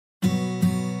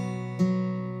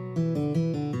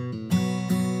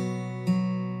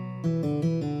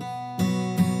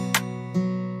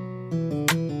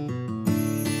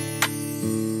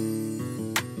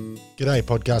G'day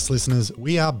podcast listeners,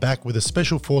 we are back with a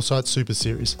special Foresight Super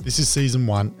Series. This is season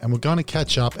 1 and we're going to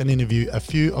catch up and interview a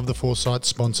few of the Foresight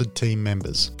sponsored team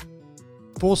members.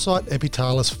 Foresight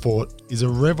Epitalis Fort is a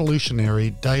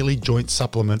revolutionary daily joint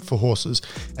supplement for horses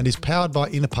and is powered by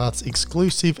Interpath's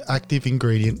exclusive active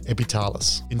ingredient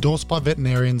Epitalis. Endorsed by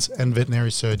veterinarians and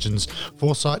veterinary surgeons,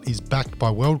 Foresight is backed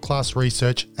by world-class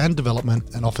research and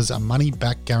development and offers a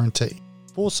money-back guarantee.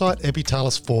 Foresight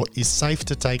Epitalis Fort is safe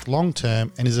to take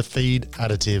long-term and is a feed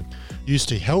additive used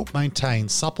to help maintain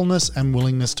suppleness and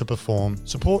willingness to perform,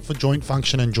 support for joint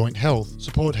function and joint health,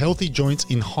 support healthy joints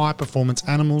in high-performance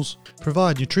animals,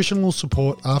 provide nutritional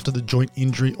support after the joint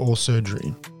injury or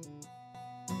surgery.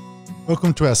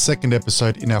 Welcome to our second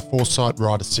episode in our Foresight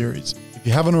Rider series. If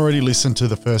you haven't already listened to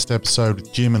the first episode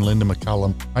with Jim and Linda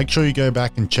McCullum, make sure you go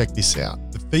back and check this out.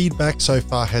 The feedback so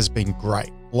far has been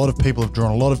great. A lot of people have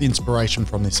drawn a lot of inspiration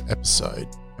from this episode,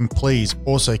 and please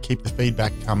also keep the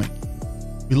feedback coming.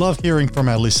 We love hearing from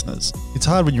our listeners. It's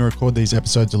hard when you record these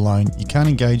episodes alone, you can't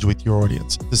engage with your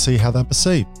audience to see how they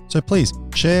perceive. So please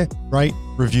share, rate,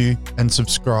 review, and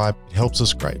subscribe. It helps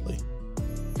us greatly.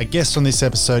 Our guest on this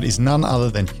episode is none other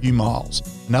than Hugh Miles,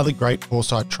 another great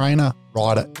Foresight trainer,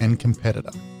 rider, and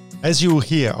competitor. As you will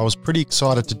hear, I was pretty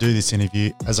excited to do this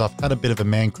interview as I've had a bit of a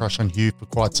man crush on Hugh for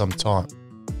quite some time.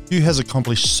 Hugh has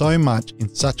accomplished so much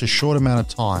in such a short amount of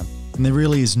time, and there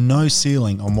really is no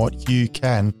ceiling on what Hugh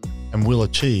can and will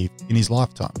achieve in his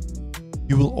lifetime.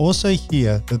 You will also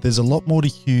hear that there's a lot more to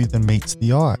Hugh than meets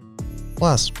the eye.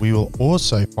 Plus, we will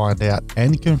also find out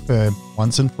and confirm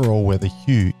once and for all whether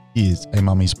Hugh is a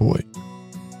mummy's boy.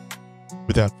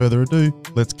 Without further ado,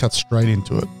 let's cut straight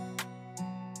into it.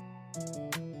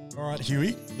 All right,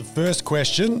 Huey, the first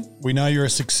question, we know you're a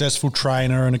successful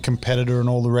trainer and a competitor and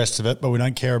all the rest of it, but we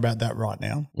don't care about that right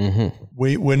now. Mm-hmm.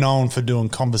 We're known for doing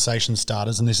conversation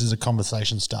starters, and this is a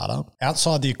conversation starter.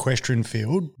 Outside the equestrian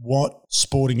field, what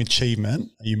sporting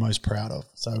achievement are you most proud of?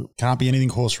 So can't be anything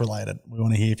horse related. We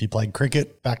want to hear if you played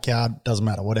cricket, backyard, doesn't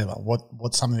matter, whatever.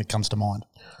 What's something that comes to mind?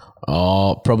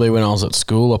 Oh, probably when I was at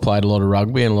school, I played a lot of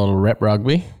rugby and a lot of rep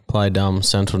rugby. Played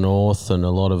Central North and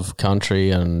a lot of country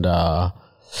and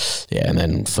and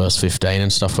then first 15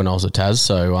 and stuff when I was at Tas.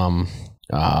 So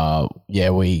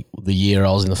the year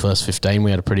I was in the first 15,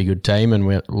 we had a pretty good team, and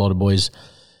we had a lot of boys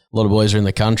were in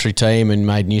the country team and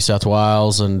made New South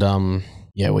Wales, and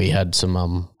we had some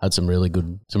really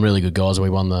good guys. We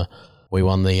won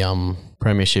the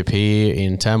premiership here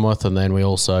in Tamworth, and then we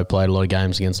also played a lot of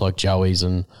games against like Joey's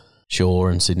and Shaw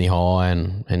and Sydney High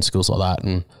and schools like that,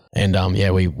 and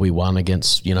we won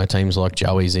against teams like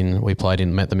Joey's.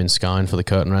 Met them in Scone for the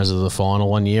Curtin Raz of the final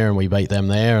one year, and we beat them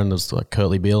there, and it was like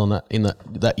Curtly Beale in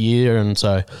that year, and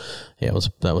so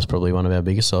that was probably one of our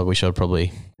biggest. So I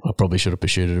probably should have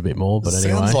pursued it a bit more, but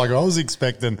anyway. Sounds like I was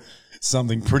expecting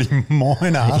something pretty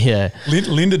minor. Yeah.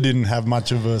 Linda didn't have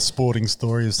much of a sporting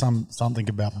story or something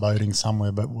about boating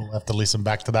somewhere, but we'll have to listen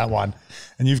back to that one.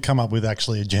 And you've come up with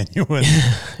actually a genuine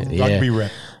rugby rep.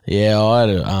 Yeah,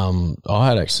 I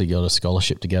had actually got a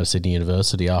scholarship to go to Sydney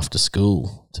University after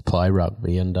school to play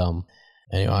rugby, and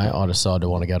anyway, I decided to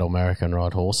want to go to America and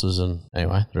ride horses, and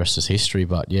anyway, the rest is history.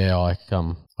 But yeah, I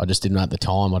just didn't at the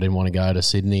time. I didn't want to go to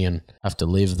Sydney and have to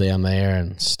live down there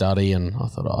and study, and I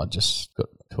thought I just got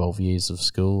 12 years of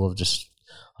school.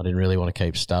 I didn't really want to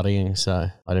keep studying, so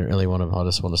I didn't really want to. I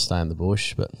just want to stay in the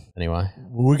bush. But anyway,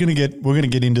 we're gonna get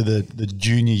into the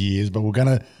junior years, but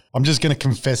I'm just gonna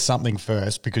confess something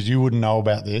first, because you wouldn't know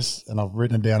about this, and I've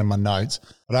written it down in my notes.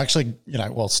 But I actually,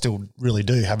 still really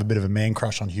do have a bit of a man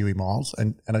crush on Huey Miles,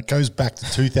 and it goes back to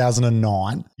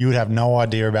 2009. You would have no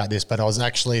idea about this, but I was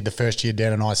actually the first year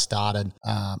Dan and I started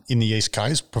in the East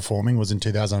Coast performing was in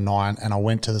 2009, and I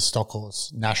went to the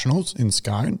Stockhorse Nationals in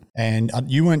Scone, and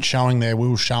you weren't showing there, we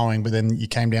were showing, but then you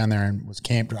came down there and was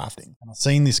camp drafting. And I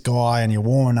seen this guy, and you're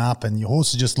warming up, and your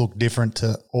horses just look different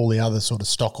to all the other sort of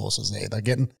stock horses there. They're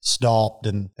getting stopped,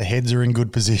 and the heads are in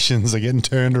good positions, they're getting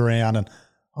turned around, and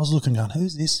I was looking going,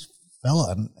 who's this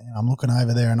fella? And I'm looking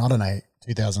over there, and I don't know,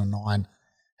 2009,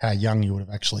 how young you would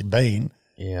have actually been.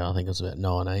 Yeah, I think it was about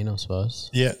 19, I suppose.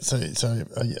 Yeah, so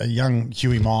a young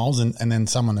Huey Miles, and then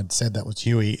someone had said that was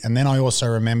Huey. And then I also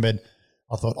remembered,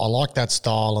 I thought, I like that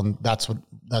style, and that's what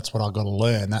I got to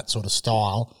learn, that sort of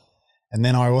style. And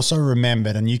then I also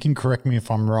remembered, and you can correct me if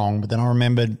I'm wrong, but then I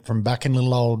remembered from back in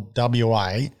little old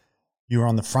WA, you were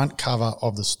on the front cover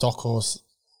of the Stockhorse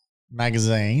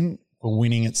magazine for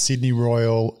winning at Sydney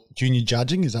Royal Junior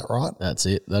Judging. Is that right? That's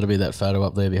it. That'll be that photo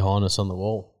up there behind us on the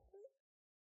wall.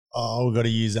 Oh, we've got to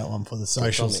use that one for the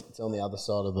socials. It's on the other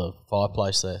side of the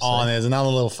fireplace there. So. Oh, and there's another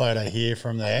little photo here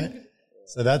from there.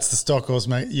 So that's the Stockhorse.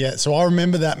 Yeah, so I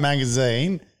remember that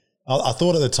magazine, I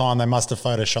thought at the time they must have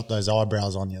photoshopped those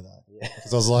eyebrows on you though.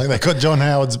 Because I was like, they got John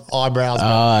Howard's eyebrows.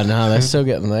 Oh no,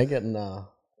 they're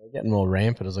getting more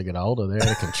rampant as I get older. They're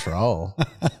out of control.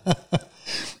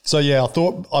 So yeah, I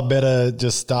thought I better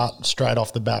just start straight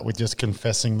off the bat with just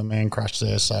confessing the man crush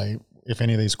there. So if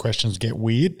any of these questions get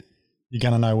weird, you're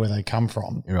going to know where they come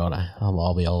from. You're right.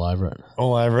 I'll be all over it.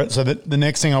 All over it. So the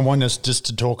next thing I want us just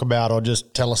to talk about, or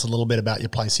just tell us a little bit about your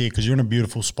place here, because you're in a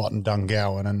beautiful spot in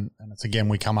Dungowan, and it's, again,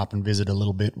 we come up and visit a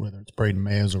little bit, whether it's breeding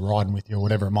mares or riding with you or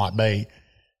whatever it might be.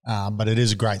 But it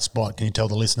is a great spot. Can you tell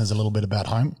the listeners a little bit about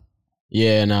home?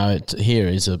 Yeah, no. Here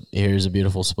is a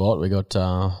beautiful spot. We got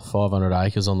 500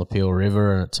 acres on the Peel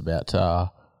River, and it's about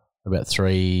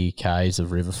 3 k's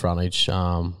of river frontage.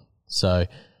 So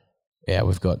yeah,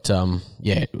 we've got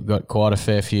quite a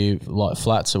fair few like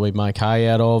flats that we make hay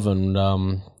out of, and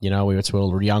it's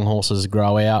where young horses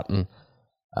grow out, and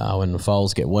when the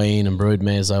foals get weaned and brood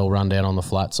mares, they all run down on the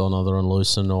flats on either on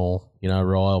Lucerne or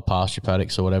rye or pasture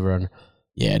paddocks or whatever. And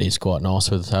yeah, it is quite nice.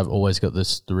 I've always got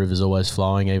this. The river's always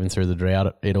flowing, even through the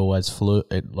drought. It always flew.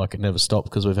 It never stopped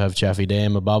because we have Chaffey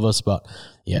Dam above us. But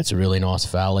yeah, it's a really nice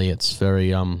valley. It's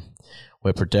very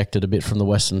we're protected a bit from the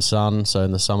western sun, so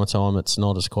in the summertime it's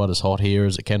not quite as hot here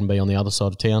as it can be on the other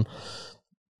side of town.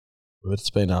 But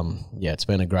it's been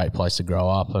a great place to grow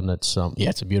up, and it's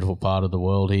a beautiful part of the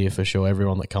world here for sure.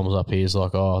 Everyone that comes up here is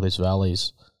like, oh, this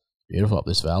valley's beautiful up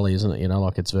this valley, isn't it?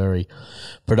 Like it's very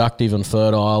productive and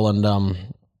fertile, and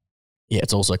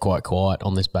it's also quite quiet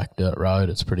on this back dirt road.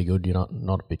 It's pretty good. You're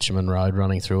not a bitumen road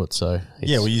running through it. So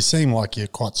well, you seem like you're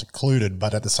quite secluded,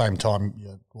 but at the same time,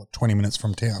 you're 20 minutes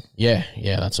from town. Yeah,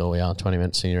 that's all we are. 20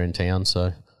 minutes and you're in town.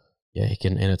 So yeah, you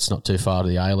can, and it's not too far to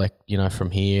the ALEC.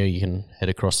 From here, you can head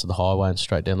across to the highway and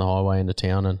straight down the highway into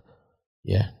town, and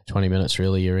 20 minutes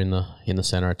really. You're in the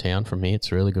centre of town from here.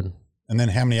 It's really good. And then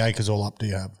how many acres all up do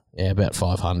you have? Yeah, about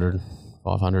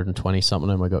 520 something,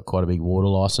 and we've got quite a big water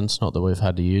licence. Not that we've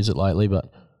had to use it lately,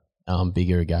 but big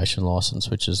irrigation licence,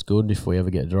 which is good. If we ever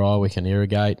get dry, we can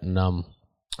irrigate, and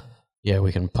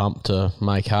we can pump to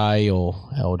make hay or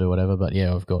do whatever. But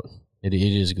yeah, we've got it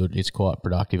is good. It's quite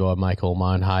productive. I make all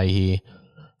my own hay here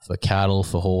for cattle,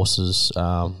 for horses.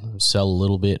 Sell a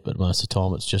little bit, but most of the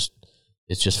time it's just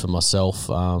for myself.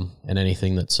 And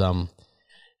anything that's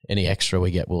any extra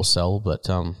we get, we'll sell. But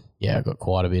I've got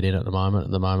quite a bit in at the moment.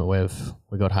 At the moment,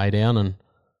 we've got hay down, and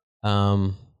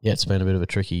it's been a bit of a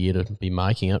tricky year to be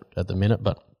making it at the minute.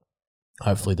 But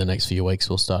hopefully, the next few weeks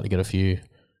we'll start to get a few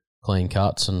clean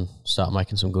cuts and start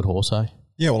making some good horse hay.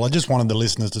 Yeah, well, I just wanted the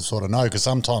listeners to sort of know, because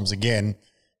sometimes, again, a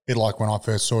bit like when I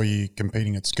first saw you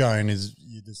competing at Scone, is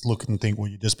you just look and think, well,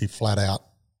 you just be flat out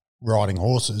riding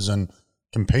horses and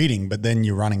competing, but then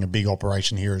you're running a big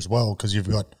operation here as well, because you've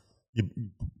got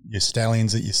your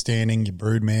stallions that you're standing, your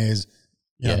brood mares.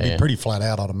 It'd be pretty flat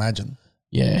out, I'd imagine.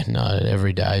 Yeah, no,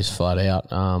 every day is flat out.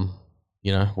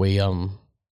 We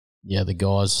the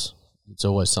guys, it's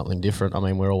always something different. I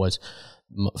mean, we're always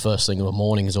first thing in the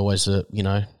morning is always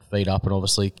feed up, and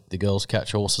obviously the girls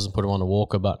catch horses and put them on a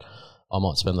walker. But I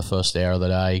might spend the first hour of the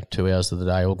day, 2 hours of the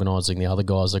day organising the other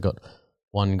guys. I got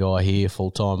one guy here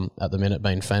full time at the minute,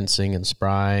 been fencing and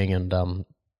spraying, and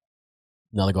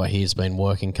another guy here's been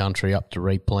working country up to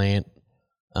replant,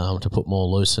 to put more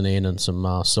lucerne in and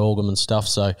some sorghum and stuff.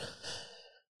 So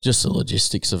just the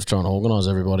logistics of trying to organise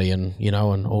everybody, and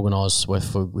and organise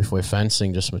if we're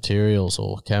fencing, just materials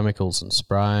or chemicals and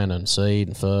spraying and seed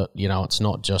and fur. It's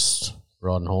not just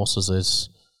riding horses.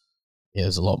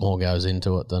 There's a lot more goes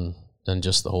into it than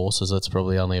just the horses. That's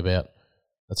probably only about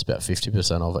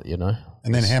 50% of it.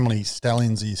 And then how many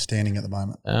stallions are you standing at the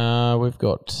moment? We've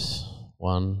got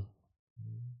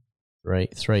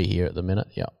three here at the minute,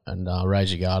 and Ray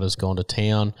Gigarda's gone to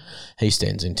town. He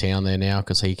stands in town there now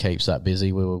because he keeps that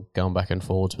busy. We were going back and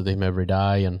forwards with him every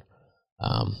day, and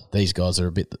these guys are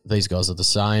the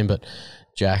same, but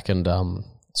Jack and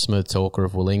Smooth Talker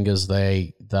of Willingas,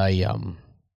 they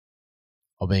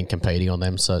I've been competing on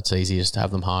them, so it's easiest to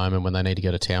have them home, and when they need to go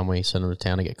to town, we send them to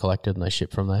town to get collected, and they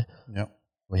ship from there. Yep.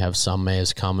 We have some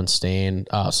mares come and stand.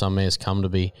 Some mares come to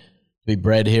be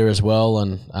bred here as well,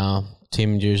 and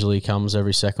Tim usually comes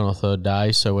every second or third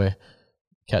day, so we're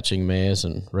catching mares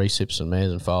and recips and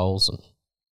mares and foals and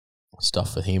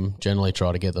stuff for him. Generally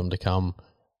try to get them to come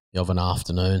of an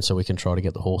afternoon so we can try to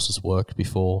get the horses worked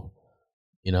before,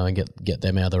 and get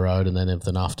them out of the road, and then of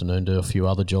an afternoon do a few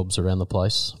other jobs around the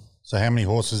place. So how many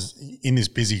horses in this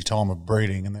busy time of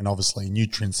breeding, and then obviously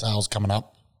nutrient sales coming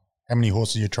up, how many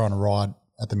horses are you trying to ride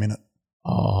at the minute?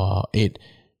 I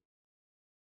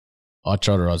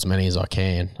try to ride as many as I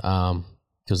can,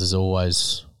 because there's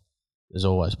always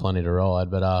plenty to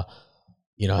ride. But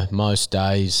most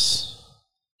days,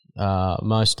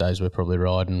 Most days we're probably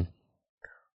riding.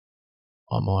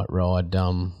 I might ride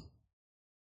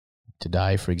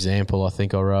today, for example. I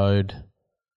think I rode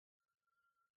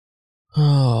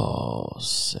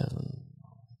 7.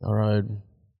 I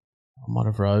might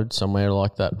have rode somewhere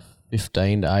like that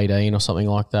 15 to 18 or something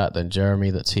like that. Then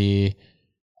Jeremy that's here,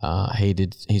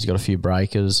 he's got a few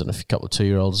breakers and a couple of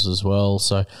 2-year-olds as well.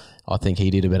 So I think he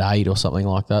did about 8 or something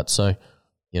like that. So,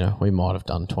 we might have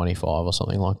done 25 or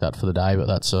something like that for the day, but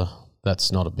that's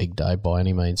not a big day by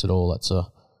any means at all. That's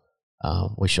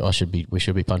we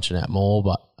should be punching out more,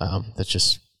 but that's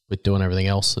just with doing everything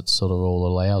else. It's sort of all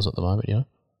it allows at the moment,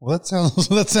 Well,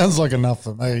 that sounds like enough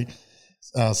for me.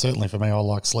 Certainly for me, I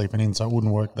like sleeping in, so it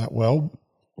wouldn't work that well.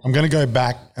 I'm going to go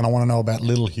back, and I want to know about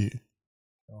Little Hugh.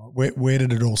 Where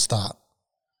did it all start?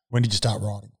 When did you start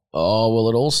riding? Oh, well,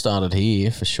 it all started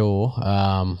here for sure.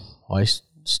 I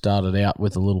started out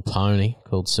with a little pony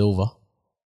called Silver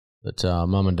that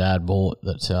Mum and Dad bought.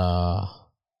 That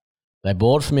they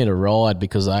bought for me to ride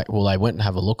because they went and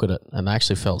have a look at it and they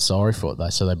actually felt sorry for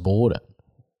it. So they bought it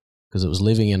because it was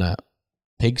living in a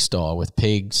pigsty with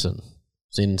pigs and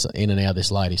was in and out of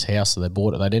this lady's house. So they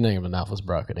bought it. They didn't even know if it was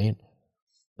broken in.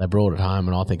 They brought it home,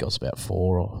 and I think it was about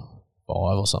 4 or 5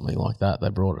 or something like that. They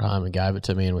brought it home and gave it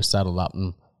to me, and we saddled up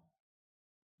and,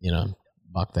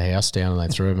 bucked the house down, and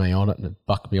they threw me on it, and it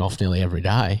bucked me off nearly every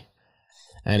day.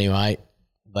 Anyway,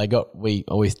 we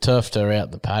turfed her out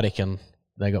in the paddock, and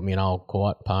they got me an old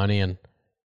quiet pony, and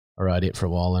I rode it for a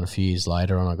while. And a few years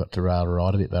later, and I got to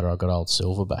ride a bit better, I got old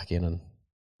Silver back in, and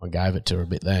I gave it to her a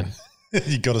bit then.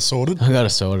 You got it sorted? I got it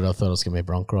sorted. I thought I was going to be a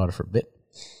bronc rider for a bit.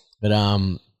 But,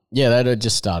 yeah, they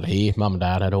just started here. Mum and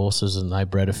Dad had horses, and they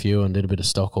bred a few and did a bit of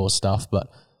stock horse stuff. But,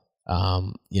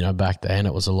 back then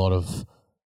it was a lot of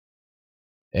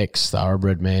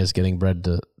ex-thoroughbred mares getting bred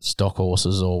to stock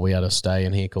horses, or we had a stay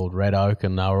in here called Red Oak,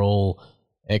 and they were all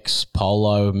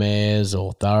ex-polo mares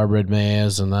or thoroughbred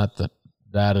mares and that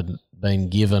had been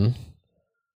given.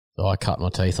 So I cut my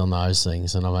teeth on those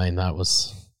things. And, I mean, that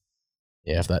was,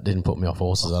 if that didn't put me off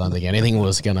horses, I don't think anything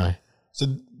was going to. So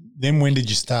then when did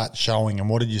you start showing, and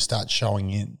what did you start showing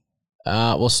in?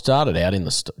 Well, started out in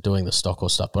doing the stock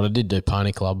horse stuff, but I did do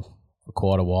Pony Club for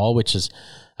quite a while, which is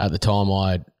at the time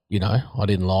I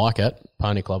didn't like it.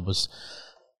 Pony Club was,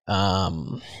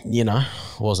 wasn't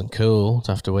cool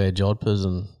to have to wear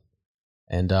jodhpurs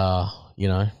and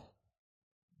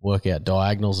work out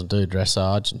diagonals and do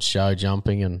dressage and show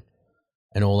jumping and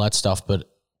all that stuff. But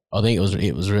I think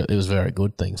it was a very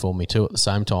good thing for me too. At the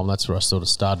same time, that's where I sort of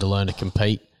started to learn to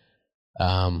compete.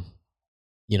 I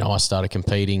started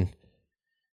competing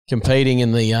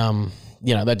in the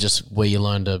that's just where you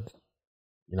learn to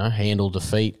handle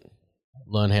defeat,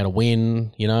 learn how to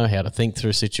win, how to think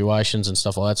through situations and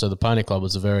stuff like that. So the Pony Club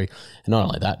was not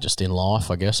only that, just in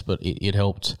life, I guess, but it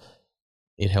helped.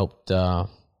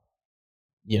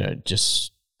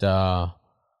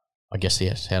 I guess,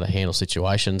 yes, how to handle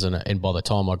situations. And by the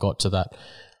time I got to that,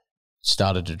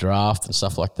 started to draft and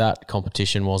stuff like that,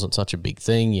 competition wasn't such a big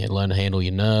thing. You learn to handle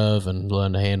your nerve and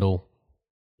learn to handle,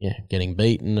 getting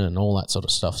beaten and all that sort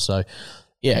of stuff. So,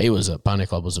 Pony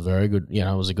Club was a very good,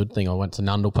 it was a good thing. I went to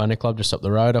Nundle Pony Club just up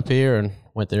the road up here and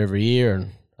went there every year.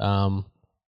 And,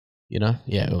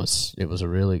 it was a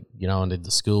really, I did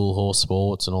the school horse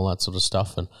sports and all that sort of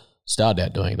stuff and started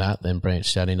out doing that, then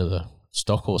branched out into the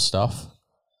stock horse stuff.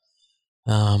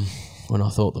 When I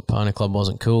thought the Pony Club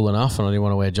wasn't cool enough and I didn't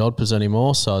want to wear jodhpurs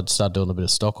anymore, so I'd start doing a bit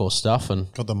of stock horse stuff.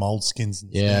 And got the moleskins.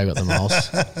 I got the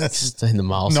moleskins. The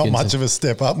moleskins. Not much of a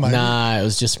step up, mate. No, it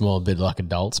was just more a bit like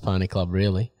adults Pony Club,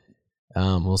 really.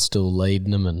 We're still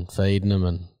leading them and feeding them,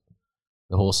 and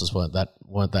the horses weren't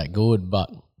that good, but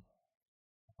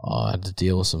I had to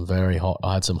deal with some very hot.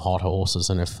 I had some hot horses,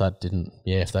 and if that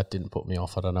didn't put me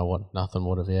off, I don't know what nothing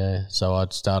would have. Yeah, so I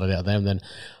started out them,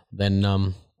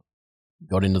 then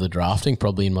got into the drafting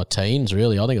probably in my teens.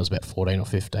 Really, I think it was about 14 or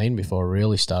 15 before I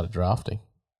really started drafting.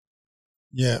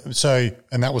 Yeah. So,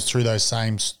 and that was through those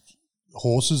same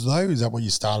horses, though. Is that what you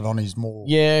started on? Is more?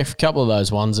 Yeah, a couple of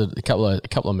those ones, a couple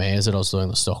of mares that I was doing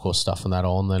the stock horse stuff and that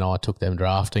on. Then I took them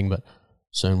drafting, but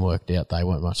soon worked out they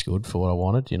weren't much good for what I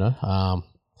wanted,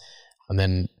 And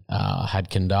then had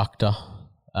Conductor.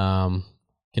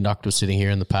 Conductor was sitting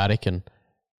here in the paddock, and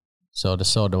so I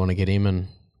decided I want to get him and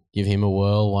give him a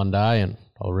whirl one day, and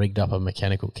I rigged up a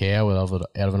mechanical cow out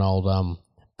of an old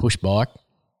push bike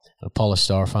and a polished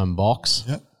styrofoam box.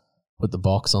 Yep. Put the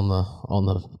box on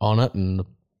it, and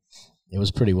it was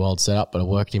a pretty wild setup. But I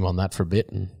worked him on that for a bit,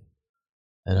 and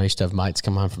I used to have mates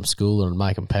come home from school and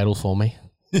make them pedal for me,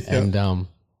 and and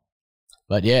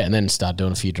then started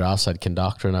doing a few drafts. I had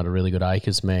Conductor and had a really good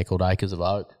Acres mare called Acres of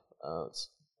Oak. It's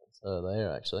her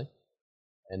there actually,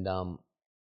 and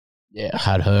yeah,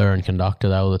 had her and Conductor.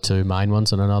 They were the two main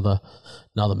ones, and another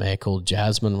mare called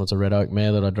Jasmine was a Red Oak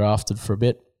mare that I drafted for a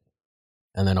bit.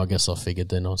 And then I guess I figured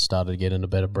then I started to get into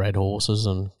better bred horses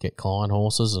and get client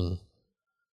horses and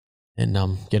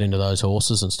get into those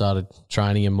horses and started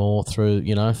training them more through,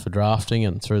 for drafting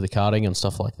and through the cutting and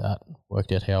stuff like that.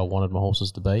 Worked out how I wanted my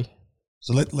horses to be.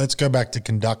 So let's go back to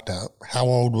Conductor. How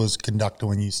old was Conductor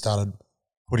when you started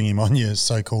putting him on your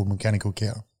so-called mechanical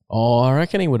cow? Oh, I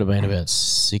reckon he would have been about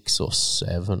 6 or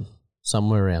 7,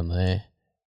 somewhere around there.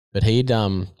 But he'd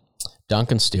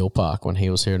Duncan Steel Park, when he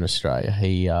was here in Australia,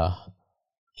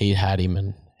 he had him,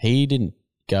 and he didn't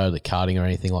go to the cutting or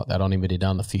anything like that on him, but he'd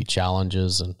done a few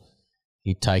challenges, and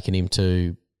he'd taken him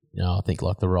to, I think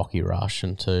like the Rocky Rush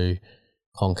and to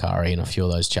Cloncurry and a few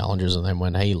of those challenges. And then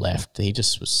when he left, he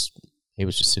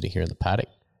was just sitting here in the paddock,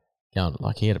 going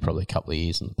like he had probably a couple of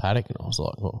years in the paddock, and I was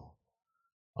like, well,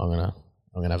 I'm gonna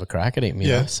have a crack at him, you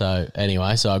know? So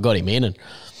anyway, I got him in, and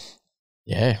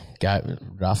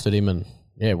drafted him, and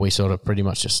we sort of pretty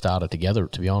much just started together,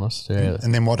 to be honest. Yeah.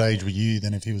 And then what age were you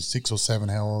then? If he was 6 or 7,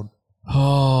 how old?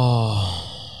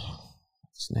 Oh,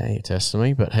 now you're testing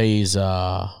me, but he'd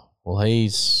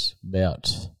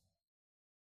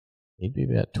be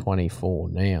about 24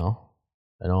 now,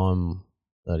 and I'm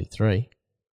 33.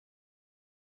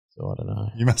 So I don't know.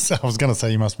 I was going to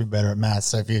say you must be better at maths.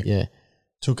 So if you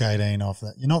took 18 off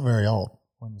that, you're not very old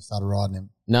when you started riding him.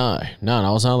 No,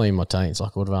 I was only in my teens.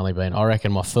 Like, I would have only been, I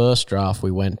reckon my first draft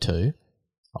we went to,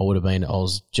 I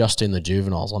was just in the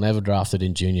juveniles. I never drafted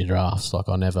in junior drafts. Like,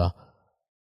 I never,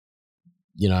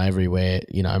 everywhere,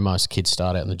 most kids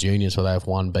start out in the juniors where they have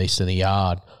one beast in the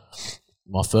yard.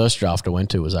 My first draft I went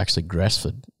to was actually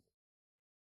Gresford.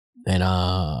 And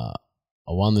I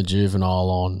won the juvenile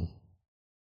on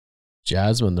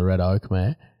Jasmine, the Red Oak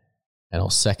mare, and I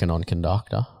was second on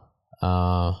Conductor.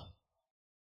 I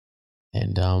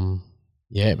reckon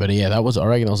that was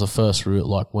the first route.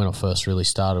 Like, when I first really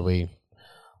started, we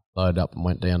loaded up and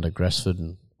went down to Gresford,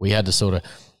 and we had to sort of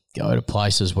go to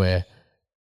places where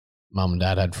Mum and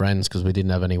Dad had friends, because we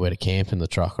didn't have anywhere to camp in the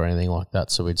truck or anything like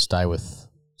that. So we'd stay with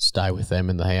them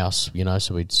in the house,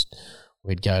 So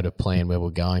we'd go to plan where we're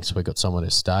going, so we got somewhere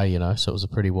to stay, So it was a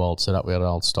pretty wild setup. We had an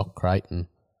old stock crate, and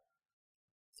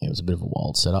it was a bit of a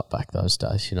wild setup back those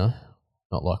days, Not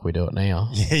like we do it now.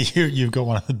 Yeah, you've got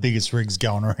one of the biggest rigs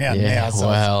going around now. So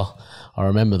well, I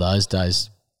remember those days.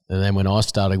 And then when I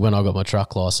got my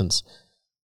truck license,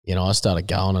 I started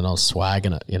going and I was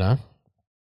swagging it,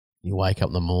 You wake up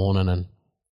in the morning and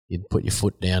you'd put your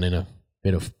foot down in a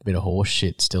bit of horse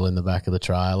shit still in the back of the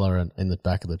trailer and in the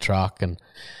back of the truck, and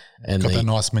got that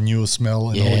nice manure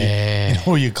smell in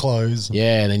all your clothes.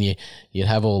 Yeah, and then you'd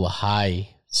have all the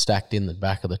hay stacked in the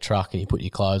back of the truck, and you put your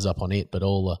clothes up on it, but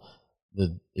all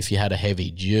if you had a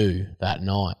heavy dew that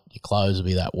night, your clothes would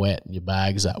be that wet and your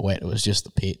bags that wet. It was just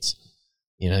the pits,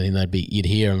 then you'd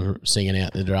hear them singing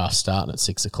out the draft starting at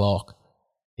 6 o'clock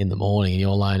in the morning, and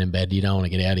you're laying in bed. You don't want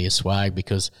to get out of your swag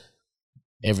because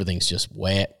everything's just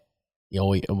wet.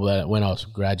 When I was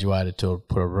graduated to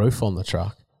put a roof on the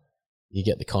truck, you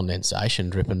get the condensation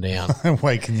dripping down.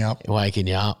 Waking you up,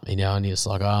 and you're just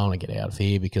like, I want to get out of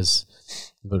here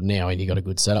but now when you got a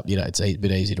good setup, it's a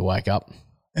bit easy to wake up.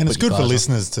 And it's good for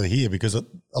listeners to hear, because a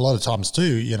lot of times too,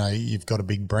 you've got a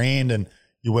big brand and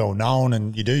you're well known,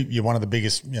 and you're one of the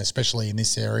biggest, especially in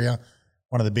this area,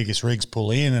 one of the biggest rigs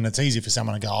pull in, and it's easy for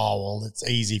someone to go, oh, well, it's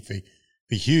easy for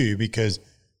Hugh because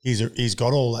he's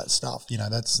got all that stuff.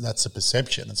 That's a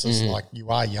perception. It's just like, you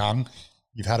are young,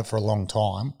 you've had it for a long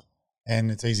time,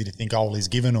 and it's easy to think, oh, well, he's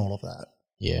given all of that.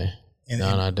 Yeah.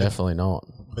 No, definitely not.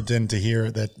 But then to hear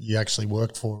that you actually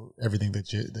worked for everything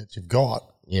that you've got.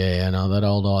 Yeah, that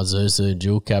old Isuzu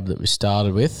dual cab that we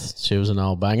started with, she was an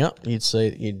old banger. You'd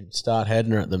start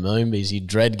heading her at the Moonbees. You'd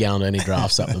dread going to any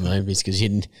drafts up the Moonbees because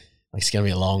it's going to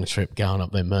be a long trip going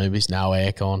up them Moonbees, no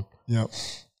aircon. Yep.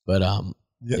 But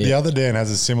the other Dan has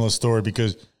a similar story,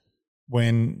 because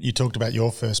when you talked about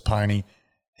your first pony,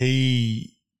 his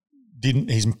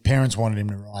parents wanted him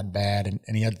to ride bad, and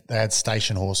they had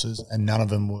station horses, and none of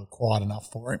them were quiet enough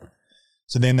for him.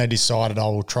 So then they decided,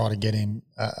 we'll try to get him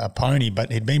a pony,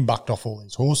 but he'd been bucked off all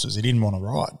these horses. He didn't want to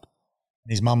ride. And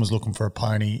his mum was looking for a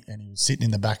pony, and he was sitting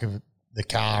in the back of the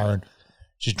car, and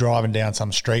she's driving down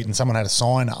some street, and someone had a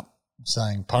sign up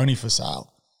saying pony for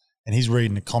sale. And he's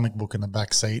reading a comic book in the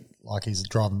back seat like he's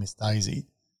driving Miss Daisy.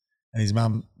 And his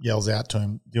mum yells out to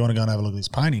him, do you want to go and have a look at this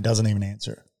pony? He doesn't even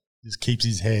answer her. Just keeps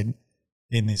his head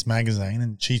in this magazine,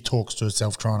 and she talks to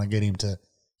herself trying to get him to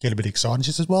get a bit excited. And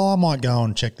she says, well, I might go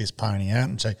and check this pony out.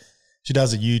 And she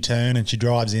does a U-turn, and she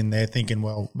drives in there thinking,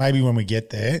 well, maybe when we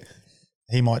get there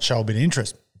he might show a bit of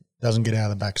interest. Doesn't get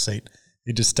out of the back seat.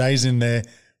 He just stays in there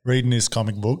reading his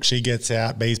comic book. She gets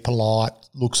out, be's polite,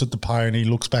 looks at the pony,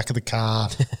 looks back at the car.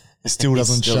 It still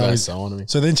doesn't show.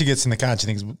 So then she gets in the car and she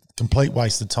thinks, complete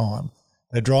waste of time.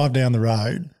 They drive down the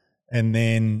road and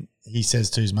then he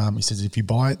says to his mum, he says, if you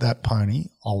buy that pony,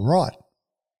 I'll ride.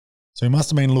 So he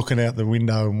must have been looking out the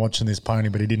window and watching this pony,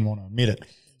 but he didn't want to admit it.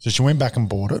 So she went back and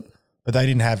bought it, but they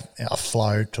didn't have a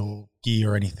float or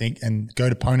gear or anything, and go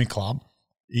to Pony Club.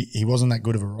 He wasn't that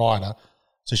good of a rider.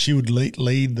 So she would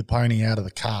lead the pony out of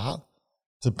the car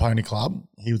to Pony Club.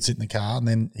 He would sit in the car and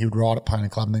then he would ride at Pony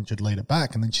Club and then she'd lead it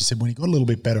back. And then she said when he got a little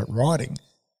bit better at riding,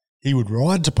 he would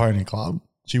ride to Pony Club.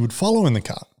 She would follow in the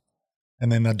car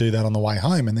and then they'd do that on the way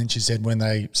home. And then she said when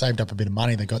they saved up a bit of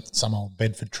money, they got some old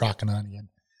Bedford truck and only had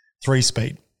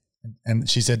 3-speed. And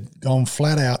she said going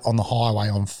flat out on the highway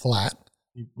on flat,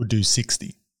 it would do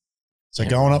 60. So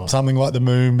going up something like the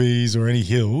Moonbees or any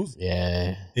hills,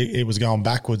 it was going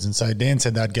backwards. And so Dan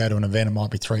said they'd go to an event, it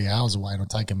might be 3 hours away and it'd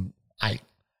take him 8.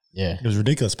 Yeah. It was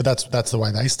ridiculous. But that's the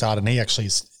way they started. And he actually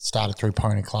started through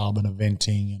Pony Club and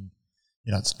eventing and,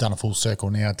 it's done a full circle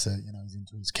now to, he's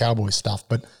into his cowboy stuff.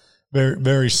 But very,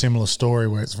 very similar story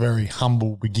where it's very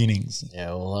humble beginnings.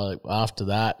 Yeah, well, after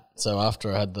that, so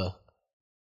after I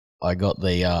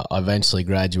eventually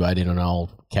graduated in an old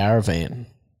caravan.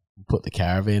 Put the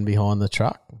caravan behind the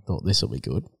truck. Thought this will be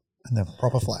good. And then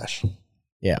proper flash.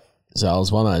 Yeah. So I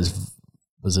was one of those,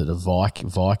 was it a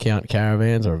Viscount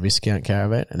caravans or a Viscount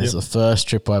caravan? And this is the first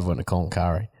trip I ever went to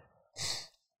Cloncurry.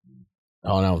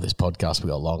 I know with this podcast we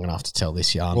got long enough to tell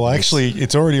this yarn. Well, actually,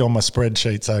 it's already on my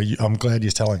spreadsheet, so I'm glad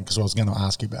you're telling because I was going to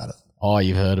ask you about it. Oh,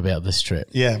 you've heard about this trip?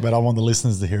 Yeah, but I want the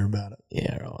listeners to hear about it.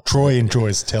 Yeah, right. Troy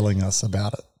enjoys telling us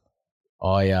about it.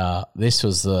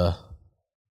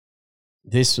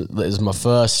 This was my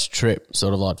first trip,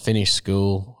 sort of like finished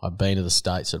school. I'd been to the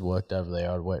States, I'd worked over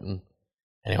there,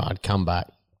 I'd come back,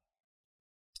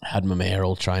 had my mare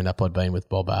all trained up. I'd been with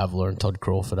Bob Avler and Todd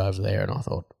Crawford over there, and I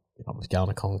thought, I was going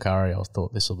to Cloncurry. I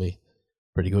thought this will be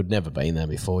pretty good. Never been there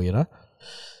before, Go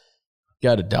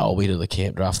to Dalby to the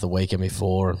camp draft the weekend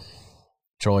before.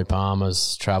 Troy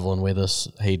Palmer's travelling with us.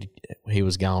 He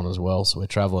was going as well, so we're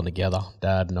travelling together,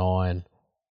 Dad and I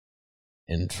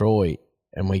and Troy.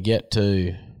 And we just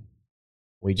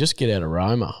get out of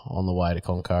Roma on the way to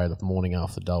Cloncurry the morning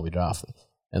after the Dalby draft,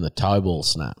 and the tow ball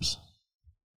snaps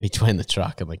between the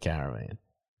truck and the caravan.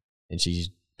 And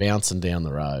she's bouncing down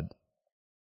the road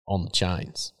on the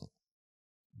chains.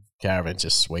 Caravan's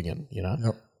just swinging,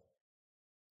 Yep.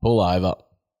 Pull over.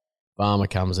 Farmer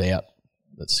comes out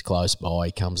that's close by.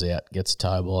 He comes out, gets a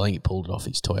tow ball. I think he pulled it off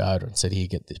his Toyota and said, here,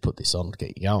 put this on to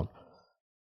get you going.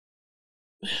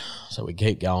 So we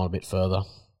keep going a bit further.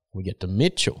 We get to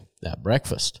Mitchell at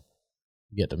breakfast.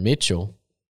 We get to Mitchell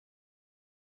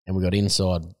and we got the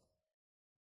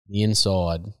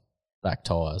inside back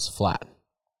tyres flat.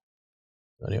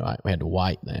 Anyway, we had to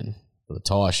wait then for the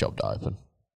tyre shop to open.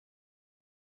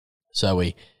 So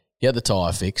we get the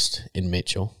tyre fixed in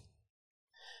Mitchell.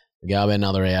 We go about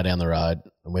another hour down the road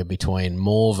and we're between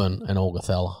Morven and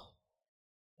Augathella.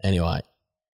 Anyway,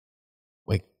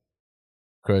 we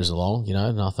cruise along,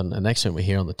 nothing. And next thing we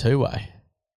hear on the two-way,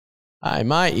 hey,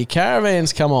 mate, your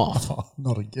caravan's come off. Oh,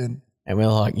 not again. And we're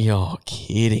like, you're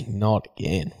kidding, not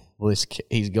again. Well,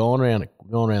 he's gone around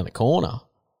the corner,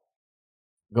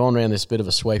 gone around this bit of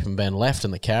a sweep and bend left,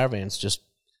 and the caravan's just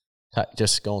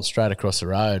gone straight across the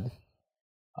road,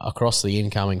 across the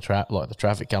incoming like the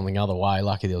traffic coming the other way.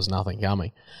 Lucky there was nothing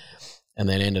coming. And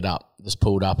then ended up, just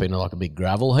pulled up into like a big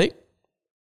gravel heap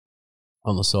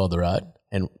on the side of the road.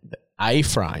 And the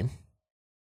A-frame,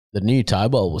 the new tow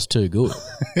ball was too good.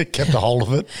 It kept a hold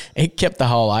of it. It kept the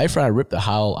whole A-frame, ripped the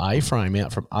whole A-frame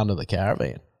out from under the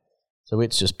caravan. So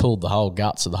it's just pulled the whole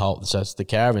guts of the whole. So the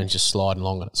caravan's just sliding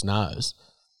along on its nose.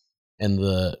 And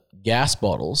the gas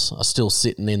bottles are still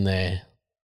sitting in there,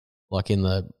 like in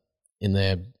those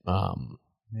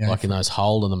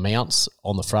hole in the mounts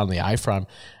on the front of the A-frame.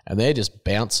 And they're just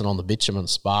bouncing on the bitumen,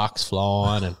 sparks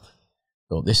flying. And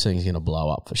thought, this thing's going to blow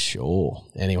up for sure.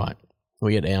 Anyway,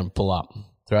 we get down, pull up,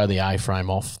 throw the A-frame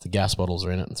off, the gas bottles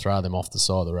are in it, and throw them off the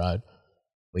side of the road.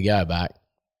 We go back.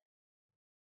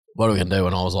 What are we going to do?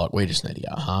 And I was like, we just need to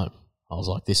go home. I was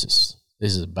like, this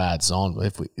is a bad sign.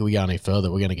 If we go any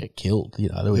further, we're going to get killed.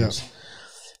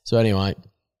 So anyway,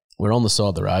 we're on the side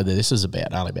of the road there. This is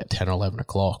only about 10 or 11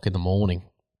 o'clock in the morning.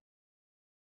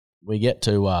 We get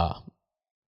to,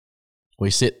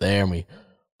 we sit there and we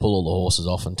pull all the horses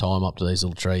off and tie them up to these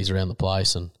little trees around the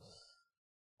place, and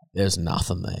there's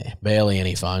nothing there. Barely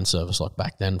any phone service. Like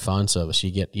back then, phone service,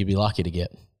 you'd be lucky to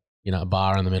get, a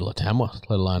bar in the middle of Tamworth,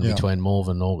 let alone between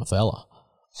Morven and Augathella.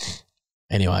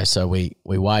 anyway, so we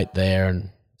wait there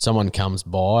and someone comes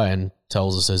by and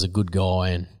tells us there's a good guy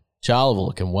in Charleville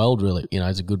that can weld really,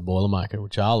 he's a good boilermaker in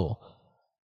Charleville.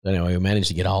 But anyway, we managed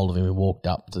to get a hold of him. We walked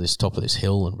up to this top of this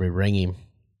hill and we rang him.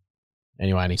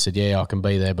 Anyway, and he said, yeah, I can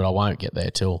be there, but I won't get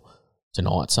there till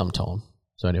tonight sometime.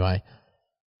 So anyway,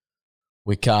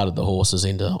 we carted the horses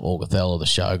into Augathella, the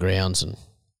showgrounds, and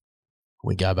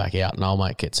we go back out, and old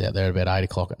mate gets out there about 8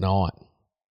 o'clock at night.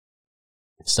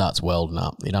 Starts welding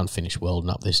up. He doesn't finish welding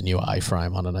up this new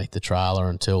A-frame underneath the trailer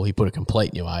until he put a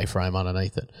complete new A-frame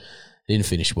underneath it. He didn't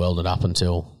finish welding it up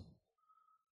until,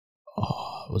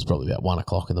 it was probably about 1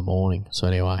 o'clock in the morning. So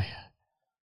anyway,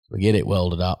 we get it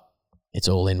welded up. It's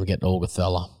all in. We get to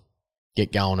Augathella.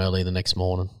 Get going early the next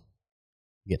morning.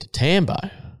 We get to Tambo.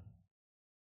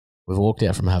 We've walked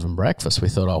out from having breakfast. We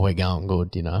thought, we're going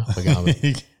good,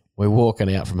 We're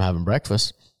walking out from having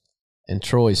breakfast, and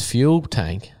Troy's fuel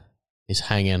tank is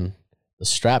hanging. The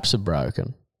straps are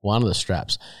broken, one of the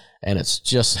straps, and it's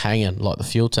just hanging like the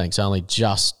fuel tank's only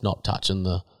just not touching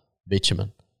the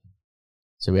bitumen.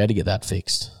 So we had to get that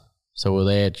fixed. So we're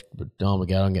there, we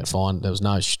go and get fined. There was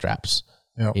no straps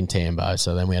in Tambo,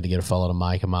 so then we had to get a fella to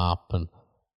make them up. And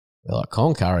we're like,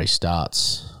 Cloncurry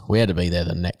starts. We had to be there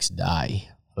the next day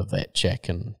for vet check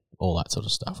and all that sort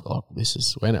of stuff. We're like,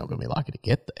 we're not going to be lucky to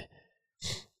get there.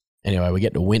 Anyway, we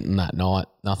get to Winton that night.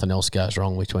 Nothing else goes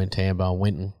wrong between Tambo and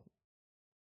Winton.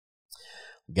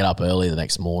 We get up early the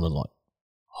next morning, like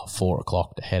 4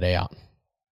 o'clock to head out,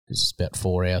 because it's about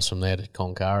 4 hours from there to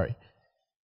Cloncurry.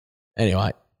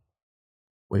 Anyway,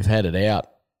 we've headed out.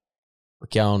 We're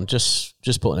going, just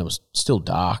putting, it was still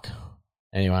dark.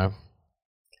 Anyway,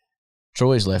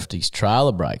 Troy's left his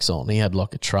trailer brakes on. He had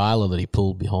like a trailer that he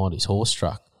pulled behind his horse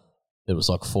truck. It was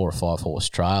like a 4 or 5 horse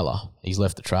trailer. He's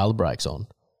left the trailer brakes on,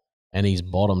 and he's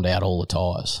bottomed out all the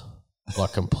tyres,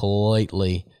 like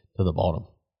completely to the bottom.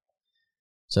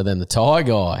 So then the tyre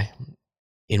guy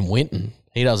in Winton,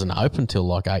 he doesn't open till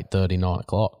like 8:30, 9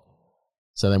 o'clock.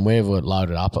 So then we've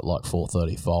loaded up at like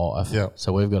 4:35. Yeah.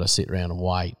 So we've got to sit around and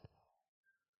wait.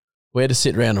 We had to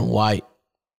sit around and wait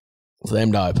for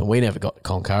them to open. We never got to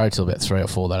Cloncurry till about 3 or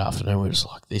 4 that afternoon. We were just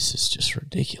like, this is just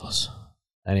ridiculous.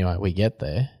 Anyway, we get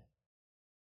there,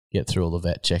 get through all the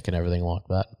vet check and everything like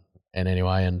that. And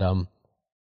anyway,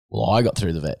 I got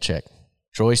through the vet check.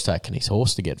 Troy's taken his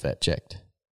horse to get vet checked,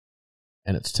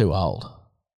 and it's too old.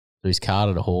 So he's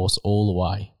carted a horse all the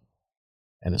way,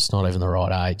 and it's not even the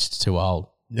right age. It's too old.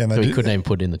 Yeah, so he couldn't even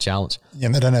put it in the challenge. Yeah,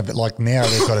 and they don't have it like now.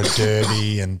 They've got a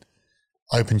derby and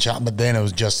open chart, but then it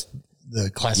was just the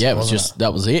classic. Yeah, it was just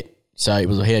that was it. So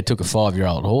he took a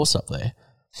 5-year-old horse up there,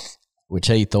 which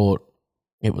he thought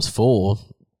it was for.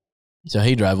 So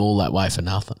he drove all that way for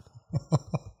nothing.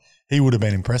 He would have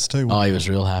been impressed too. He was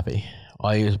real happy.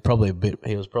 He was probably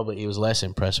he was less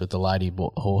impressed with the lady who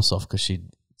bought the horse off because she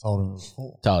told him it was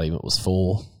 4. Told him it was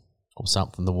 4 or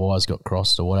something. The wires got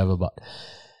crossed or whatever. But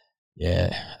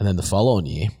yeah, and then the following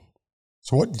year.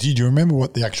 So what did you remember?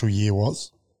 What the actual year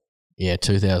was? Yeah,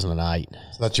 2008. So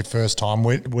that's your first time.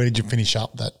 Where did you finish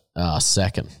up that?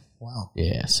 Second. Wow.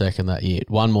 Yeah, second that year.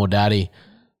 One More Daddy.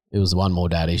 It was One More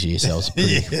Daddy's year, so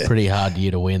it was pretty hard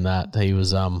year to win that. He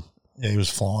was he was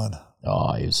flying.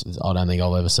 I don't think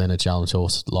I've ever seen a challenge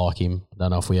horse like him. I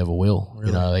don't know if we ever will.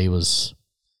 Really?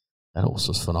 That horse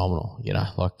was phenomenal.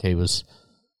 Like he was.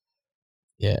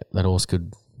 Yeah, that horse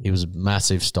he was a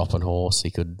massive stopping horse. He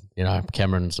could,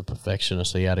 Cameron's a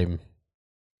perfectionist. He had him.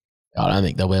 I don't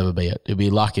think there'll ever be it. We'd be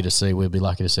lucky to see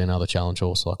another challenge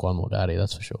horse like One More Daddy,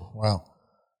 that's for sure. Wow.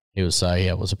 It was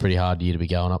a pretty hard year to be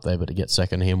going up there, but to get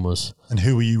second to him was. And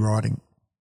who were you riding?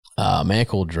 A mare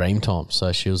called Dreamtime.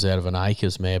 So she was out of an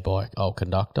Acres mare by Old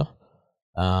Conductor.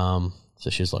 So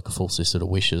she's like a full sister to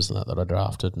Wishes and that I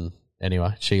drafted. And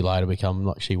anyway, she later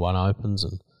she won Opens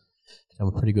and become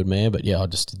a pretty good mare. But yeah, I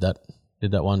just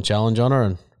did that one challenge on her,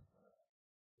 and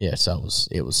yeah, so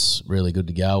it was really good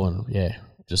to go. And yeah,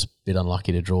 just a bit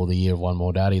unlucky to draw the year of One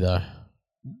More Daddy though.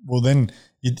 Well, then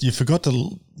you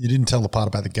didn't tell the part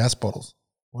about the gas bottles.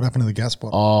 What happened to the gas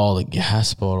bottles? Oh, the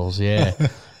gas bottles, yeah.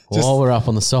 While we're up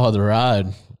on the side of the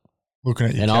road, looking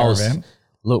at your caravan.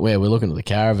 We're looking at the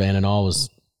caravan, and I was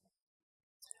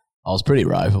pretty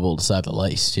ropeable to say the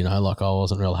least. Like I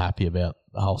wasn't real happy about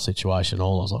the whole situation. I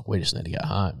was like, we just need to go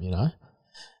home.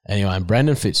 Anyway, and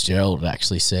Brendan Fitzgerald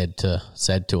actually said to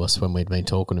us when we'd been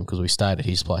talking to him, because we stayed at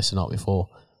his place the night before.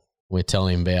 We're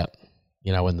telling him about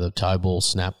when the toe ball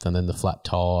snapped and then the flat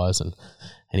tyres, and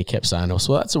he kept saying to us,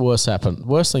 well, that's the worst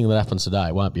thing that happens today.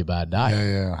 It won't be a bad day.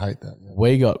 Yeah, I hate that.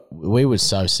 Yeah. We were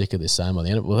so sick of this saying by the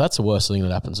end. Well, that's the worst thing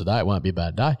that happens today. It won't be a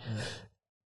bad day. Yeah.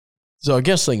 So I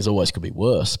guess things always could be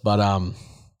worse. But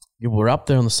we're up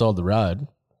there on the side of the road,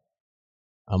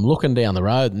 I'm looking down the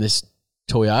road and this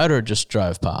Toyota just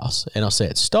drove past and I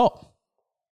said, stop.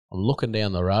 I'm looking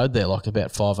down the road there, like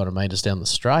about 500 metres down the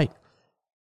straight.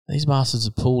 These bastards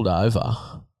have pulled over,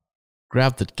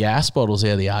 grabbed the gas bottles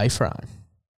out of the A-frame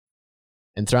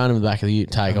and thrown them in the back of the ute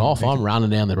and taken off. I'm running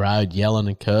down the road yelling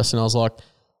and cursing. I was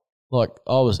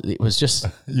it was just...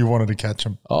 You wanted to catch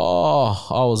them. Oh,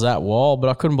 I was that wild, but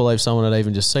I couldn't believe someone had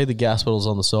even just seen the gas bottles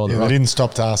on the side of the road. They didn't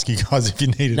stop to ask you guys if you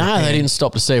needed a hand. No, they didn't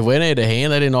stop to see if we needed a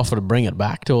hand. They didn't offer to bring it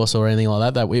back to us or anything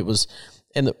like that. It was...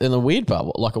 And the weird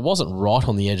part, like, it wasn't right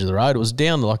on the edge of the road. It was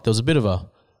down, like, there was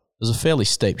a fairly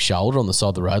steep shoulder on the side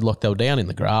of the road, like they were down in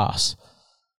the grass.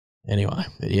 Anyway,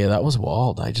 yeah, that was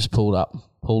wild. They just pulled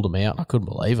them out. I couldn't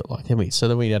believe it. Like, then we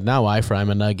had no A-frame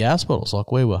and no gas bottles.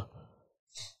 Like, we were...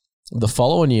 The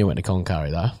following year went to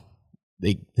Cloncurry though.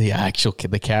 The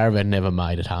caravan never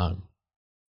made it home.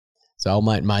 So old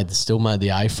mate still made the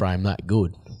A-frame that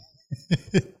good.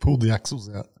 Pulled the axles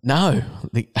out. No,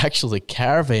 the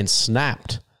caravan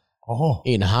snapped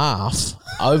in half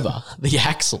over the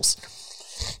axles.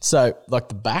 So like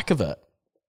the back of it,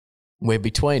 we're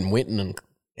between Winton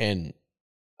and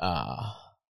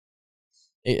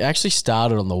it actually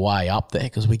started on the way up there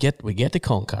because we get to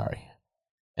Cloncurry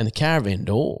and the caravan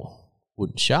door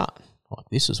wouldn't shut. Like,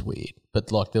 this is weird.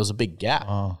 But like there was a big gap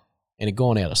and it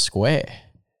gone out a square.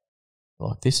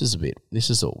 Like, this is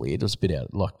all weird. It was a bit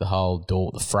out, like the whole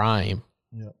door, the frame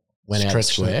went out a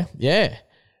square. Yeah.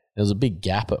 There was a big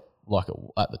gap at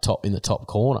the top, in the top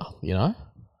corner, you know?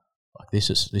 Like,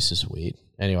 this is weird.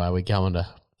 Anyway, we're coming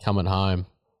home.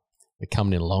 We're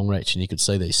coming in Longreach and you could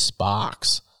see these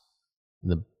sparks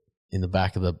in the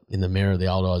back of in the mirror of the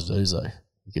old Isuzu.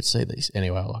 You could see these.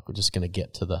 Anyway, like, we're just going to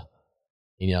get to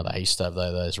they used to have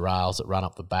those rails that run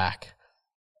up the back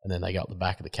and then they go up the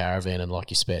back of the caravan and like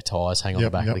your spare tyres hang on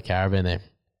the back of the caravan there.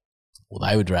 Well,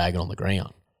 they were dragging on the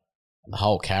ground and the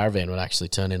whole caravan would actually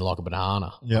turn in like a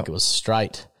banana. Yep. Like, it was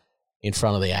straight in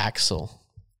front of the axle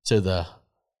to the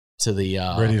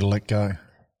ready to let go.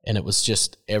 And it was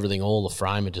just everything, all the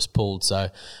frame had just pulled. So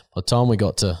by the time we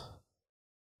got to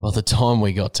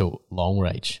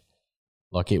Longreach,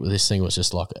 like this thing was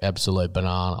just like absolute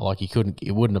banana. Like it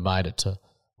wouldn't have made it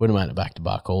back to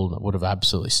Barcaldine. It would have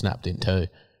absolutely snapped in two.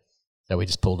 So we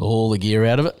just pulled all the gear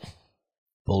out of it,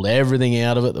 pulled everything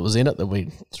out of it that was in it. That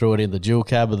we threw it in the dual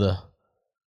cab of the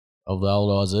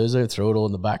old Isuzu, threw it all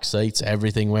in the back seats,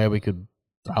 everything where we could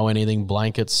throw anything,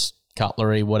 blankets,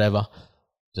 cutlery, whatever.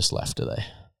 Just left her there.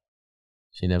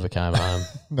 She never came home.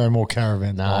 No more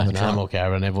caravan. No more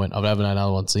caravan. I've never known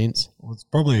another one since. Well, it's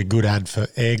probably a good ad for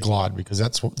Air Glide because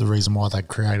that's the reason why they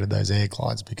created those Air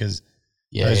Glides, because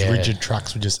those rigid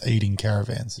trucks were just eating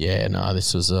caravans. Yeah, no,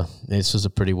 this was a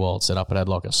pretty wild setup. It had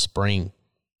like a spring,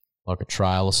 like a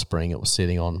trailer spring it was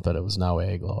sitting on, but it was no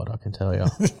Air Glide, I can tell you.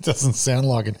 It doesn't sound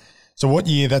like it. So what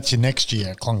year? That's your next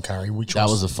year at Cloncurry, That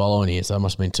was the following year, so that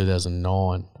must have been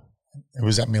 2009. It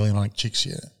was that Millionic Chicks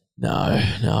year. No,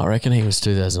 I reckon he was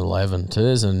 2011.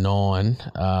 2009,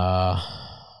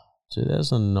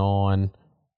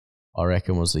 I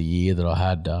reckon was the year that I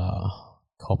had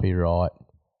copyright.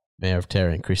 Mayor of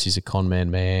Terry and Chrissy's a conman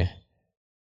mayor.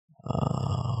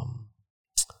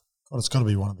 It's got to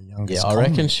be one of the youngest. Yeah, I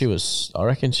reckon she was. I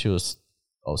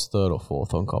was third or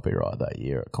fourth on copyright that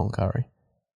year at Cloncurry.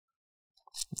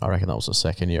 I reckon that was the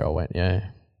second year I went.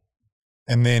 Yeah,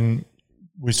 and then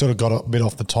we sort of got a bit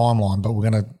off the timeline, but we're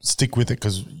going to stick with it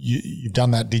because you've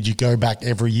done that. Did you go back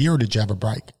every year or did you have a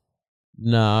break?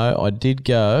 No, I did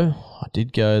go. I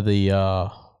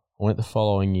went the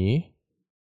following year.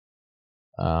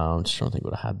 I'm just trying to think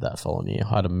what I had that following year.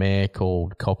 I had a mare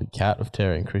called Copycat of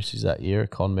Terry and Chrissy's that year, a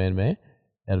conman mare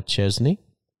out of Chesney.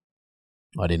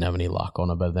 I didn't have any luck on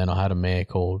her, but then I had a mare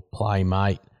called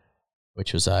Playmate,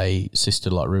 which was a sister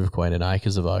like River Queen and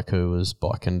Acres of Oak, who was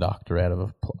by conductor out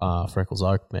of a Freckles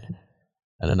Oak mare,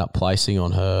 and ended up placing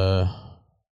on her.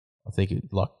 I think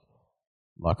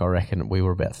I reckon we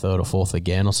were about third or fourth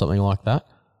again or something like that.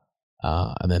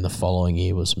 And then the following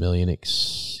year was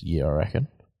Millionix year, I reckon.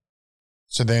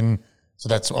 So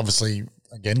that's obviously,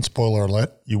 again, spoiler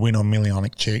alert, you win on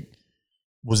Millionic Chick.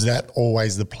 Was that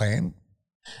always the plan?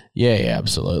 Yeah,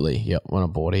 absolutely. Yep, when I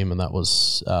bought him, and that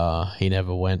was he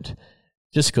never went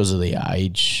just because of the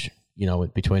age. You know,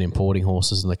 between importing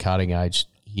horses and the cutting age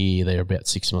here, they're about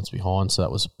 6 months behind, so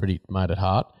that was made it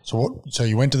hard. So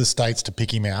you went to the States to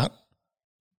pick him out.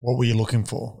 What were you looking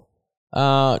for?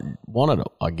 Wanted,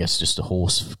 I guess, just a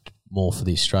horse more for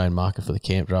the Australian market for the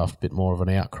camp draft, a bit more of an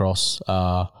outcross.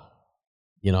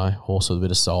 Horse with a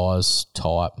bit of size,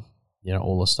 type. You know,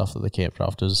 all the stuff that the camp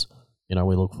drafters,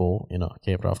 we look for in a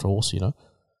camp draft horse.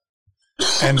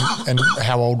 And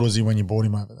how old was he when you bought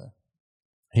him over there?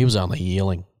 He was only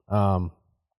yearling. I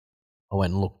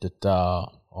went and looked at, it's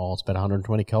about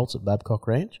 120 colts at Babcock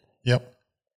Ranch. Yep.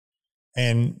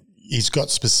 And he's got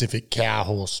specific cow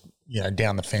horse,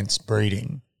 down the fence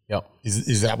breeding. Yep.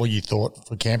 Is that what you thought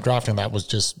for camp draft? And that was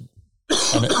just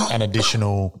an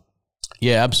additional...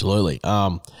 Yeah, absolutely.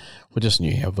 We just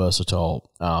knew how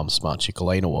versatile Smart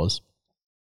Chicolina was.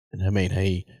 And I mean,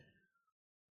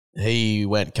 he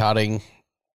went cutting.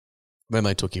 Then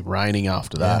they took him reining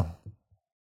after that. Yeah.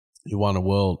 He won a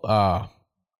world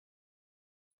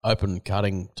open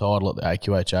cutting title at the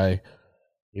AQHA.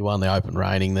 He won the open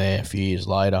reining there a few years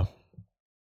later.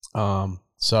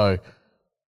 So,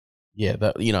 yeah,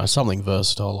 that something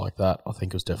versatile like that, I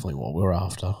think was definitely what we were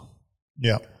after.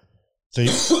 Yeah. So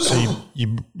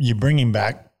you bring him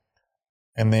back,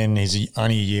 and then he's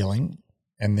only a yearling,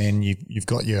 and then you've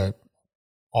got your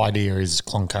idea is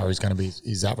Cloncurry's going to be,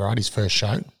 is that right, his first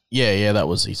show? Yeah, that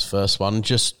was his first one.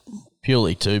 Just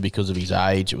purely too because of his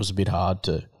age, it was a bit hard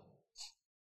to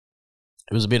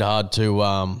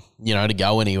to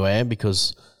go anywhere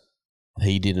because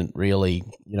he didn't really,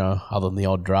 other than the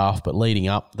odd draft. But leading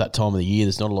up that time of the year,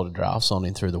 there's not a lot of drafts on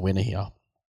him through the winter here.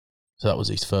 So that was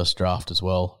his first draft as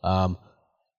well.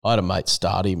 I had a mate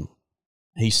start him.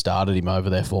 He started him over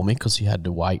there for me because he had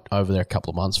to wait over there a couple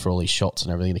of months for all his shots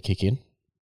and everything to kick in.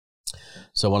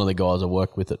 So one of the guys I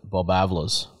worked with at Bob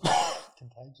Avler's.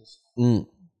 Contagious. One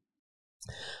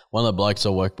of the blokes I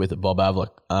worked with at Bob Avler,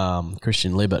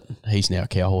 Christian Libbert, he's now a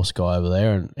cow horse guy over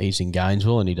there, and he's in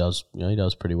Gainesville, and he does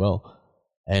pretty well.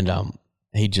 And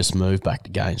he just moved back to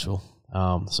Gainesville.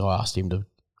 So I asked him to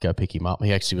go pick him up.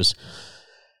 He actually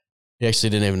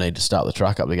didn't even need to start the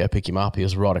truck up to go pick him up. He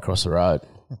was right across the road.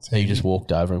 He just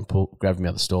walked over and grabbed him out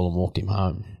of the stall and walked him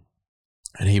home.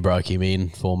 And he broke him in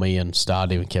for me and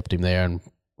started him and kept him there and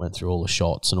went through all the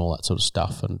shots and all that sort of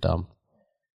stuff. And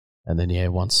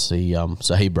then, once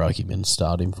he broke him in and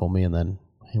started him for me. And then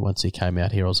once he came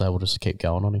out here, I was able just to keep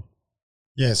going on him.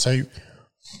 Yeah, so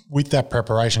with that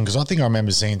preparation, because I think I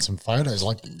remember seeing some photos,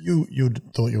 like you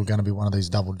thought you were going to be one of these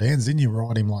double Dans. Didn't you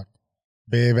ride him like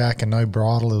bareback and no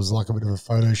bridle? It was like a bit of a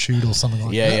photo shoot or something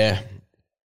like that.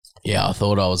 Yeah, I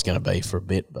thought I was going to be for a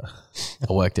bit, but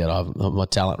I worked out my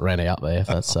talent ran out there.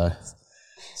 That's so.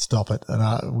 Stop it.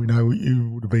 And we know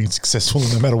you would have been successful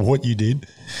no matter what you did.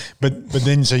 But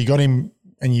then, so you got him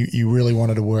and you really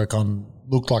wanted to work on,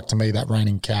 looked like to me that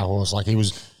reigning cow horse, like he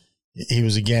was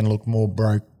again, looked more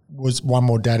broke. Was One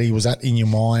More Daddy, was that in your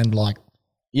mind? Like,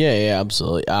 Yeah,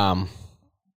 absolutely.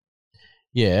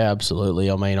 Yeah, absolutely.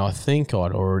 I mean, I think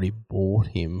I'd already bought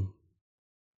him.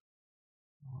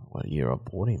 What year I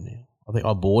bought him now? I think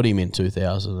I bought him in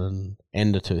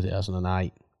end of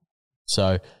 2008.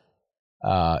 So,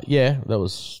 that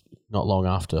was not long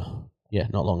after. Yeah,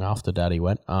 not long after Daddy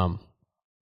went.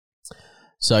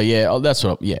 So yeah, that's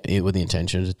what. Yeah, with the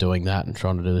intention of doing that and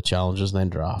trying to do the challenges, and then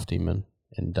draft him and.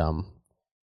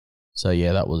 So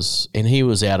yeah, that was, and he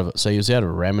was out of it. So he was out of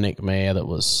a Ramanick mare that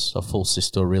was a full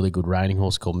sister, a really good reining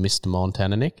horse called Mr.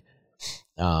 Montana Nick,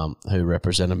 who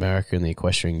represent America in the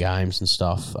equestrian games and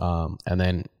stuff. And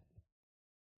then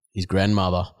his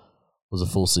grandmother was a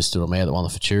full sister of a mare that won the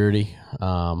Futurity,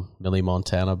 Millie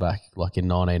Montana, back like in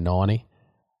 1990.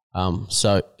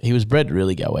 So he was bred to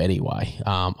really go anyway.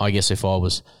 I guess if I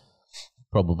wasn't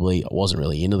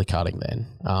really into the cutting then.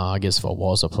 I guess if I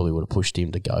was, I probably would have pushed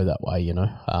him to go that way,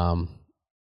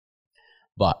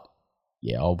 But,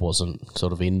 yeah, I wasn't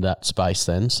sort of in that space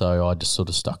then, so I just sort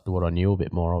of stuck to what I knew a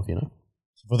bit more of,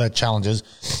 For that challenges.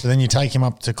 So then you take him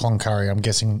up to Cloncurry. I'm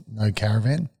guessing no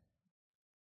caravan?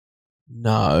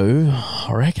 No,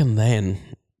 I reckon then.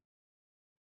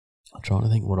 I'm trying to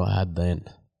think what I had then.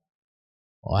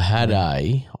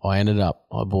 I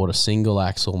bought a single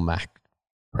axle Mac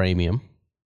Premium.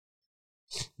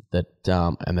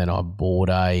 And then I bought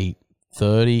a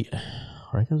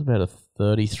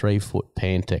 33-foot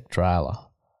Pantech trailer,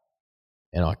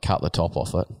 and I cut the top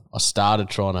off it. I started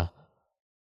trying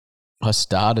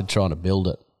to build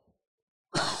it,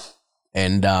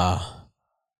 and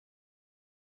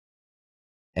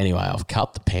anyway, I've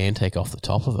cut the Pantech off the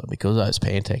top of it because those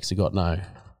Pantechs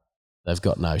they've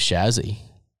got no chassis.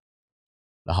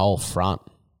 The whole front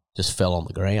just fell on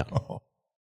the ground. Oh.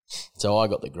 So I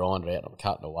got the grinder out and I'm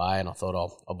cutting away, and I thought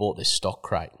I bought this stock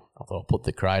crate. I thought I'll put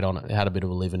the crate on it. It had a bit of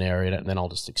a living area in it, and then I'll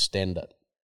just extend it.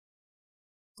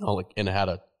 And it had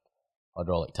a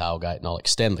hydraulic tailgate, and I'll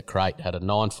extend the crate. It had a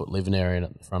 9-foot living area in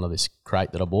it in front of this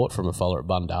crate that I bought from a fella at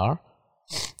Bundara.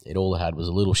 All it had was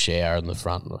a little shower in the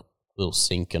front and a little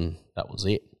sink, and that was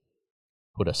it.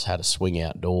 Had a swing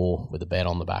out door with a bed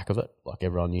on the back of it, like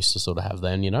everyone used to sort of have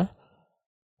then,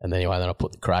 And then I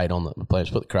put the crate on. My plan was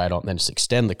to put the crate on, and then just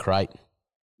extend the crate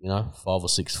 5 or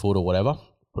 6 foot or whatever.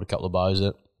 Put a couple of bows in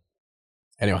it.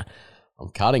 Anyway,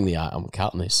 I'm cutting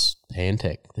this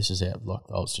Pantech. This is how, like,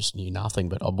 I just knew nothing,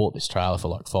 but I bought this trailer for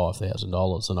like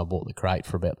 $5,000 and I bought the crate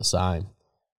for about the same.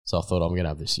 So I thought I'm going to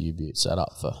have this U-Butte set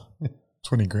up for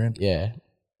 20 grand. Yeah.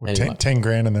 Well, anyway, 10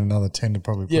 grand and then another 10 to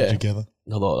probably put together.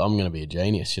 I thought I'm going to be a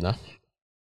genius,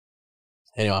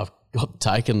 Anyway, I've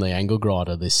taken the angle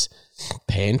grinder, this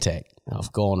Pantech, and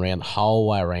I've gone around the whole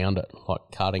way around it, like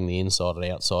cutting the inside and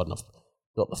outside, and I've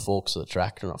got the forks of the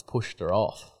tractor and I've pushed her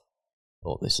off.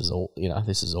 Thought this is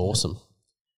awesome.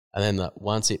 And then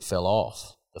once it fell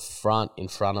off, the front in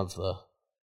front of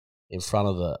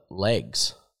the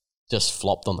legs just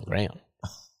flopped on the ground.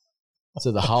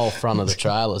 So the whole front of the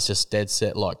trailer is just dead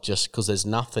set, like just because there's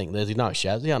no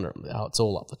chassis under it. It's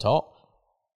all up the top.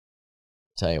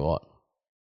 Tell you what,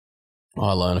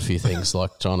 I learned a few things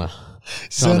like trying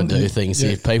to do things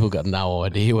here. People got no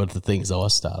idea what the things I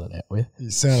started out with.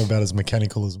 You sound about as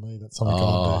mechanical as me. That's something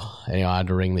I do. Anyway, I had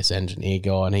to ring this engineer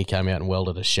guy and he came out and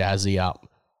welded a chassis up.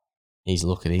 He's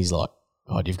looking, he's like,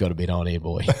 God, you've got a bit on here,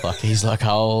 boy. Like, he's like,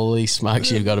 holy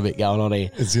smokes, you've got a bit going on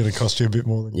here. It's going to cost you a bit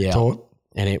more than you thought.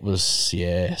 And it was,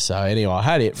 So anyway, I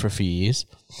had it for a few years.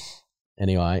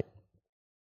 Anyway,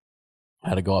 I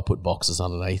had a guy put boxes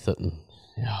underneath it and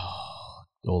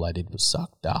all they did was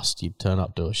suck dust. You'd turn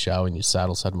up to a show and your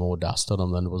saddles had more dust on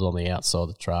them than it was on the outside of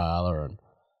the trailer. And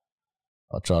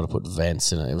I tried to put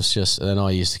vents in it. It was just, and then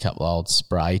I used a couple of old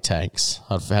spray tanks.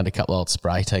 I'd found a couple of old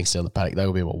spray tanks down the paddock. They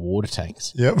would be my water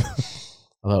tanks. Yep. I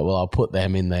thought, well, I'll put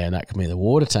them in there and that can be the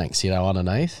water tanks,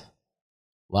 underneath.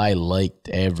 They leaked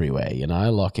everywhere,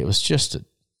 like it was just it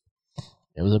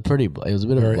was a bit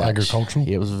very of agricultural.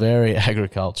 It was a very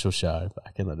agricultural show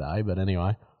back in the day, but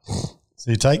anyway. So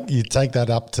you take that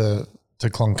up to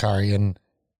Cloncurry and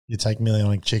you take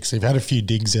Millionic Chicks. So you've had a few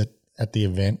digs at the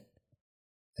event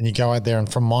and you go out there and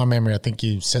from my memory, I think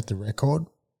you set the record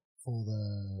for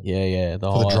the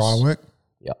the dry work.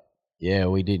 Yep. Yeah,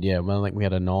 we did. Yeah, well, I think we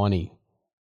had a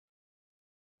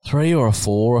 93 or a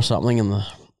 4 or something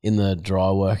in the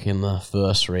dry work in the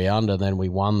first round, and then we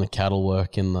won the cattle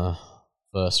work in the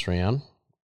first round.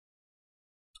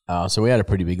 So we had a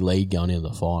pretty big lead going into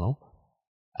the final,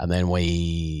 and then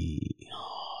I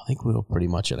think we were pretty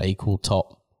much at equal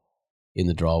top in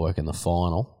the dry work in the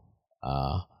final.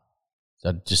 So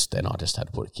I just had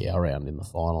to put a cow around in the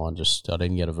final, and I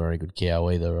didn't get a very good cow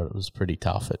either. It was pretty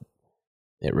tough.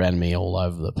 It ran me all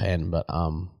over the pen, but I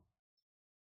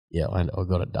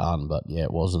got it done, but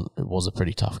it was a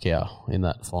pretty tough cow in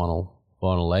that final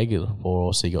leg. The poor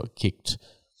horse, he got kicked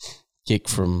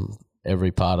from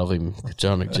every part of him,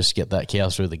 trying to just get that cow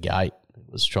through the gate.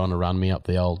 It was trying to run me up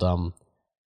the old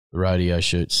rodeo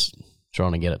chutes,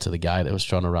 trying to get it to the gate. It was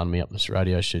trying to run me up this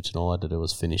rodeo chutes, and all I had to do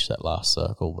was finish that last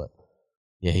circle. But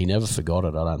yeah, he never forgot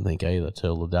it, I don't think, either.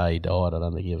 Till the day he died, I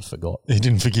don't think he ever forgot. He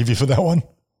didn't forgive you for that one?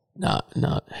 No,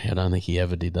 I don't think he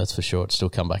ever did, that's for sure. It still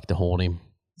come back to haunt him.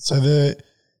 So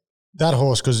that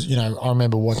horse, because, I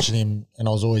remember watching him and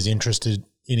I was always interested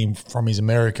in him from his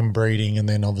American breeding, and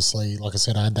then obviously, like I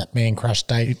said, I had that Man Crush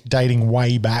dating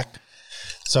way back.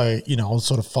 So, I was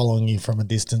sort of following you from a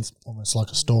distance, almost like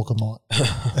a stalker might.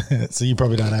 So you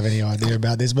probably don't have any idea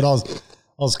about this, but I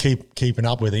was keeping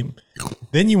up with him.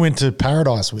 Then you went to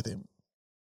Paradise with him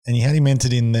and you had him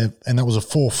entered in and that was a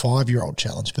 4-5-year-old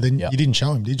challenge, but then you didn't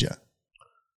show him, did you?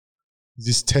 Is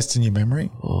this testing your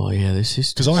memory? Oh, yeah, this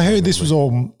is. Because I heard this was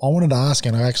all, I wanted to ask,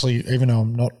 and I actually, even though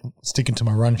I'm not sticking to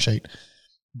my run sheet,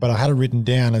 but I had it written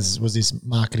down as was this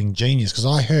marketing genius, because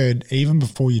I heard even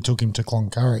before you took him to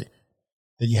Cloncurry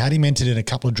that you had him entered in a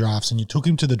couple of drafts and you took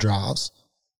him to the drafts,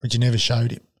 but you never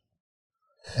showed him.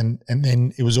 And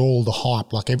then it was all the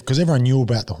hype, like, because everyone knew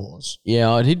about the horse.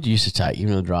 Yeah, I did used to take him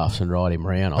to the drafts and ride him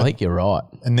around. I think you're right.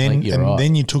 And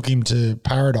then you took him to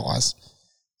Paradise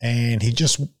and he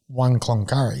just won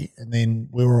Cloncurry, and then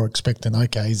we were all expecting,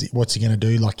 okay, what's he going to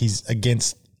do? Like, he's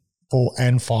against 4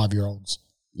 and 5-year-olds.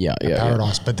 Yeah,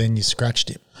 Paradise, but then you scratched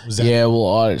him.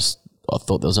 Well, I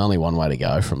thought there was only one way to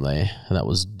go from there, and that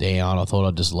was down. I thought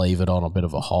I'd just leave it on a bit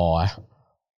of a high,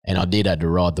 and I did have to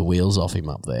ride the wheels off him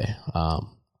up there.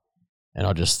 And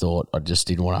I just thought I just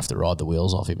didn't want to have to ride the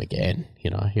wheels off him again.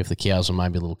 If the cows were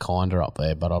maybe a little kinder up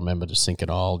there, but I remember just thinking,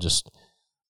 I'll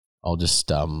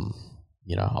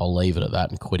leave it at that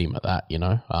and quit him at that.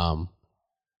 I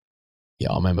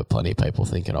remember plenty of people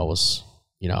thinking I was,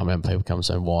 I remember people coming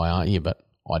saying, why aren't you? But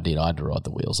I had to ride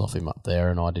the wheels off him up there,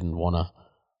 and I didn't want to.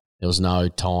 There was no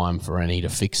time for any to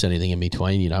fix anything in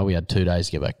between. We had 2 days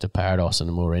to get back to Paradise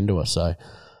and we were into it. So I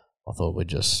thought I'd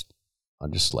just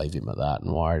leave him at that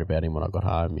and worried about him when I got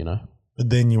home, But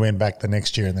then you went back the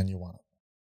next year and then you won it.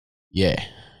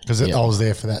 Because I was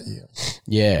there for that year.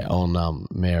 Yeah, on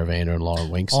Mayor Evander and Lauren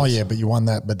Winks. Oh, yeah, but you won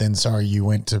that. But then, you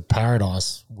went to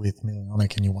Paradise with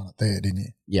Milionic and you won it there, didn't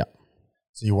you? Yeah.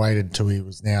 So you waited till he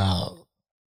was now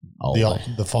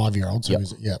the 5-year-old. So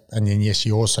and then, yes,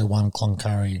 you also won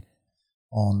Cloncurry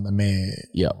on the Mayor.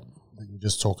 Yeah. That you were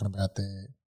just talking about there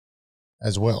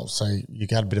as well. So you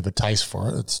got a bit of a taste for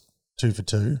it. It's 2 for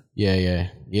 2. Yeah.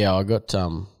 I got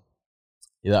the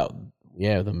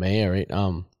Mayor.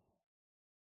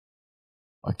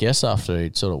 I guess after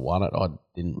he'd sort of won it, I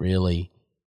didn't really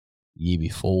year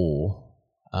before,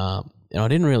 and I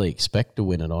didn't really expect to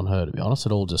win it on her. To be honest,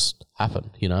 it all just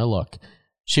happened. Like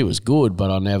she was good, but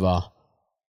I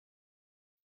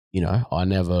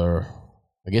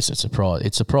guess it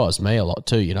surprised me a lot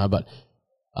too. But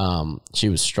she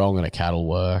was strong in her cattle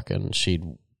work, and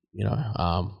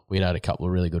we'd had a couple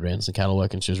of really good rounds in cattle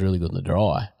work, and she was really good in the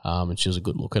dry. And she was a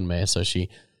good looking mare, so she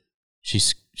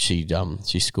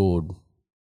scored.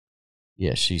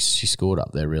 Yeah, she scored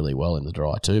up there really well in the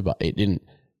dry too, but it didn't.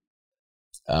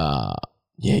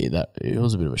 It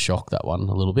was a bit of a shock, that one,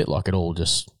 a little bit. Like it all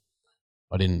just,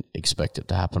 I didn't expect it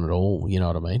to happen at all. You know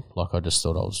what I mean? Like I just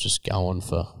thought I was just going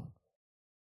for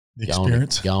the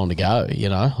experience, going to go.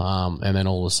 And then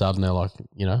all of a sudden they're like,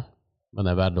 when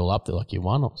they've added it all up, they're like, you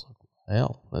won. I was like,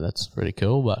 hell, that's pretty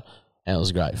cool. But it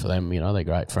was great for them. They're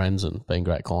great friends and been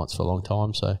great clients for a long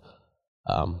time. So,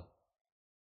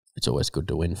 it's always good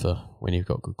to win when you've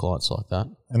got good clients like that.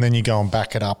 And then you go and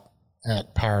back it up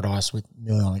at Paradise with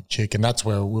Milionic Chick, and that's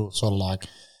where we were sort of like,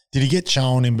 did he get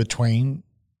shown in between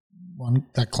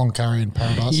that Cloncurry and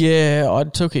Paradise? Yeah, I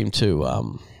took him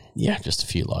to just a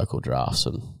few local drafts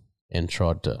and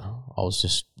tried to. I was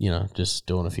just just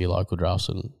doing a few local drafts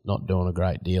and not doing a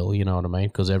great deal. You know what I mean?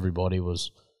 Because everybody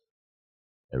was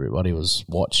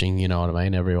watching. You know what I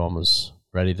mean? Everyone was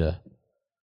ready to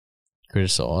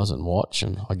criticise and watch,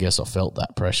 and I guess I felt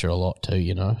that pressure a lot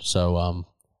too, So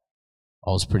I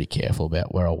was pretty careful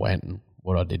about where I went and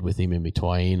what I did with him in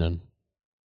between and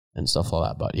stuff like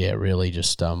that. But yeah, really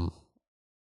just trying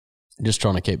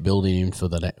to keep building him for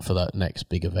that next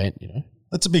big event.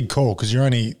 That's a big call because you're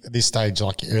only at this stage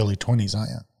like your early 20s, aren't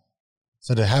you?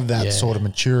 So to have that sort of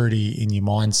maturity in your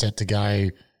mindset to go,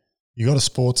 you got a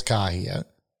sports car here.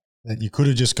 That you could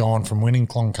have just gone from winning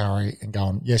Cloncurry and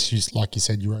gone, yes, like you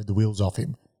said, you rode the wheels off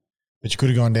him, but you could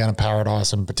have gone down to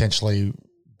Paradise and potentially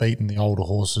beaten the older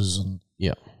horses.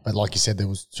 But like you said, there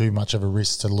was too much of a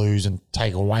risk to lose and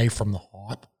take away from the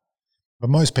hype. But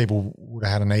most people would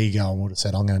have had an ego and would have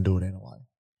said, I'm going to do it anyway.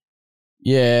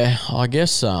 Yeah, I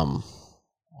guess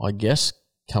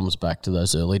comes back to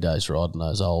those early days riding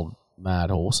those old mad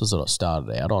horses that I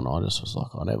started out on. I just was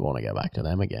like, I never want to go back to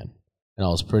them again. And I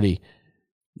was pretty...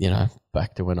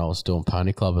 back to when I was doing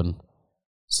Pony Club and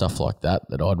stuff like that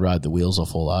I'd rode the wheels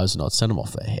off all those and I'd send them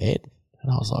off their head.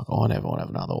 And I was like, I never want to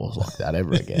have another horse like that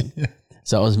ever again.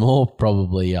 So it was more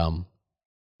probably,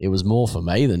 it was more for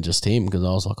me than just him because I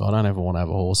was like, I don't ever want to have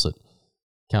a horse that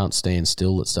can't stand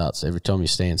still. That starts, every time you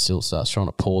stand still, it starts trying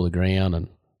to paw the ground and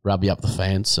rub you up the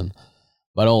fence.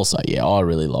 But also, I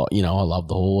really like, I love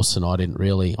the horse and I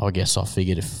guess I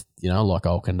figured if, like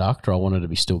old Conductor, I wanted to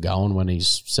be still going when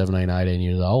he's 17, 18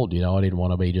 years old. I didn't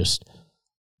want to be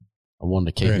I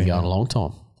wanted to keep him going a long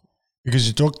time. Because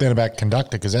you talked then about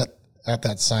Conductor, because at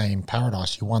that same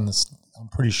Paradise, you won this, I'm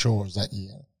pretty sure it was that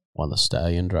year. Won the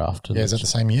Stallion draft. Yeah, is that the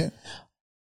same year?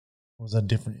 Or was that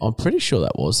different year? I'm pretty sure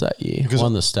that was that year. Because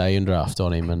won the Stallion draft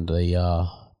on him and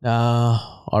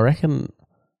I reckon...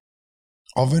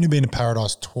 I've only been to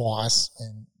Paradise twice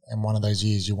and one of those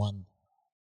years you won.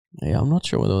 Yeah, I'm not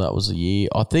sure whether that was the year.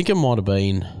 I think it might have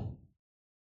been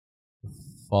the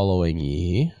following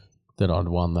year that I'd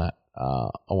won that. I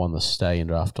won the Stallion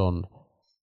draft on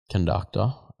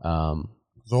Conductor.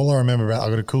 All I remember I've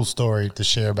got a cool story to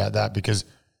share about that because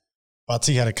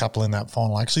Butsy had a couple in that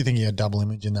final. I actually think he had double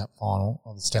image in that final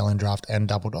of the Stallion draft and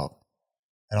Double Dog.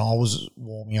 And I was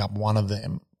warming up one of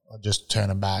them. I just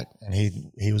turned him back and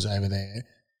he was over there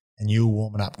and you were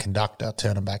warming up Conductor,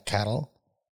 turning back cattle.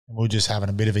 And we were just having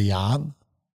a bit of a yarn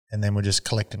and then we're just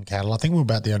collecting cattle. I think we were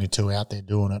about the only two out there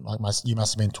doing it. Like you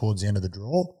must have been towards the end of the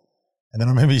draw. And then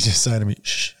I remember you just saying to me,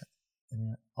 shh,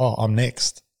 oh, I'm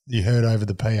next. You heard over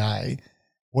the PA.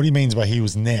 What he means by he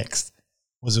was next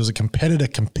was there was a competitor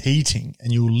competing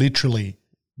and you were literally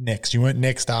next. You weren't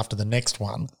next after the next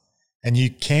one. And you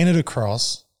canted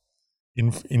across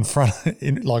in front,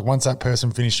 like once that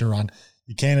person finished a run,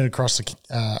 you canted across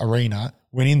the arena,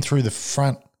 went in through the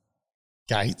front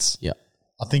gates. Yeah.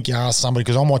 I think you asked somebody,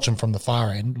 because I'm watching from the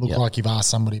far end, looked like you've asked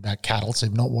somebody about cattle, so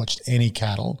you've not watched any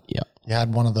cattle. Yeah. You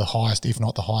had one of the highest, if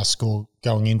not the highest score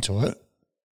going into it.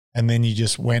 and then you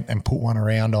just went and put one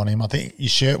around on him. I think your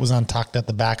shirt was untucked at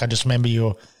the back. I just remember you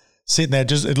were sitting there.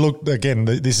 It looked, again,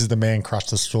 this is the man crush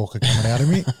the stalker coming out of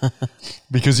me,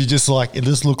 because it just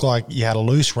looked like you had a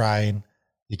loose rein.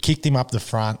 You kicked him up the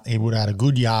front. He would have had a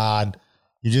good yard.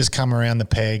 You just come around the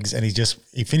pegs, and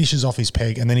he finishes off his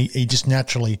peg, and then he just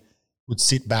naturally would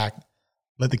sit back,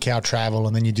 let the cow travel,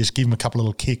 and then you just give him a couple of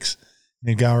little kicks, and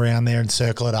he'd go around there and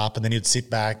circle it up, and then he'd sit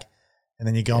back, and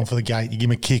then you go on for the gate, you give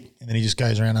him a kick, and then he just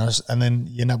goes around, and then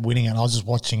you end up winning it. And I was just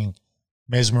watching,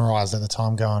 mesmerised at the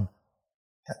time, going,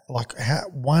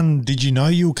 did you know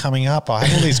you were coming up? I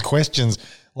had all these questions.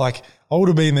 Like, I would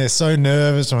have been there so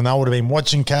nervous, and I would have been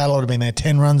watching cattle. I would have been there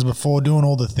 10 runs before, doing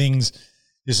all the things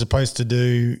you're supposed to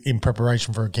do in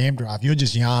preparation for a camp draft. You're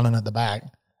just yarning at the back.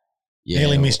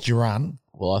 Nearly missed your run.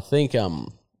 Well, I think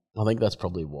that's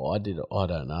probably why I did it. I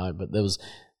don't know, but there was.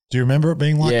 Do you remember it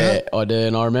being like that? Yeah, I do,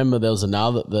 and I remember there was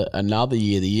another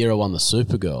year, the year I won the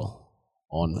Supergirl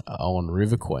on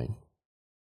River Queen.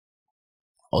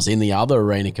 I was in the other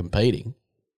arena competing,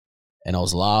 and I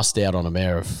was last out on a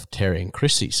mare of Terry and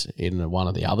Chrissy's in one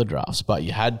of the other drafts. But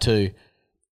you had to.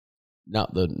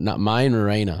 The main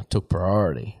arena took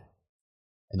priority,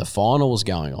 and the final was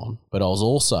going on, but I was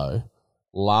also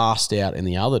last out in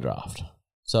the other draft.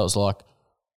 So it was like,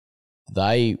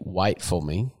 they wait for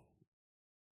me.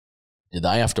 Did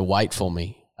they have to wait for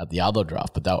me at the other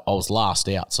draft? But I was last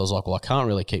out. So I was like, well, I can't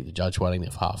really keep the judge waiting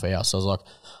there for half hour. So I was like,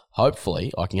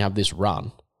 hopefully I can have this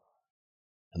run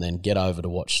and then get over to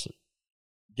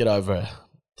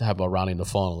have my run in the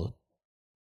final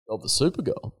of the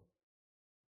Supergirl.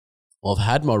 Well, I've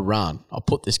had my run. I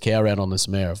put this cow around on this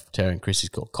mare of Terry and Chrissy's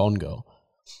called Congo,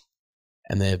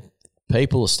 and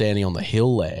people are standing on the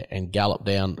hill there and gallop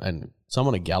down, and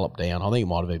someone had galloped down. I think it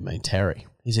might have even been Terry.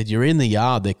 He said, "You're in the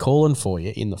yard. They're calling for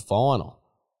you in the final.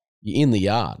 You're in the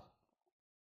yard."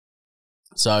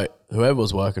 So whoever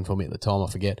was working for me at the time, I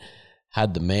forget,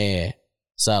 had the mare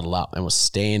saddled up and was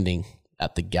standing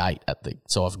at the gate.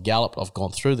 So I've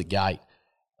gone through the gate,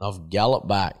 I've galloped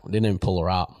back, didn't even pull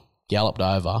her up, galloped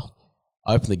over,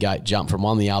 opened the gate, jumped from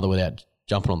one to the other without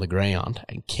jumping on the ground,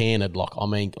 and cantered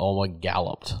I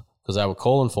galloped, because they were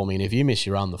calling for me, and if you miss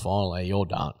your run the final, you're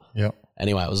done. Yep.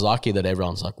 Anyway, it was lucky that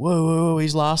everyone's like, whoa,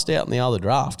 he's last out in the other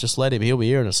draft. Just let him, he'll be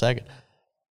here in a second.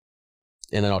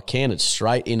 And then I cantered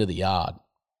straight into the yard,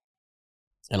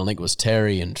 and I think it was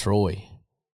Terry and Troy.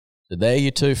 So there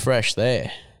you two fresh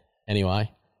there.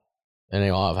 Anyway,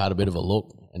 I've had a bit of a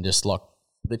look, and just like,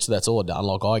 literally that's all I'd done.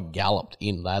 Like, I galloped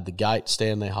in. They had the gate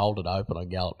stand there, hold it open. I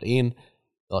galloped in.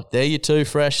 Like, there you two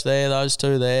fresh there, those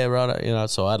two there, right?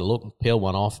 So I had a look, peeled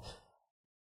one off,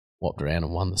 whopped around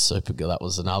and won the Supergirl. That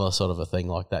was another sort of a thing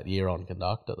like that year on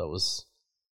Conductor. But it's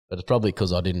probably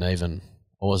because I didn't even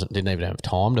have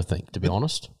time to think, to be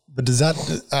honest. But does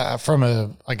that, from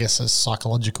a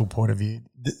psychological point of view,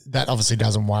 that obviously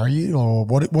doesn't worry you, or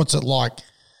what's it like?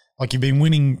 Like, you've been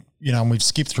winning, and we've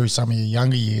skipped through some of your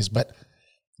younger years, but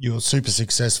you were super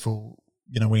successful,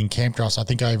 winning camp drafts. I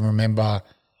think I even remember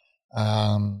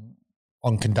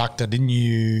on Conductor, didn't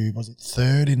you, was it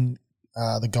third in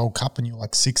the Gold Cup, and you were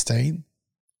like 16?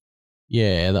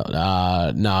 Yeah, no,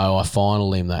 I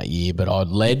finaled him that year, but I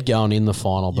led going in the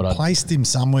final. But I placed him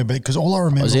somewhere, because all I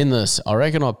remember... I was in this, I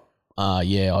reckon I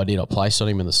did. I placed on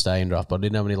him in the staying draft, but I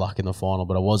didn't have any luck in the final,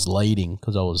 but I was leading,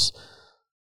 because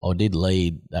I did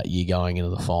lead that year going into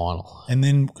the final. And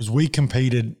then, because we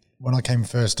competed... When I came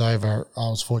first over, I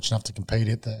was fortunate enough to compete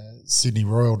at the Sydney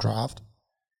Royal Draft,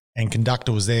 and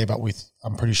Conductor was there, but with,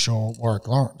 I'm pretty sure, Warwick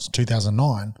Lawrence,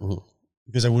 2009,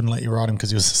 because they wouldn't let you ride him because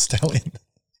he was a stallion.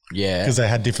 Yeah. Because they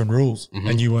had different rules,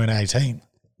 and you weren't 18.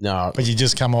 No. But you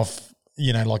just come off,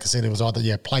 like I said, it was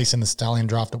either, place in the stallion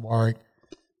draft at Warwick,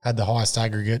 had the highest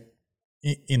aggregate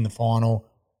in the final,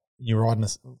 you're riding,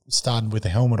 started with a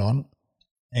helmet on,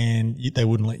 and they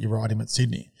wouldn't let you ride him at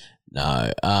Sydney.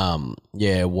 No,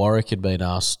 Warwick had been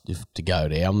asked to go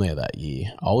down there that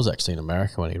year. I was actually in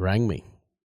America when he rang me.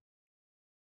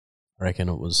 I reckon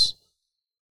it was,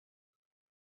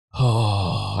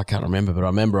 I can't remember, but I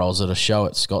remember I was at a show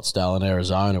at Scottsdale in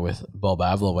Arizona with Bob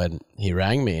Avler when he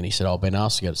rang me, and he said, I've been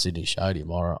asked to go to Sydney Show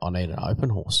tomorrow. I need an open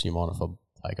horse. Do you mind if I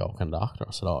take old Conductor?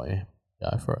 I said, oh yeah,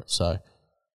 go for it. So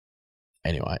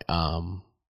anyway,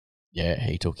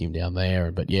 he took him down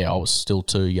there, but I was still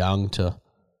too young to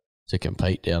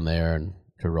compete down there and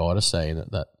to ride a scene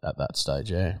at that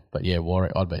stage, But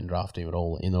Warwick, I'd been drafting in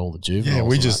all the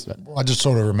juveniles. I just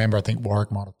sort of remember, I think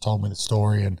Warwick might have told me the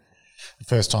story, and the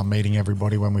first time meeting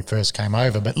everybody when we first came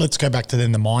over. But let's go back to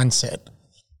then the mindset.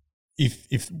 If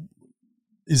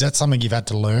is that something you've had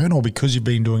to learn, or because you've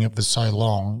been doing it for so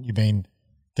long, you've been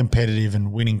competitive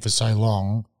and winning for so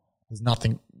long, there's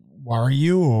nothing worry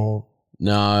you, or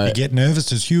No. you get nervous?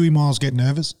 Does Huey Miles get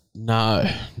nervous? No,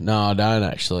 I don't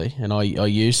actually. And I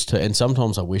used to, and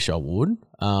sometimes I wish I would.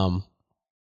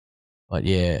 But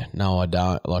yeah, no, I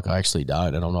don't. Like, I actually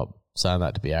don't, and I'm not saying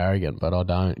that to be arrogant, but I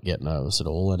don't get nervous at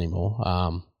all anymore.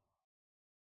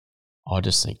 I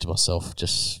just think to myself,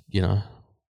 just, you know,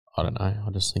 I don't know. I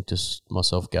just think just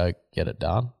myself, go get it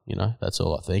done. You know, that's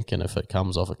all I think. And if it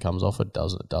comes off, it comes off. It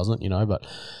doesn't, it doesn't. You know, but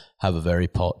have a very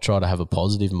try to have a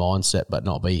positive mindset, but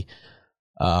not be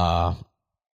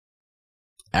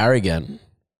arrogant.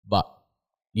 But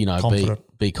you know,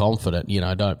 be confident. You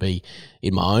know, don't be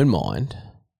in my own mind.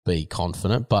 Be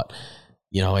confident, but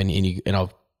you know, and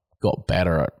I've got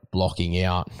better at blocking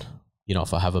out. You know,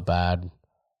 if I have a bad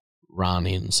run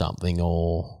in something,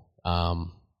 or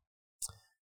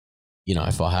you know,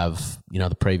 if I have, you know,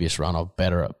 the previous run, I'm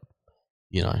better at,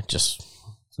 you know, just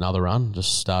another run,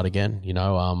 just start again. You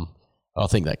know, I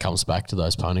think that comes back to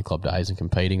those pony club days and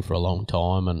competing for a long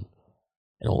time and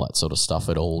all that sort of stuff.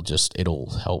 It all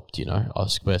helped. You know, I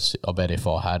bet if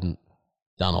I hadn't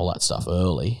done all that stuff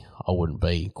early, I wouldn't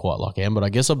be quite like I am. But I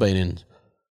guess I've been in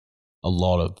a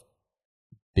lot of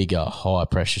bigger, higher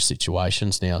pressure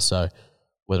situations now. So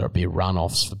whether it be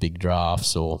runoffs for big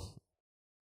drafts or,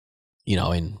 you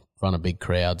know, in front of big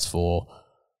crowds for,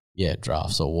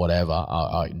 drafts or whatever,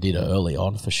 I did early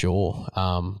on for sure.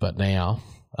 But now,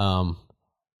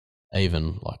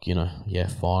 even like, you know,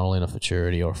 final in a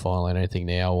futurity or final in anything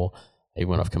now, or even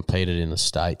when I've competed in the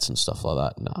States and stuff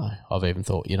like that, no. I've even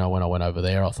thought, you know, when I went over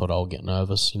there, I thought I'll get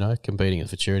nervous, you know, competing in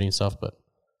futurity and stuff, but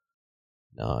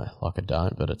no, like I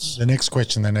don't. But it's the next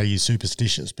question. They know you're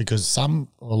superstitious, because a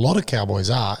lot of cowboys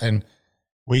are, and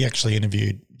we actually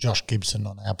interviewed Josh Gibson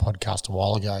on our podcast a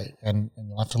while ago, and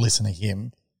you'll have to listen to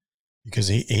him, because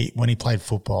he when he played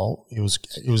football, it was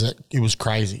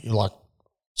crazy, like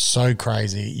so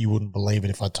crazy you wouldn't believe it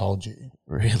if I told you.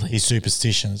 Really, his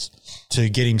superstitions to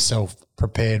get himself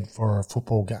prepared for a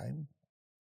football game.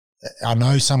 I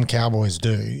know some cowboys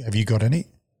do. Have you got any?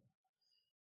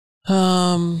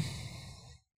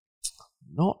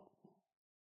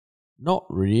 Not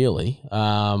really.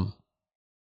 I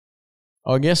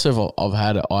guess if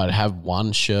I'd have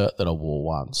one shirt that I wore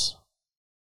once,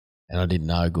 and I did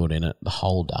no good in it the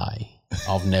whole day.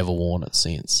 I've never worn it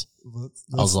since.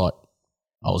 I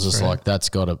was just like, that's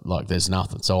got to, like, there's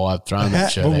nothing. So I've thrown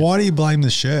that shirt. But why do you blame the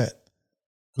shirt?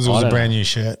 Because it was a brand new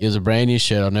shirt. It was a brand new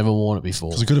shirt. I've never worn it before.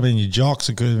 Because it could have been your jocks,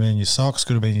 it could have been your socks,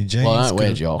 could have been your jeans. Well, I don't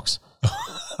wear jocks.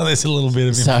 There's a little bit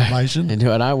of information.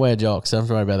 I don't wear jocks. I don't have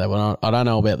to worry about that. Well, I don't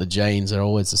know about the jeans. They're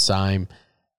always the same.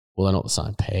 Well, they're not the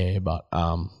same pair, but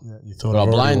you thought. But I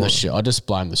blame the shirt. I just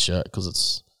blame the shirt because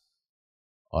it's,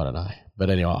 I don't know.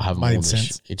 But anyway, I haven't worn the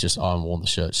shirt. I haven't worn the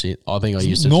shirt. Shit. I think I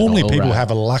used to. Normally people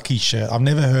have a lucky shirt. I've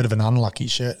never heard of an unlucky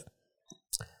shirt.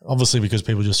 Obviously because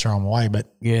people just throw them away,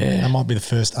 but that might be the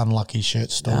first unlucky shirt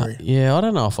story. I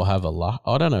don't know if I have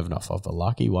I don't even know if I have a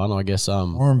lucky one. I guess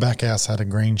Warren Backhouse had a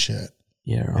green shirt.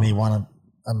 Yeah, right. And he won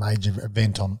a major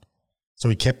event on. So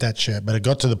he kept that shirt, but it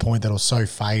got to the point that it was so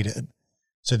faded.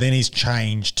 So then he's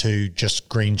changed to just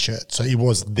green shirt. So it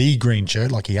was the green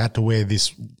shirt, like he had to wear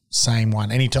this same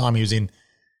one. Anytime he was in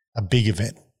a big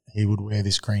event, he would wear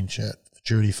this green shirt,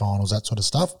 futurity finals, that sort of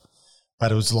stuff.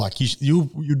 But it was like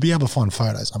you'd be able to find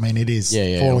photos. I mean, it is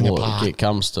falling apart. It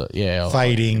comes to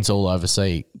fading. It's all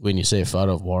overseas. When you see a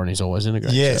photo of Warren, he's always in a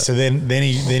green shirt. So then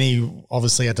he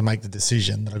obviously had to make the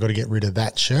decision that I got to get rid of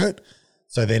that shirt.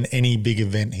 So then any big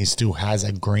event, he still has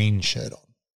a green shirt on.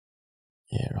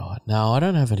 Yeah, right. No, I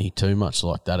don't have any too much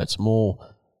like that. It's more,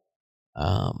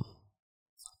 I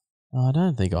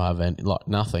don't think I have any, like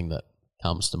nothing that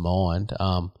comes to mind.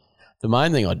 The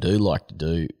main thing I do like to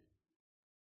do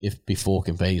if before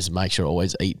competing is make sure I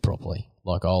always eat properly.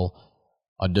 Like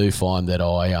I do find that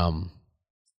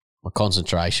my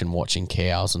concentration watching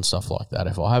cows and stuff like that,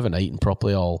 if I haven't eaten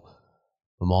properly,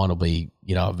 my mind will be,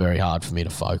 very hard for me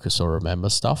to focus or remember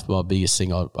stuff. But my biggest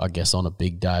thing, I guess, on a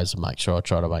big day is I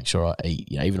try to make sure I eat,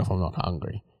 even if I'm not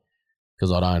hungry,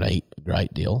 because I don't eat a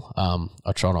great deal.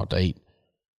 I try not to eat.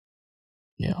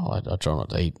 I try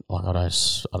not to eat. Like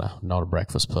I'm not a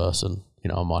breakfast person.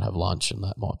 I might have lunch and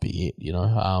that might be it.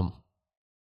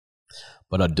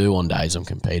 But I do on days I'm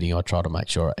competing. I try to make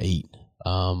sure I eat,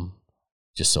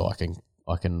 just so I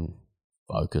can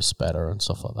focus better and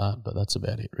stuff like that. But that's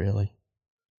about it, really.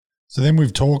 So then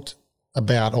we've talked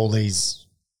about all these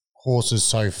horses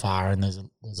so far, and there's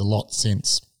a lot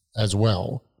since as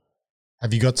well.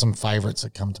 Have you got some favourites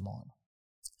that come to mind?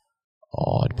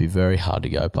 Oh, it'd be very hard to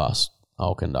go past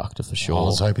Old Conductor for sure. I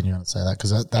was hoping you were going to say that,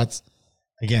 because that's,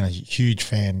 again, a huge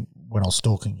fan when I was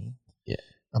stalking you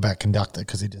about Conductor,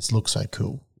 because he just looks so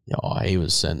cool. Oh, he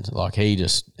was sent. Like, he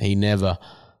never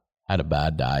had a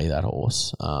bad day, that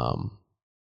horse.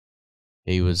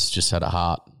 He was just had a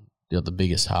heart, the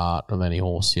biggest heart of any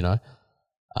horse, you know.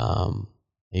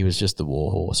 He was just the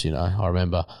war horse, you know. I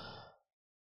remember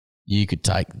you could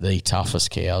take the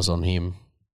toughest cows on him,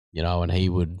 you know, and he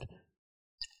would,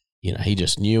 you know, he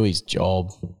just knew his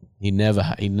job. He never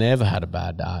had a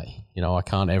bad day. You know, I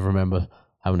can't ever remember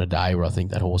having a day where I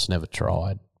think that horse never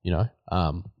tried, you know.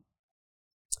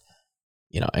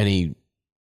 You know, and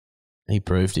he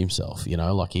proved himself, you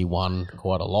know, like he won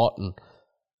quite a lot, and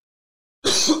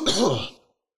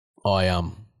I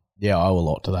owe a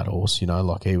lot to that horse, you know,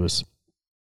 like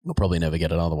I'll probably never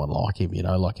get another one like him, you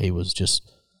know, like he was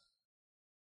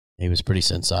pretty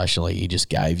sensational. He just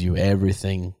gave you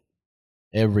everything,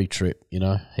 every trip, you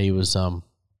know. He was so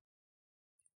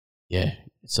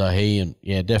he and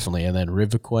definitely, and then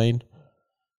River Queen,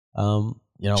 you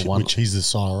know, which he's the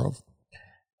sire of.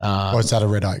 Or is that a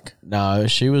Red Oak? No,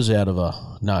 she was out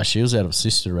of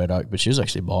Sister Red Oak, but she was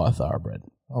actually by a thoroughbred.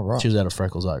 Oh, right. She was out of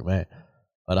Freckles Oak Mare.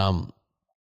 But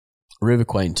River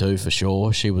Queen too, for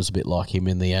sure. She was a bit like him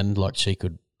in the end. Like she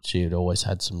had always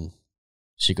had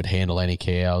she could handle any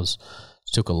cows.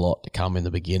 It took a lot to come in the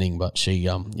beginning, but she,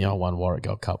 you know, won Warwick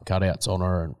Gold Cup cutouts on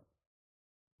her and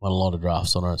won a lot of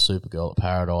drafts on her at Supergirl at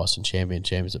Paradise and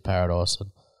Champions at Paradise.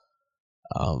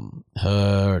 And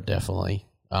her definitely.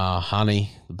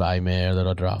 Honey, the bay mare that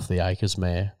I draft, the Acres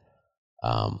mare,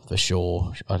 for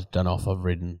sure. I don't know if I've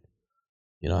ridden,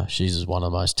 you know, she's just one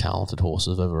of the most talented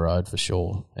horses I've ever rode, for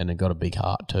sure, and it got a big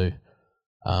heart too.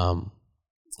 And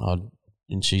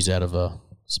she's out of a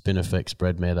Spinifex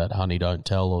bred mare, that Honey Don't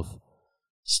Tell of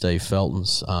Steve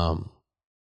Felton's.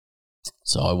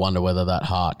 So I wonder whether that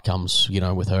heart comes, you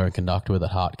know, with her and Conductor, whether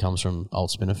that heart comes from old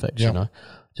Spinifex, you know,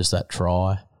 just that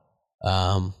try.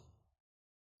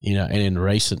 You know, and in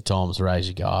recent times,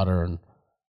 Razor Garter and,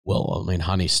 well, I mean,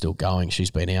 Honey's still going.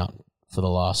 She's been out for the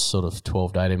last sort of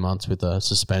 12 to 18 months with a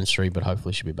suspensory, but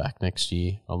hopefully she'll be back next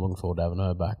year. I'm looking forward to having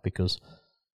her back because,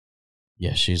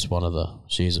 yeah, she's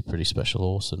a pretty special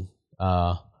horse. And,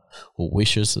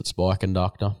 Wishes, that's by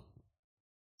Conductor.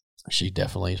 She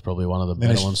definitely is probably one of the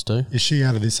better ones too. Is she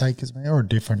out of this Acres mare or a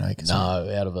different Acres mare? No,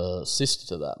 out of a sister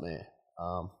to that mare.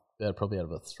 Probably out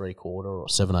of a 3/4 or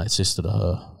 7/8 sister to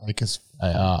her.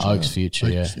 Oaks Future,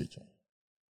 yeah.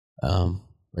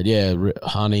 But yeah,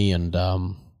 Honey and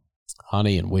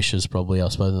Wishes probably, I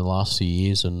suppose, in the last few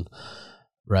years, and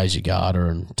Razor Garter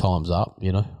and Time's Up,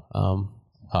 you know.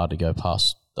 Hard to go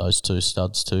past those two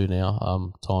studs too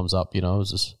now. Time's Up, you know,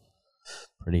 is this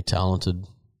pretty talented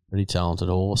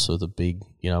horse with a big,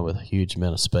 you know, with a huge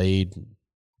amount of speed,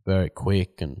 very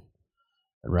quick, and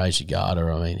Razor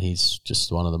Garter, I mean, he's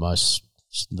just one of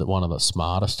the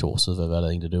smartest horses I've had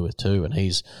anything to do with too, and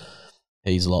he's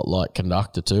a lot like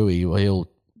Conductor too. He'll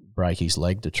break his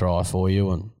leg to try for you,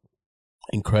 and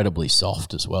incredibly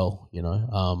soft as well, you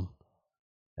know.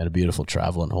 And a beautiful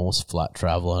travelling horse, flat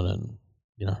travelling, and,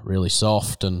 you know, really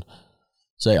soft. And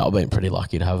so I've been pretty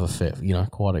lucky to have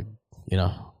quite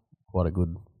a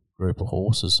good group of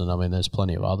horses, and I mean, there's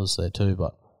plenty of others there too,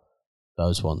 but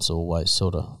those ones always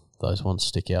those ones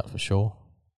stick out for sure.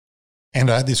 And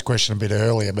I had this question a bit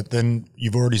earlier, but then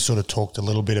you've already sort of talked a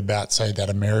little bit about, say, that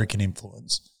American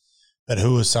influence. But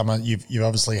who are some of you've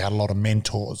obviously had a lot of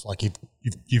mentors, like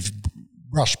you've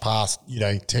brushed past, you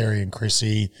know, Terry and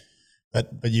Chrissy,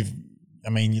 but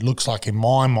it looks like in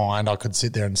my mind I could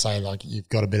sit there and say, like, you've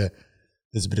got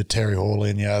there's a bit of Terry Hall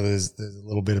in you, there's a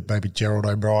little bit of maybe Gerald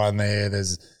O'Brien there,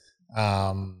 there's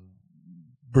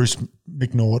Bruce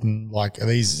McNaughton. Like, are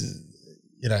these,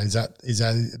 you know, is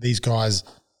that these guys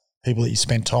people that you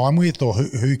spent time with, or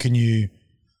who can you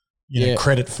know,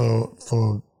 credit for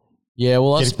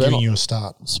giving you a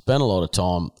start? Spent a lot of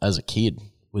time as a kid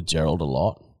with Gerald a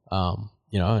lot,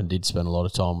 you know, and did spend a lot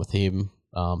of time with him.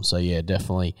 So yeah,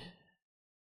 definitely,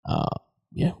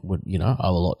 would, you know,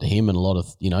 owe a lot to him, and a lot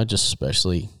of, you know, just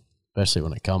especially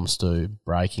when it comes to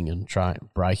breaking and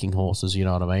breaking horses, you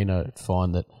know what I mean? I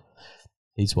find that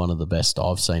he's one of the best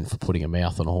I've seen for putting a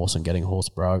mouth on a horse and getting a horse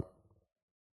broke.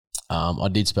 I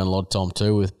did spend a lot of time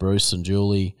too with Bruce and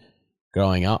Julie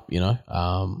growing up, you know.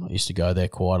 I used to go there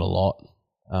quite a lot,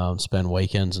 spend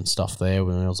weekends and stuff there.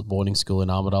 When I was at boarding school in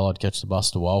Armidale, I'd catch the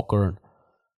bus to Walker,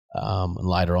 and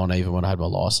later on, even when I had my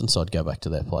licence, I'd go back to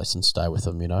their place and stay with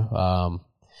them, you know.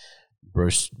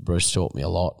 Bruce taught me a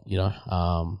lot, you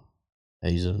know.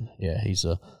 He's a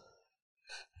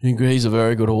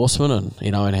very good horseman, and,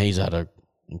 you know, and he's had an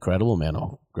incredible amount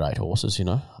of great horses, you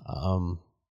know.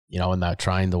 You know, and they're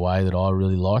trained the way that I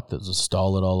really liked. It was a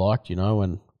style that I liked, you know,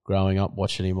 and growing up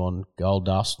watching him on Gold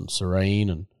Dust and Serene,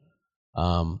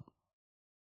 and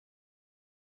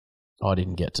I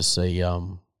didn't get to see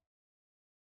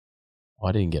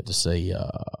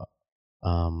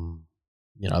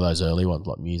those early ones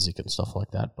like music and stuff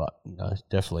like that. But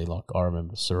definitely, like, I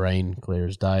remember Serene clear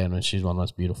as day, and she's one of the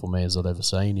most beautiful mares I'd ever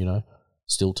seen.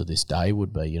 Still to this day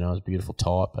would be. It's a beautiful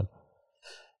type,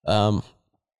 and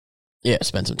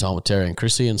spent some time with Terry and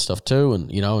Chrissy and stuff too,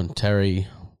 and Terry,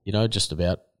 just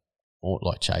about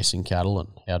like chasing cattle and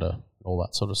how to all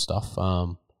that sort of stuff.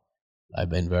 They've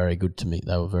been very good to me.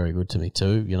 They were very good to me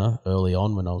too, early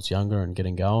on when I was younger and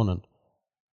getting going, and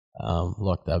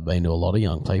like they've been to a lot of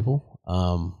young people.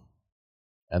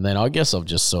 And then I guess I've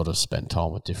just sort of spent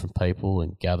time with different people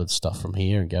and gathered stuff from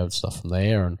here and gathered stuff from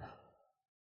there, and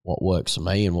what works for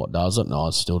me and what doesn't. And I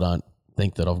still don't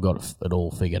think that I've got it all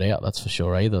figured out, that's for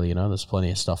sure either. There's plenty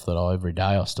of stuff that every day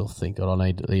I still think that I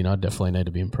need to, definitely need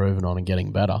to be improving on and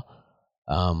getting better.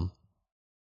 I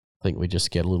think we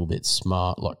just get a little bit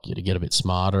smart, like you to get a bit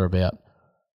smarter about,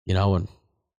 and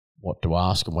what to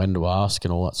ask and when to ask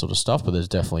and all that sort of stuff. But there's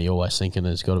definitely always thinking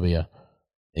there's got to be a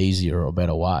easier or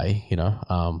better way,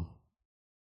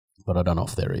 but I don't know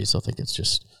if there is. I think it's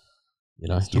just,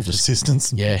 Still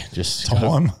persistence. Just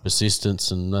time,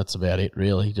 persistence, and that's about it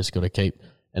really. Just got to keep,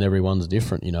 and everyone's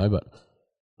different, but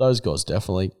those guys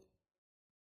definitely,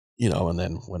 and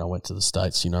then when I went to the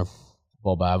States,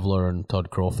 Bob Avler and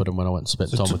Todd Crawford, and when I went and spent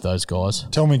time with those guys.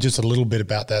 Tell me just a little bit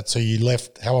about that. So you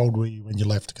left, how old were you when you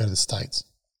left to go to the States?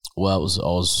 Well, I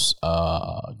was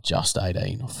just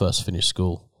 18. I first finished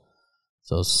school.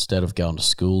 So instead of going to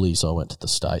schoolies, I went to the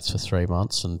States for 3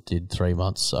 months and did 3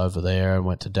 months over there, and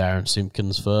went to Darren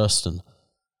Simpkins first and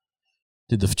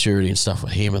did the futurity and stuff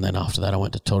with him. And then after that, I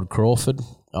went to Todd Crawford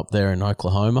up there in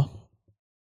Oklahoma,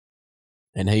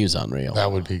 and he was unreal.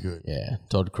 That would be good. Yeah,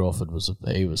 Todd Crawford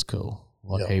he was cool.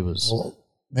 He was. Well,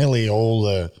 nearly all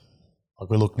like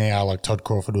we look now, like Todd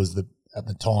Crawford was at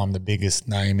the time the biggest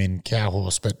name in cow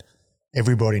horse, but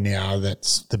everybody now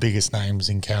that's the biggest names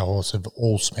in cow horse have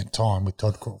all spent time with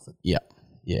Todd Crawford. Yeah,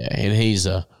 and he's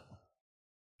an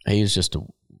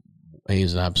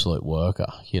absolute worker.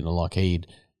 And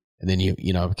then you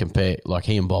compare, like,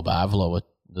 he and Bob Avler were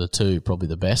the two probably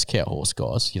the best cow horse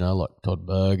guys. Like Todd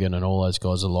Bergen and all those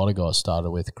guys. A lot of guys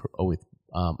started with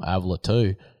Avler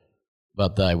too,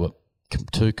 but they were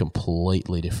two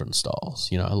completely different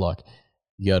styles. Like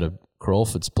you go to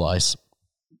Crawford's place,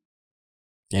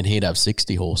 and he'd have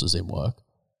 60 horses in work,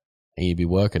 and you'd be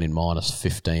working in minus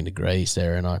 15 degrees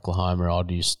there in Oklahoma. I'd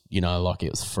use, like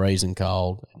it was freezing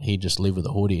cold, and he'd just live with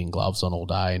a hoodie and gloves on all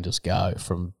day and just go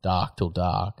from dark till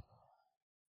dark.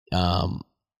 And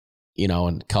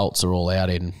colts are all out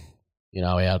in,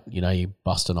 you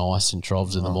busting ice in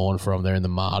troughs in the morning for them. They're in the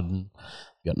mud and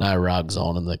got no rugs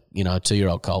on, and the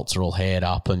 2-year-old colts are all haired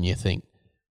up, and you think,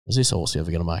 is this horse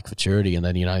ever going to make futurity? And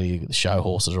then, the show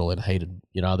horses are all in heated,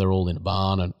 they're all in a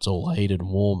barn and it's all heated and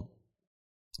warm.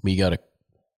 But you go to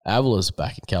Avler's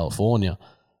back in California,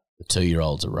 the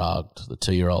 2-year-olds are rugged. The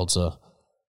 2-year-olds are,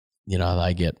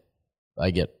 they get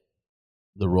they get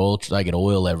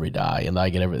oil every day, and they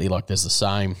get everything. Like there's the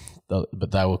same,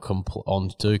 but they were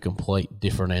on two complete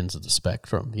different ends of the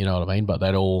spectrum. You know what I mean? But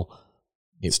they'd all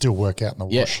still work out in the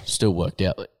wash. Yeah, still worked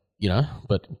out.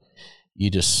 But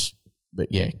you just. But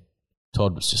yeah,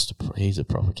 Todd was he's a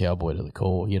proper cowboy to the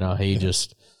core. He would,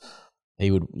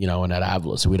 and at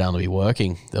Avler's, we'd only be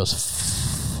working, there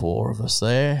was 4 of us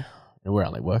there, and we're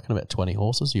only working about 20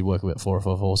 horses. You'd work about 4 or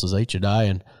 5 horses each a day,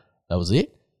 and that was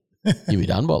it. You'd be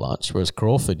done by lunch. Whereas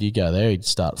Crawford, you go there, he'd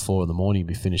start at 4 in the morning, you'd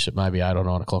be finished at maybe 8 or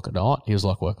 9 o'clock at night. He was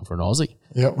like working for an Aussie.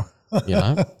 Yep.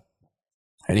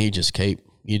 And he'd just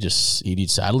you did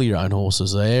saddle your own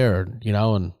horses there, and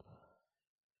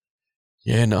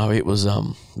yeah, no, it was,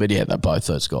 but yeah, both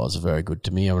those guys are very good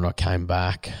to me. And when I came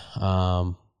back,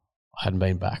 I hadn't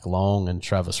been back long, and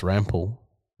Travis Rampel,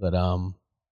 that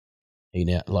he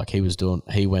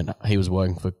was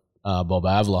working for Bob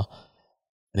Avler,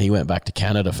 and he went back to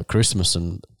Canada for Christmas,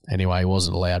 and anyway, he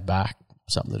wasn't allowed back,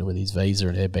 something to do with his visa,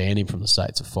 and they banned him from the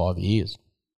States for 5 years.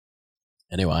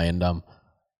 Anyway, and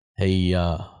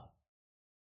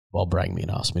Bob rang me and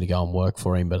asked me to go and work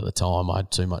for him, but at the time I had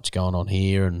too much going on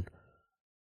here, and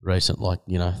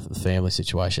the family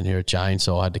situation here had changed,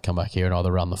 so I had to come back here and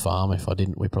either run the farm. If I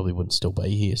didn't, we probably wouldn't still be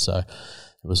here. So it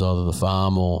was either the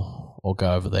farm or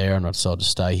go over there, and I decided to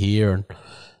stay here.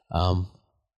 And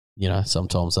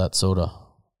sometimes in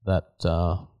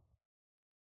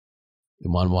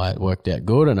one way it worked out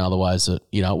good, and other ways it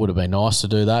would have been nice to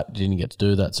do that. Didn't get to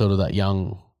do that sort of that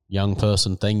young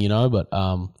person thing, but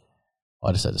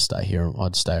I just had to stay here.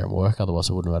 I'd stay here and work. Otherwise,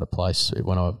 I wouldn't have had a place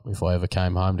if I ever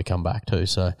came home to come back to.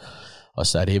 So I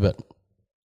stayed here. But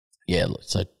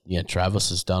Travis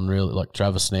has done really, like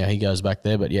Travis now, he goes back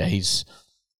there, but yeah, he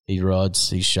rides,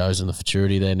 he shows in the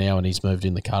futurity there now, and he's moved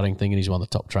in the cutting thing, and he's one of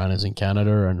the top trainers in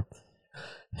Canada, and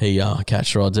he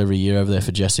catch rides every year over there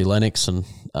for Jesse Lennox, and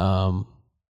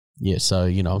so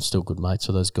I'm still good mates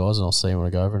with those guys, and I'll see him when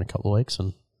I go over in a couple of weeks,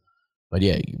 but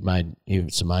yeah,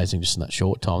 it's amazing just in that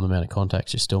short time the amount of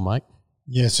contacts you still make.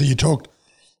 Yeah, so you talked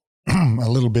a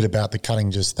little bit about the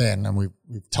cutting just then, and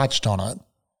we've touched on it.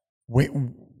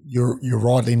 You're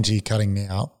right into your cutting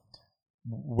now.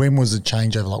 When was the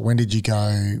changeover? Like, when did you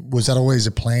go? Was that always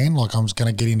a plan? Like, I was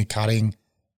going to get into cutting,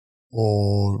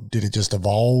 or did it just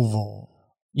evolve? Or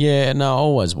yeah, no, I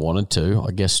always wanted to.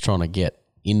 I guess trying to get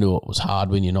into it was hard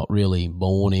when you're not really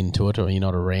born into it, or you're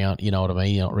not around. You know what I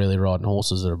mean? You're not really riding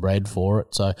horses that are bred for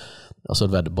it. So I sort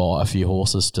of had to buy a few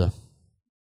horses to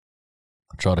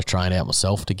try to train out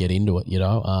myself to get into it.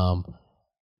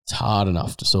 It's hard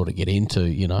enough to sort of get into.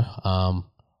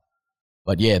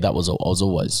 But yeah, I was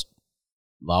always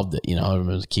loved it. I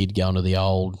remember as a kid going to the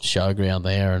old showground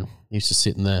there, and used to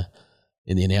sit in the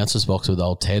announcer's box with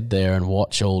old Ted there and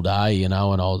watch all day, and I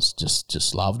was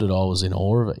just loved it. I was in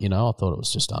awe of it. I thought it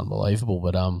was just unbelievable.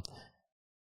 But I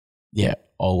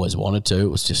always wanted to.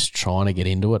 It was just trying to get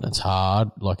into it, and it's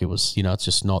hard. Like, it was, it's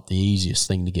just not the easiest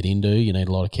thing to get into. You need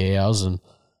a lot of cows and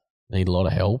need a lot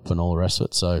of help and all the rest of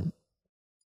it. So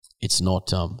it's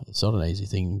not an easy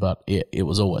thing, but it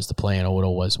was always the plan. I would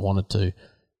always wanted to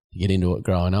get into it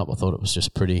growing up. I thought it was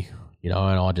just pretty, and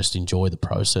I just enjoy the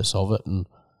process of it. And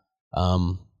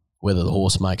whether the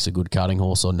horse makes a good cutting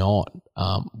horse or not,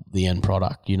 the end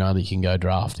product, that you can go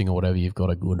drafting or whatever, you've got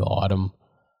a good item,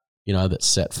 that's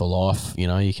set for life.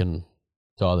 You can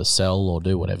either sell or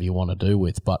do whatever you want to do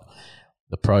with, but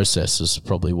the process is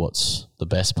probably what's the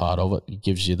best part of it. It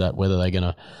gives you that, whether they're going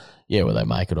to, whether they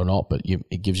make it or not, but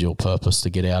it gives you a purpose to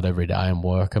get out every day and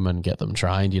work them and get them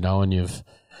trained, and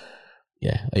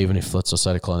even if, let's just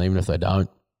say to client, even if they don't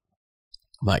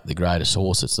make the greatest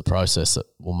horse, it's the process that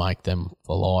will make them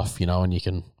for life, and you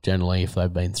can generally, if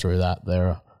they've been through that,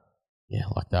 they're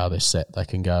set. They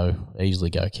can easily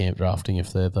go camp drafting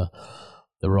if they're the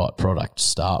right product to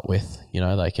start with.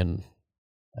 They can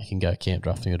go camp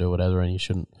drafting or do whatever, and you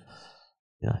shouldn't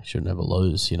ever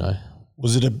lose.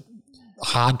 Was it a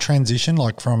hard transition?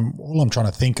 Like, from all I'm trying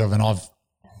to think of, and I've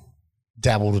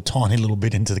dabbled a tiny little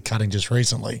bit into the cutting just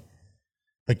recently,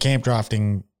 but camp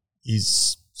drafting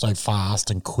is so fast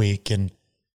and quick, and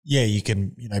you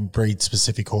can breed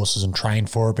specific horses and train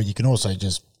for it, but you can also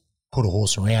just put a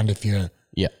horse around if you're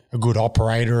a good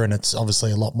operator, and it's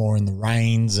obviously a lot more in the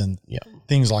reins and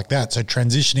things like that. So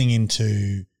transitioning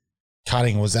into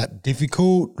cutting, was that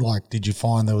difficult? Like, did you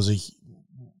find there was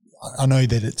I know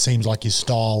that it seems like your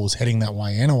style was heading that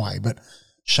way anyway, but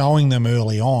showing them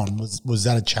early on, was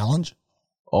that a challenge?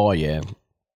 Oh yeah,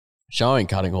 showing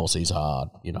cutting horses is hard.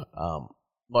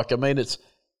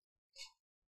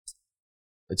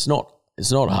 It's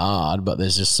not hard, but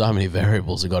there's just so many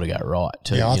variables that got to go right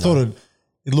too. Yeah, I thought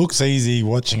it looks easy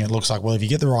watching. It looks like, well, if you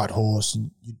get the right horse,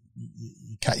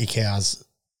 you cut your cows,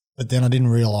 but then I didn't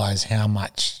realise how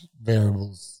much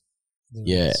variables.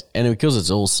 Yeah, and because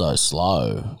it's all so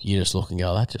slow, you just look and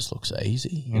go, that just looks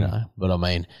easy, But I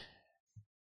mean,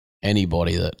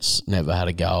 anybody that's never had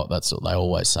a go at that's what they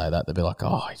always say that. They'll be like,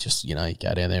 oh, just, you go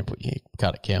down there and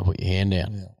cut a cow and put your hand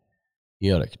down. Yeah.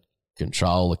 You got to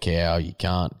control the cow. You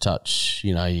can't touch,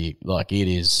 it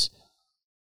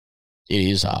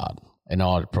is hard. And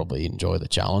I'd probably enjoy the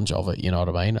challenge of it, you know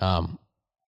what I mean?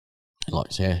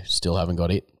 Still haven't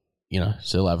got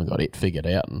it figured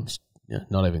out, and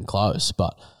not even close,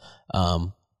 but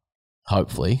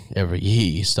hopefully every year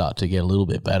you start to get a little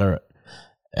bit better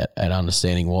at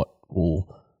understanding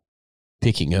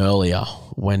picking earlier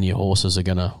when your horses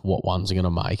what ones are gonna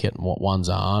make it and what ones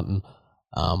aren't, and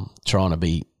trying to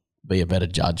be a better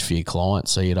judge for your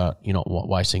clients, so you're not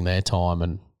wasting their time,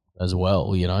 and as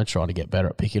well, trying to get better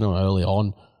at picking them early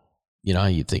on.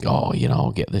 You'd think,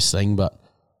 I'll get this thing, but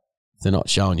if they're not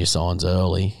showing you signs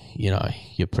early,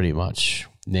 you're pretty much,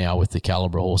 now with the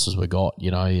calibre horses we got,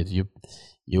 you're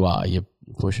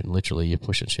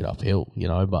pushing shit uphill,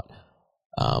 but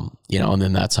and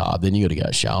then that's hard. Then you got to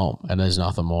go show them, and there's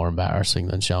nothing more embarrassing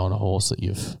than showing a horse that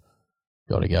you've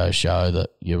got to go show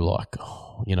that you're like,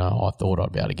 I thought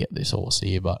I'd be able to get this horse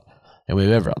here, and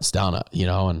everyone's done it,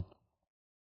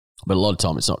 but a lot of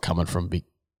time it's not coming from big,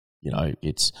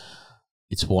 it's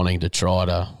wanting to try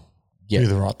to do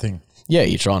the right thing. Yeah,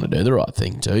 you're trying to do the right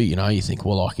thing too. You think,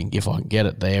 well, if I can get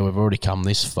it there, we've already come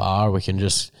this far. We can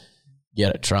just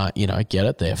get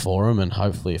it there for them, and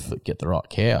hopefully, if we get the right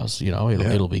cows,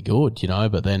 it'll be good.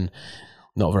 But then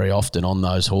not very often on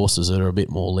those horses that are a bit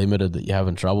more limited that you're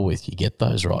having trouble with. You get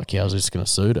those right cows that's going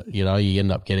to suit it. You know, you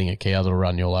end up getting a cow that'll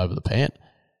run you all over the pan.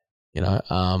 You know,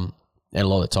 and a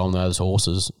lot of the time those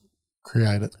horses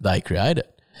they create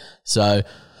it. So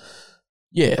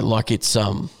yeah, like it's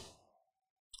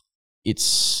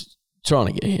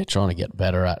trying to get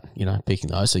better at, you know, picking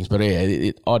those things. But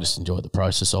yeah, I just enjoy the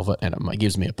process of it, and it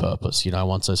gives me a purpose. You know,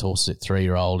 once those horses hit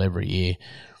 3-year-old every year,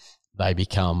 they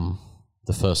become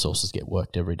the first horses get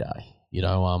worked every day. You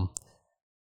know,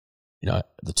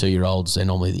 the 2-year-olds, they're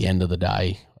normally the end of the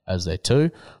day as they're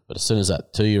 2, but as soon as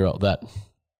that 2-year-old that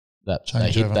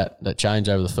they hit that change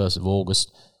over the 1st of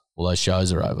August, all those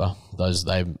shows are over. Those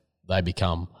they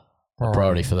become a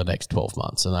priority for the next 12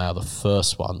 months, and they are the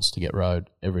first ones to get rode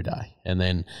every day. And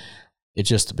then it's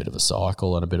just a bit of a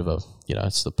cycle and a bit of a, you know,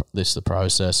 it's the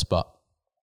process. But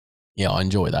yeah, I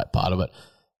enjoy that part of it.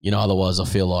 You know, otherwise I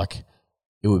feel like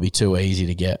it would be too easy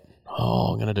to get,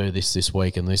 I'm going to do this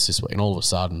week and this week, and all of a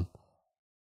sudden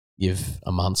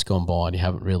a month's gone by and you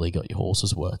haven't really got your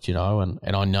horses worked, you know.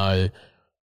 And I know,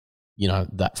 you know,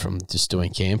 that from just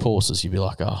doing camp horses, you'd be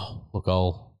like, oh, look,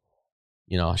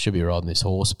 I should be riding this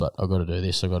horse, but I've got to do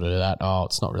this, I've got to do that. Oh,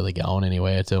 it's not really going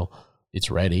anywhere till it's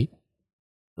ready.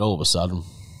 And all of a sudden,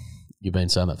 you've been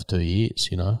saying that for 2 years,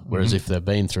 you know. Whereas if they've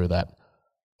been through that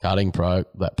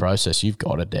that process, you've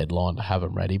got a deadline to have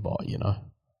them ready by, you know.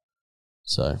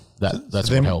 So that's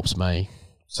what helps me.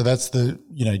 So that's the,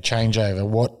 you know, changeover.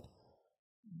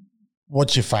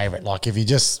 What's your favourite? Like if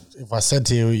I said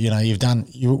to you, you know,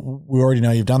 we already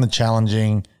know you've done the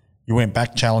challenging, you went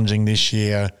back challenging this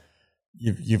year,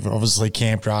 you've obviously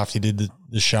camp draft, you did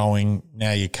the showing,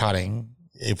 now you're cutting.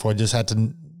 If I just had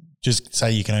to just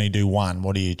say you can only do one,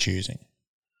 what are you choosing?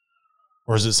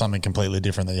 Or is it something completely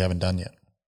different that you haven't done yet?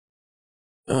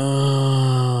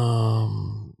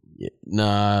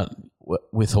 Nah,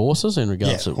 with horses in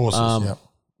regards to horses.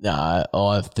 No,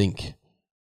 I think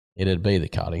it'd be the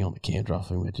cutting on the camp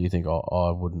drafting. Do you think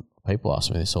I wouldn't? People ask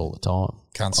me this all the time.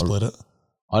 Can't split it.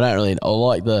 I don't really. I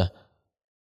like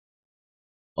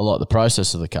the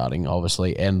process of the cutting,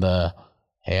 obviously, and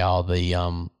how the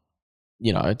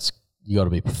you know, you got to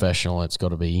be professional. It's got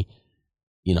to be,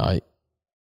 you know,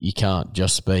 you can't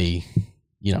just be,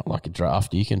 you know, like a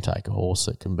draft. You can take a horse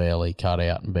that can barely cut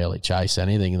out and barely chase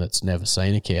anything, and that's never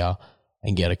seen a cow,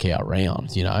 and get a cow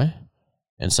round, you know,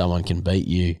 and someone can beat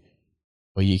you,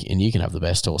 or you can have the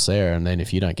best horse there, and then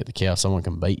if you don't get the cow, someone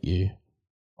can beat you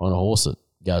on a horse that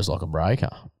goes like a breaker.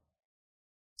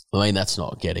 I mean, that's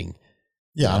not getting,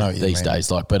 I know what you these mean. days,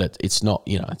 like, but it's not,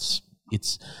 you know,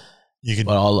 it's. You could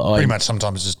pretty much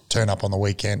sometimes just turn up on the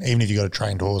weekend, even if you got a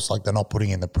trained horse, like they're not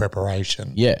putting in the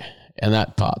preparation. Yeah, and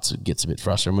that part gets a bit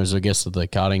frustrating. Whereas I guess the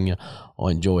cutting, I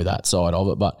enjoy that side of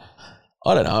it, but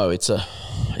I don't know. It's a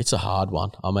hard one.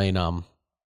 I mean,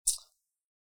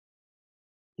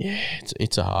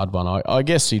 it's a hard one. I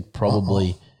guess you'd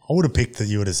probably. I would have picked that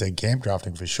you would have said camp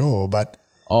drafting for sure, but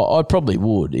I probably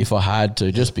would if I had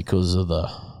to, just because of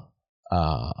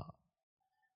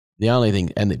the only thing,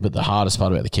 but the hardest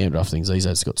part about the camp draft things these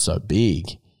days, it's got so big,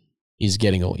 is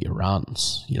getting all your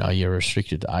runs. You know, you're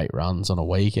restricted to 8 runs on a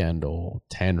weekend or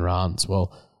 10 runs.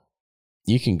 Well,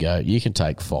 you can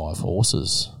take 5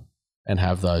 horses and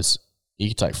have those. You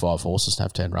can take 5 horses and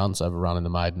have 10 runs, have a run in the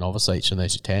maiden novice each, and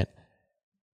there's your 10.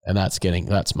 And that's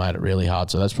made it really hard.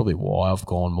 So that's probably why I've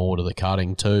gone more to the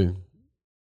cutting too,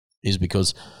 is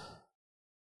because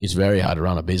it's very hard to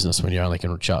run a business when you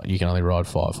can only ride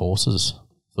 5 horses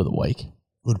for the week.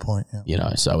 Good point. Yeah. You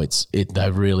know, so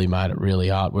they've really made it really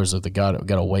hard. Whereas if they go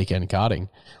a weekend cutting,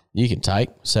 you can take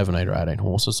 17 or 18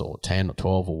 horses or 10 or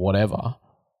 12 or whatever,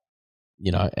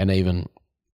 you know, and even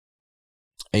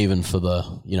for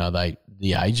the, you know,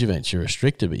 the age events you're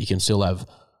restricted, but you can still have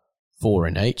 4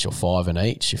 in each or 5 in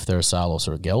each if they're a sale horse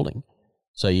or a gelding.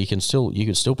 So you can still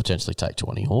potentially take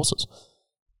 20 horses.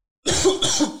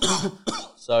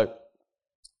 So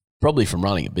probably from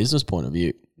running a business point of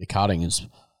view, the cutting is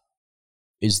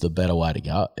the better way to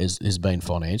go, has been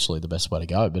financially the best way to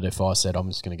go. But if I said I'm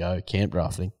just going to go camp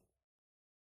drafting,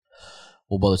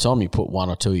 well, by the time you put 1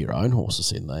 or 2 of your own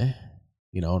horses in there,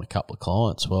 you know, and a couple of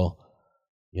clients, well,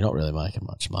 you're not really making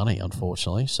much money,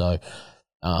 unfortunately. So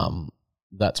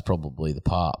that's probably the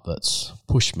part that's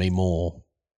pushed me more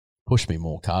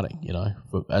cutting, you know,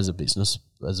 as a business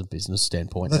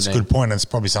standpoint. That's a good point. It's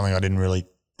probably something I didn't really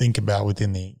think about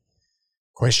within the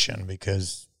question,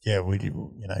 because we,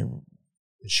 you know,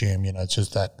 assume, you know, it's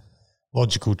just that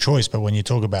logical choice. But when you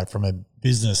talk about it from a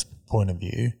business point of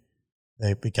view,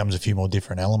 there becomes a few more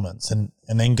different elements. And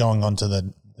then going on to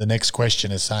the next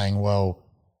question is saying, well,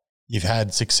 you've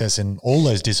had success in all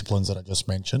those disciplines that I just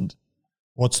mentioned.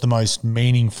 what's the most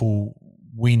meaningful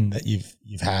win that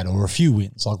you've had, or a few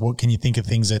wins? Like, what can you think of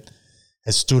things that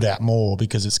has stood out more,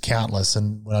 because it's countless,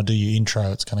 and when I do your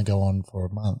intro, it's going to go on for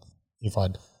a month if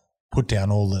I'd put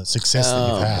down all the success that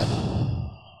you've had.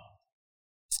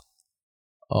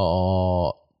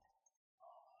 Oh,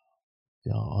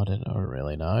 I don't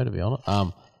really know, to be honest.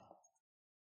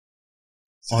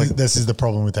 This is the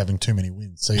problem with having too many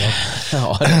wins. So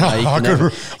I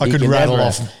could rattle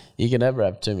off. You can never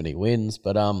have too many wins,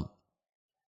 but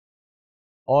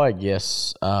I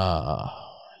guess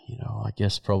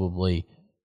probably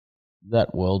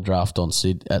that world draft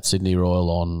at Sydney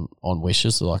Royal on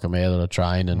Wishes, like I'm out that I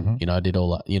trained and did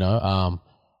all that.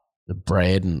 The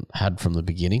bread and had from the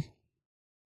beginning.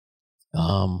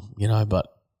 But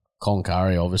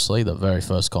Cloncurry, obviously, the very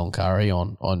first Cloncurry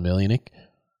on Millionaire.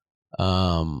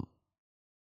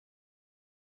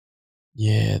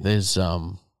 There's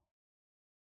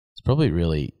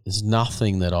there's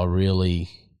nothing that I really.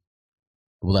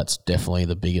 Well, that's definitely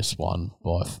the biggest one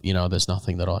there's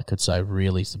nothing that I could say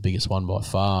really is the biggest one by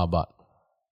far. But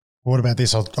what about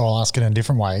this? I'll ask it in a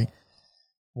different way.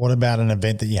 What about an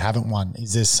event that you haven't won?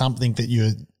 Is there something that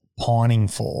you're pining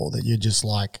for that you're just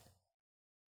like,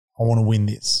 I want to win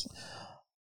this?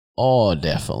 Oh,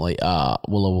 definitely.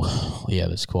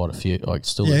 There's quite a few. There's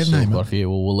still quite a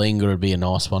few. Well, Willinga would be a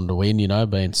nice one to win,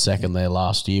 being second there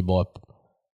last year by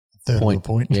third of a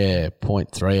point. Yeah,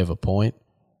 0.3 of a point.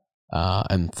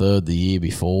 And third the year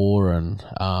before, and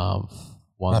won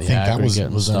the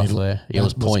aggregate and stuff there. It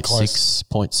was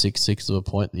 0.66 of a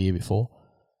point the year before.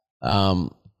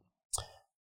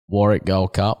 Warwick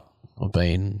Gold Cup, I've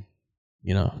been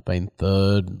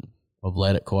third. I've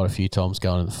led it quite a few times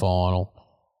going to the final.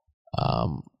 I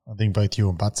think both you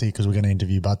and Butsy, because we're going to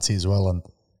interview Butsy as well, and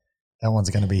that one's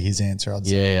going to be his answer, I'd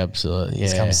say. Yeah, absolutely.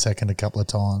 He's come second a couple of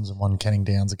times and won Canning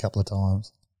Downs a couple of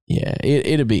times. Yeah,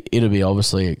 it'd be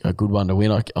obviously a good one to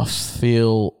win. I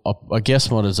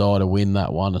guess my desire to win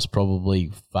that one has probably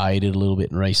faded a little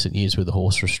bit in recent years with the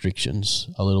horse restrictions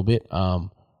a little bit. I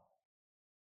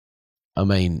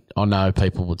know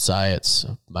people would say it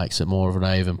makes it more of an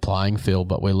even playing field,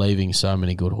 but we're leaving so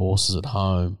many good horses at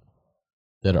home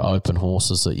that are open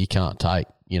horses that you can't take,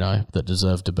 that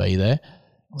deserve to be there.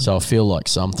 So I feel like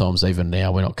sometimes even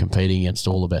now we're not competing against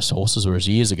all the best horses, whereas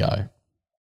years ago,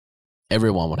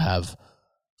 everyone would have,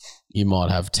 you might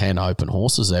have 10 open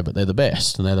horses there, but they're the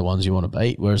best and they're the ones you want to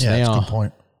beat. Whereas now, that's a good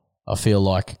point. I feel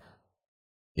like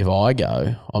if I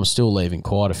go, I'm still leaving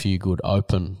quite a few good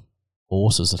open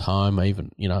horses at home,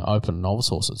 even, open novice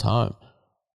horses at home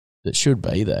that should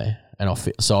be there. And I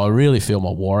really feel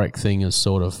my Warwick thing is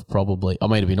sort of probably,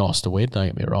 it'd be nice to win, don't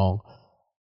get me wrong,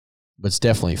 but it's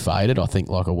definitely faded. I think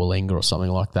like a Willinga or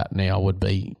something like that now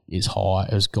is high,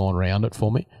 has gone round it for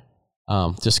me.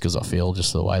 Just because I feel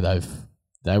just the way they've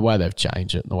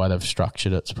changed it and the way they've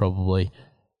structured it, it's probably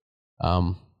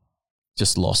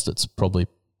just lost its probably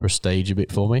prestige a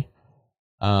bit for me.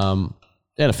 And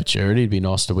a Futurity, it'd be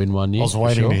nice to win one year. I was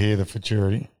waiting to hear the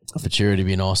Futurity. A Futurity would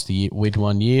be nice to win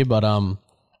one year, but I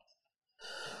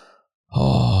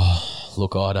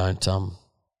don't.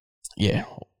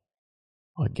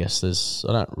 I guess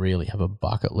I don't really have a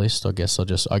bucket list. I guess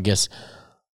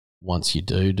once you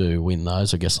do win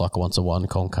those, I guess like once I won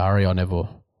Cloncurry, I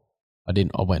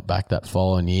went back that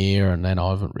following year and then I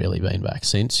haven't really been back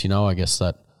since, I guess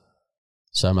that,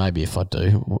 so maybe if I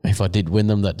did win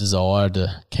them, that desire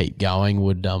to keep going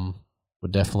would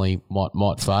definitely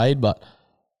might fade, but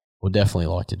would definitely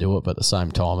like to do it. But at the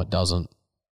same time, I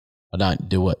don't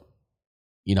do it,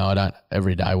 I don't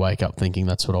every day wake up thinking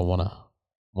that's what I want to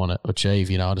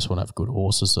achieve, I just want to have good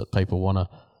horses that people want to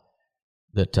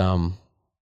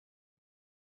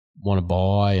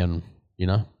buy and,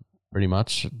 pretty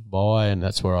much buy. And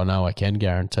that's where I know I can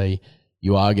guarantee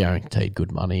you are guaranteed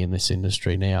good money in this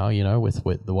industry now, with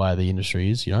the way the industry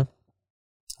is,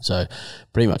 So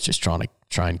pretty much just trying to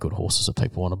train good horses that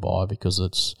people want to buy, because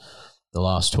it's the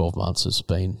last 12 months it's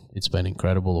been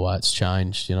incredible the way it's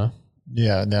changed,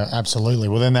 Yeah, no, absolutely.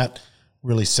 Well, then that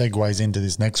really segues into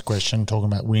this next question,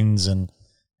 talking about wins and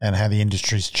how the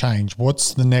industry's changed.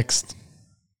 What's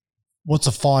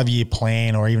a 5-year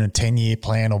plan or even a 10-year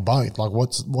plan or both? Like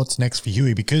what's next for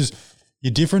Huey? Because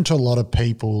you're different to a lot of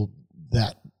people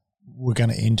that we're going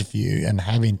to interview and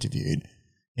have interviewed,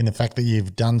 in the fact that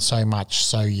you've done so much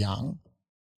so young.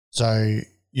 So, a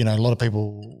lot of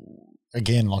people,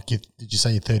 again, like did you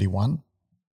say you're 31?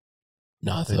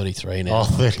 No, 33 now. Oh,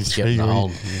 33. Getting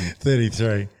old.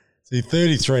 33. So you're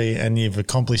 33 and you've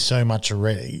accomplished so much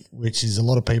already, which is a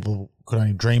lot of people could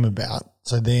only dream about.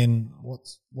 So then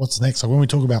what's next? Like when we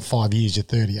talk about 5 years, you're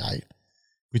 38.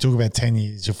 we talk about 10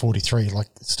 years, you're 43, like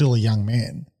still a young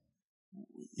man.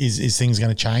 Is things going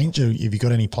to change? Or have you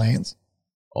got any plans?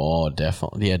 Oh,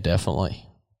 definitely. Yeah, definitely.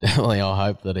 Definitely. I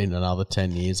hope that in another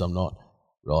 10 years I'm not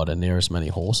riding near as many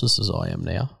horses as I am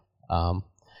now.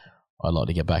 I'd like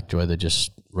to get back to either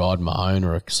just riding my own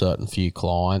or a certain few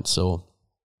clients or,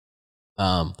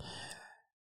 I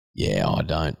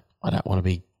don't want to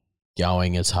be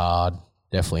going as hard.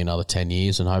 Definitely another 10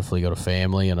 years and hopefully got a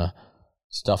family and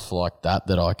stuff like that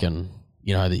I can,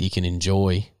 that you can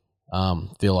enjoy.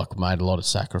 Feel like we made a lot of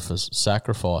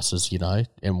sacrifices,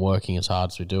 and working as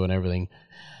hard as we do and everything.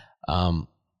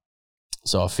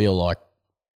 So I feel like,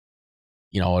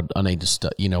 I need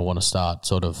to want to start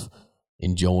sort of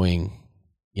enjoying,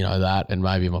 that and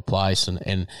maybe my place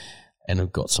and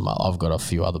I've got a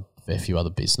fair few other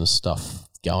business stuff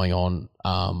going on.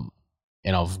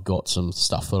 And I've got some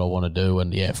stuff that I want to do.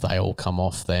 And if they all come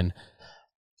off, then,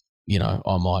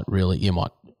 I might really,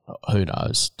 who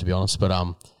knows, to be honest. But,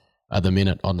 at the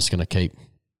minute, I'm just going to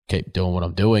keep doing what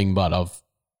I'm doing, but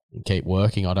keep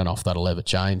working. I don't know if that'll ever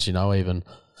change, even.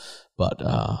 But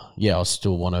I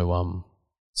still want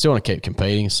to keep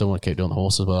competing. Still want to keep doing the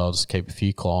horses, but I'll just keep a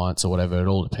few clients or whatever. It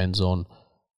all depends on.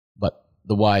 But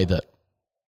the way the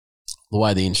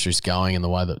industry's going and the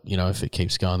way that if it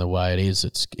keeps going the way it is,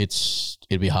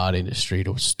 it'd be a hard industry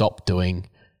to stop doing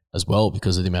as well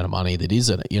because of the amount of money that is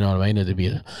in it. You know what I mean? It'd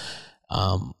be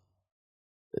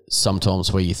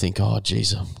sometimes where you think, oh,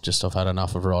 geez, I've had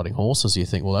enough of riding horses. You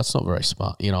think, well, that's not very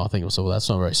smart. I think, well, that's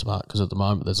not very smart because at the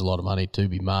moment there's a lot of money to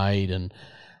be made and,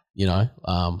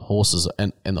 horses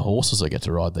and the horses I get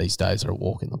to ride these days are a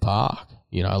walk in the park.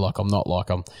 Like I'm not like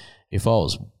if I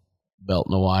was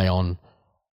belting away on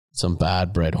some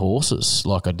bad bred horses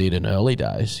like I did in early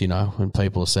days, when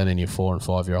people are sending you 4 and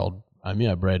 5 year old,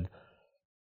 bred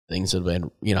things that have been,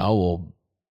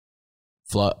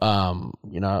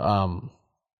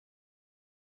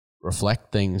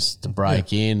 reflect things to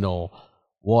break in or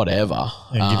whatever.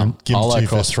 Yeah, give them two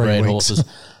for 3 bred weeks. horses,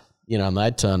 and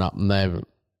they'd turn up and they'd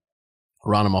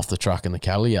run them off the truck in the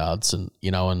cattle yards and,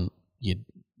 and you'd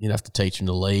have to teach them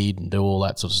to lead and do all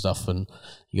that sort of stuff and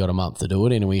you got a month to do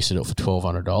it in and we used to do it for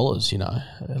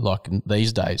 $1,200, like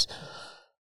these days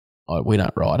we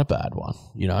don't ride a bad one,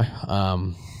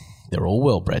 they're all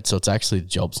well bred. So it's actually, the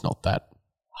job's not that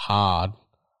hard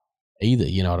either.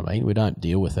 You know what I mean? We don't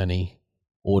deal with any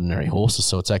ordinary horses.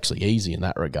 So it's actually easy in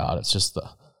that regard. It's just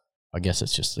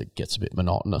it gets a bit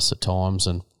monotonous at times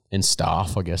and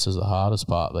staff, I guess, is the hardest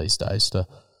part these days to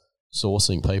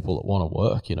sourcing people that want to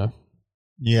work,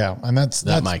 Yeah. And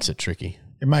that makes it tricky.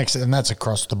 It makes it, and that's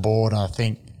across the board. I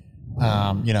think,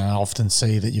 I often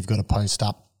see that you've got to post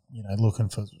up, looking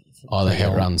for. I think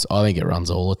it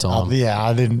runs all the time. But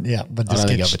I don't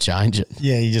think I ever change it.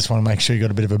 Yeah, you just want to make sure you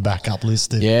got a bit of a backup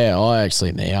list. Yeah, I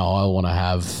want to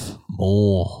have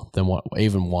more than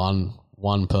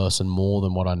one person more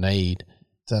than what I need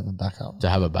to have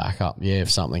a backup. Yeah,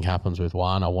 if something happens with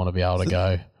one, I want to be able to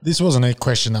go. This wasn't a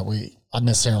question that I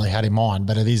necessarily had in mind,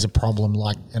 but it is a problem.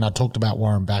 And I talked about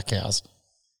Warren Backhouse,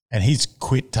 and he's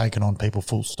quit taking on people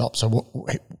full stop. So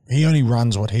he only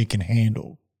runs what he can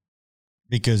handle.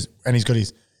 And he's got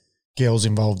his girls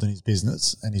involved in his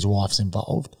business and his wife's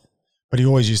involved, but he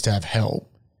always used to have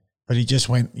help. But he just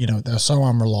went, they're so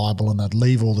unreliable and they'd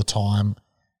leave all the time.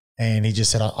 And he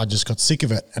just said, I just got sick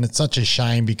of it. And it's such a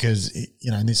shame because,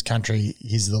 in this country,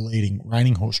 he's the leading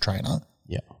reining horse trainer.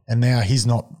 Yeah. And now there's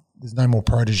no more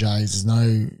proteges. There's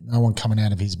no one coming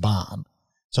out of his barn.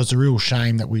 So it's a real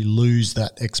shame that we lose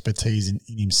that expertise in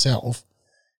himself.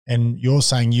 And you're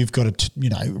saying you've got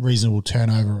a reasonable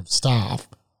turnover of staff.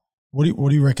 What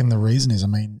do you reckon the reason is? I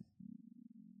mean,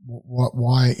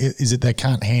 why is it they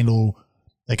can't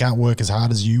work as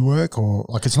hard as you work, or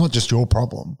like it's not just your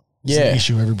problem? It's an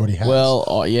issue everybody has. Well,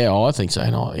 I think so.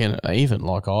 And even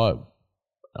like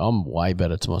I'm way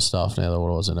better to my staff now than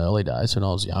what I was in early days. When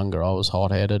I was younger, I was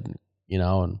hot headed,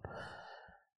 and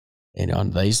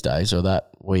these days are that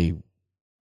we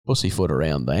pussyfoot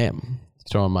around them.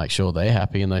 Try and make sure they're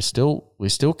happy, and we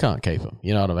still can't keep them.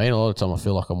 You know what I mean? A lot of the time I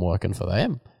feel like I'm working for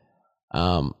them.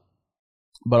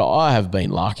 But I have been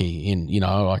lucky in,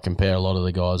 I compare a lot of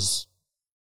the guys,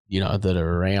 that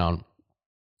are around.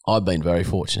 I've been very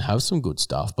fortunate to have some good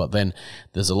stuff, but then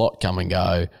there's a lot come and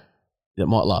go that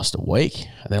might last a week,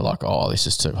 and they're like, oh, this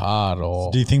is too hard.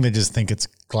 Or do you think they just think it's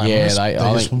glamorous? Yeah,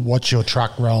 they just watch your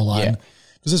truck roll on. Yeah.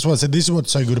 Because that's what I said. This is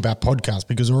what's so good about podcasts,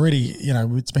 because already,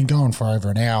 it's been going for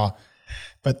over an hour.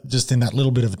 But just in that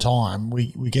little bit of time,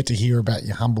 we get to hear about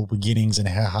your humble beginnings and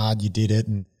how hard you did it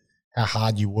and how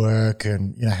hard you work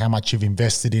and, how much you've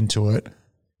invested into it.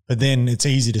 But then it's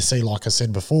easy to see, like I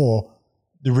said before,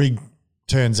 the rig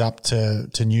turns up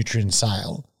to nutrient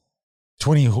sale,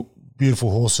 20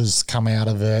 beautiful horses come out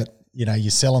of it. You know,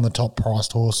 you're selling the top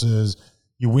priced horses,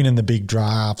 you're winning the big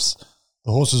drafts,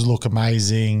 the horses look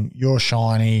amazing, you're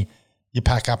shiny, you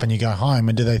pack up and you go home.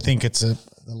 And do they think it's the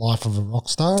life of a rock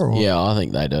star? Or? Yeah, I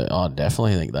think they do. I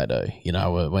definitely think they do. You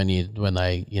know, when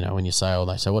you say, oh,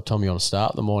 they say, what time you want to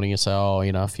start in the morning? You say, oh,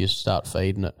 you know, if you start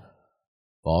feeding at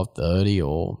 5:30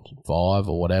 or 5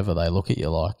 or whatever, they look at you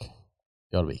like,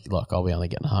 got to be like, I'll be only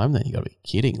getting home then. You got to be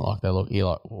kidding. Like, they look, you're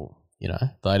like, well, you know,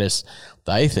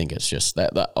 they think it's just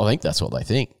that. I think that's what they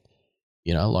think.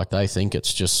 You know, like they think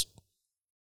it's just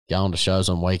going to shows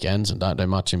on weekends and don't do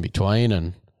much in between,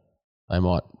 and they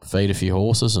might feed a few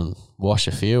horses and wash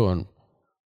a few. And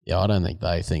yeah, I don't think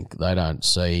they don't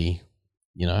see,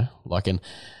 you know, like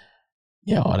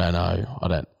yeah, I don't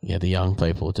know. The young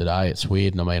people today, it's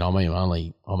weird. And I'm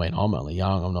only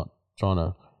young. I'm not trying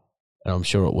to, and I'm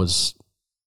sure it was,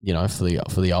 you know, for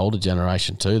the older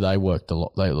generation too, they worked a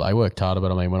lot. They worked harder.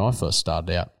 But I mean, when I first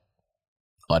started out,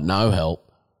 I had no help.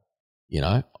 You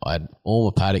know, I had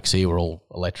all my paddocks here were all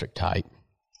electric tape.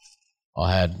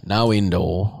 I had no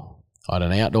indoor. I had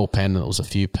an outdoor pen that was a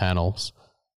few panels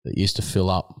that used to fill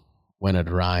up when it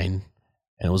rained,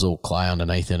 and it was all clay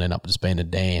underneath it and ended up just being a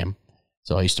dam.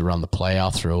 So I used to run the plough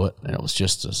through it, and it was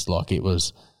just like it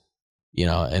was, you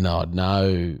know, and I had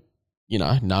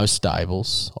no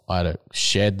stables. I had a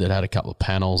shed that had a couple of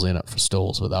panels in it for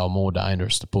stalls, but they were more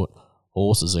dangerous to put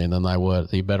horses in than they were.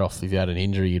 You're better off, if you had an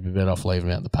injury, you'd be better off leaving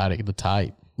them out in the paddock, the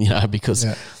tape, you know, because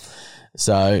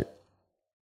so,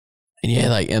 and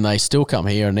yeah, they still come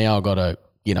here, and now I've got to,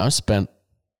 you know,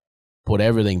 put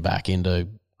everything back into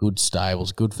good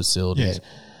stables, good facilities. Yeah.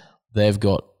 They've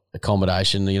got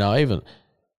accommodation, you know, even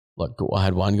like I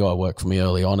had one guy work for me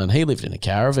early on, and he lived in a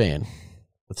caravan.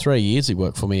 For 3 years he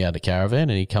worked for me out of a caravan,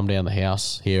 and he'd come down the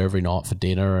house here every night for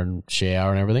dinner and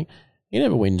shower and everything. He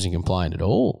never whinges and complained at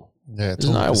all. Yeah, it's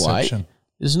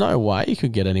There's no way you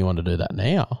could get anyone to do that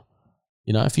now.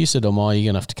 You know, if you said, "Oh, you're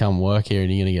going to have to come work here,"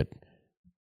 and you're going to get,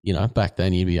 you know, back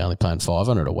then you'd be only paying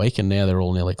 $500 a week, and now they're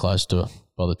all nearly close to,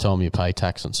 by the time you pay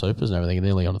tax and supers and everything,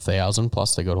 nearly on $1,000.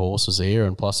 Plus they got horses here,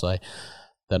 and plus they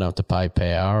don't have to pay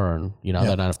power, and you know they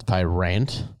don't have to pay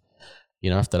rent. You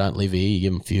know, if they don't live here, you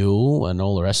give them fuel and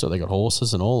all the rest of it. They got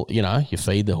horses and all. You know, you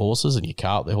feed the horses and you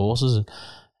cart the horses,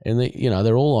 and they, you know,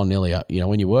 they're all on nearly, you know,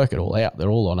 when you work it all out,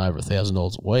 they're all on over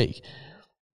 $1,000 a week.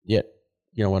 Yet,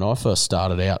 you know, when I first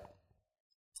started out,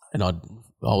 and I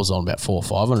was on about $400 or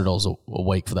 $500 a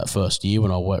week for that first year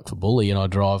when I worked for Bully, and I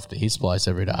drive to his place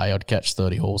every day. I'd catch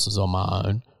 30 horses on my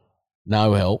own,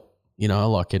 no help. You know,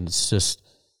 like, and it's just,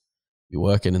 you're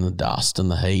working in the dust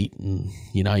and the heat, and,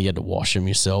 you know, you had to wash them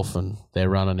yourself, and they're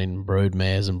running in brood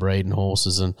mares and breeding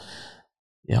horses. And,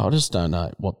 yeah, I just don't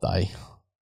know what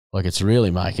like, it's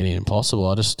really making it impossible.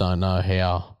 I just don't know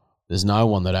how. There's no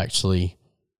one that actually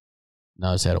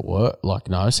knows how to work,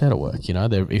 you know.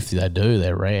 If they do,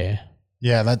 they're rare.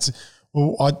 Yeah, and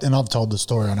I've told the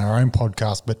story on our own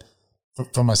podcast, but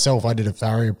for myself, I did a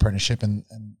farrier apprenticeship, and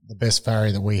the best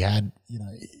farrier that we had, you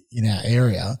know, in our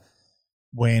area,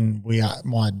 when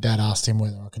my dad asked him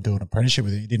whether I could do an apprenticeship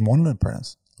with him, he didn't want an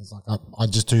apprentice. He's like, I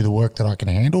just do the work that I can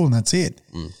handle, and that's it.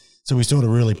 Mm. So we sort of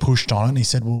really pushed on it, and he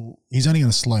said, well, he's only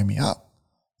going to slow me up.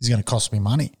 He's going to cost me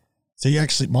money. So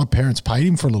my parents paid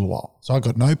him for a little while. So I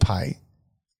got no pay,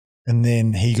 and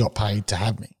then he got paid to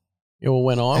have me. Yeah, well,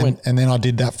 when I went... And then I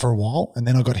did that for a while, and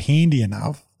then I got handy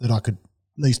enough that I could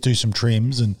at least do some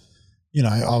trims, and, you know,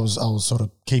 I was sort of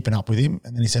keeping up with him.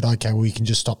 And then he said, okay, well, you can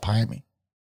just stop paying me.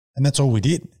 And that's all we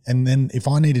did. And then if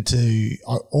I needed to,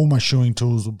 all my shoeing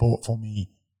tools were bought for me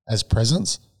as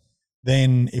presents.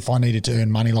 Then if I needed to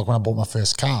earn money, like when I bought my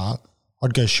first car,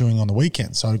 I'd go shoeing on the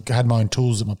weekend. So I had my own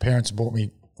tools that my parents bought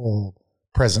me for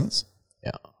presents.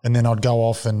 Yeah. And then I'd go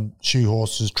off and shoe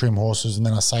horses, trim horses, and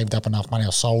then I saved up enough money.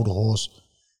 I sold a horse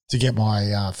to get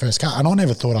my first car. And I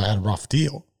never thought I had a rough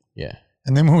deal. Yeah.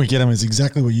 And then when we get them, it's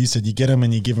exactly what you said. You get them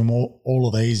and you give them all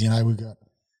of these, you know,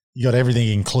 you got everything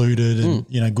included, and,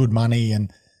 you know, good money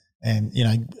and you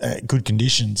know, good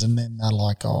conditions. And then they're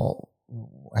like, oh,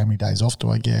 how many days off do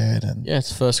I get? And yeah, it's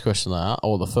the first question they ask.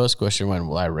 Or the first question when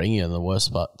they ring you, and the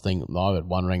worst thing, I had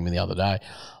one ring me the other day.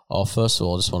 Oh, first of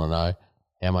all, I just want to know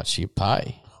how much you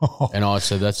pay. And I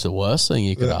said, that's the worst thing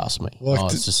you could ask me.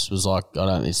 Like it was like,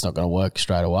 it's not going to work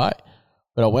straight away.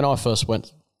 But when I first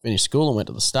finished school and went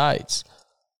to the States,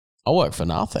 I worked for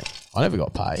nothing. I never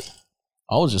got paid.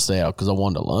 I was just there because I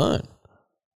wanted to learn.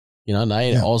 You know,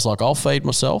 I was like, I'll feed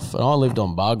myself. And I lived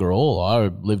on bugger all. I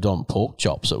lived on pork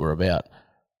chops that were about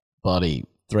bloody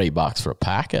 $3 for a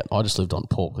packet. I just lived on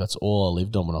pork. That's all I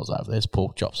lived on when I was over there. There's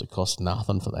pork chops that cost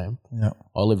nothing for them. Yeah.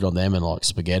 I lived on them and like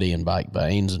spaghetti and baked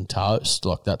beans and toast.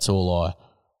 Like that's all I,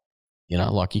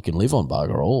 like you can live on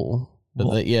bugger all. But I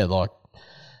was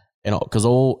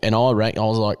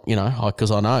like,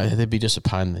 because I know there'd be just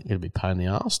it'd be a pain in the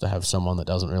ass to have someone that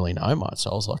doesn't really know much. So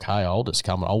I was like, hey, I'll just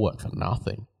come and I'll work for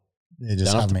nothing. Yeah,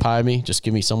 just don't have to pay me. Just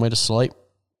give me somewhere to sleep.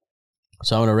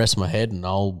 So I'm going to rest my head and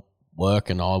I'll work,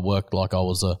 and I worked like I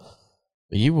was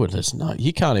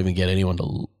you can't even get anyone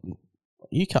to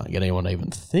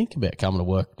even think about coming to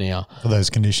work now. For those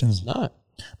conditions. No.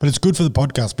 But it's good for the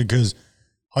podcast because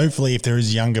hopefully if there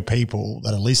is younger people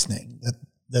that are listening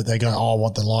that they go, I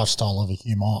want the lifestyle of a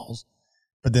Hugh Miles,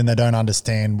 but then they don't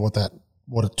understand what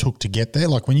it took to get there.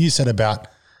 Like when you said about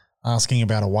asking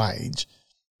about a wage,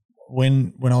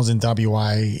 when I was in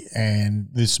WA, and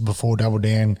this before Double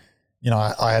Down,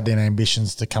 I had then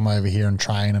ambitions to come over here and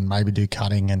train and maybe do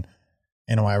cutting. And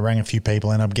anyway, I rang a few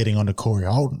people, ended up getting onto Corey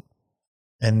Holden,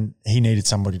 and he needed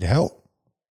somebody to help.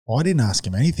 Well, I didn't ask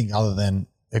him anything other than,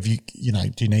 do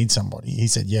you need somebody? He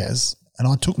said yes. And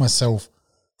I took myself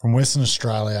from Western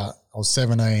Australia, I was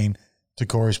 17, to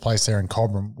Corey's place there in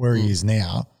Cobram, where he is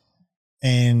now.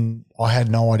 And I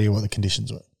had no idea what the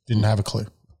conditions were. Didn't have a clue.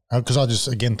 Because I just,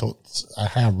 again, thought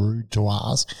how rude to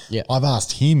ask. Yeah. I've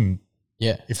asked him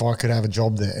Yeah. if I could have a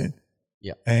job there.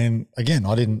 Yeah. And again,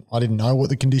 I didn't know what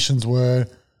the conditions were.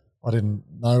 I didn't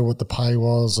know what the pay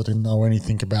was. I didn't know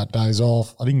anything about days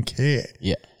off. I didn't care.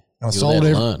 Yeah. And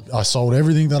I sold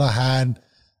everything that I had.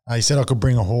 He said I could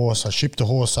bring a horse. I shipped a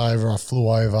horse over. I flew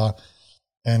over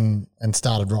and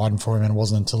started riding for him. And it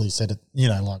wasn't until he said it,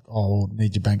 like, oh, we'll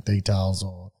need your bank details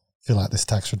or fill out this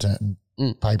tax return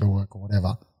paperwork or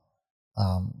whatever,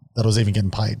 that I was even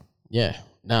getting paid. Yeah.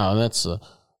 No, that's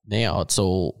now it's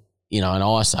all, and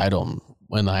I say to them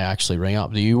when they actually ring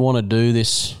up, do you want to do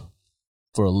this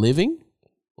for a living?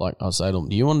 Like I say to them,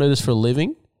 do you want to do this for a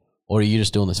living, or are you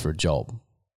just doing this for a job?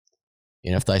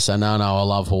 If they say, no, I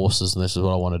love horses and this is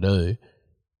what I want to do,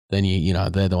 then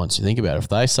they're the ones you think about. If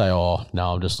they say, oh,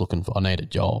 no, I'm just I need a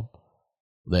job,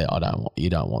 you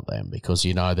don't want them, because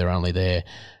they're only there.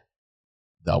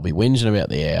 They'll be whinging about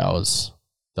the hours.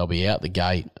 They'll be out the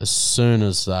gate as soon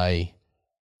as the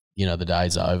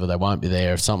day's over. They won't be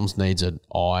there. If something needs an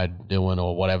eye doing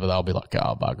or whatever, they'll be like,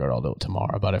 oh, bugger, I'll do it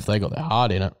tomorrow. But if they got their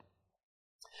heart in it,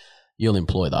 you'll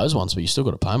employ those ones, but you still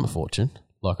got to pay them a fortune.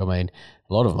 Like, I mean,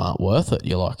 a lot of them aren't worth it.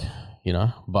 You're like,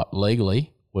 but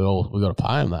legally we got to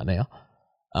pay them that now.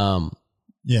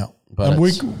 Yeah. But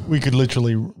we could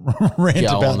literally rant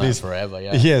about this forever.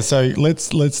 Yeah. Yeah. So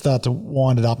let's start to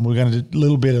wind it up, and we're going to do a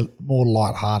little bit of more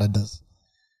lightheartedness.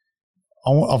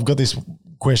 I've got this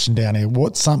question down here.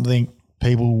 What's something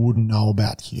people wouldn't know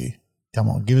about you? Come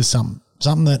on, give us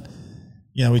something that,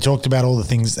 we talked about all the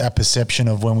things, our perception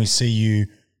of when we see you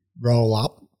roll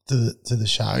up to the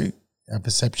show, our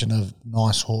perception of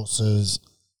nice horses,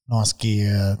 nice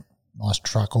gear, nice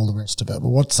truck, all the rest of it. But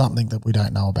what's something that we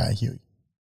don't know about Huey?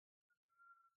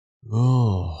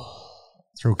 Oh,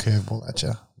 threw a curveball at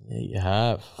you. Yeah, you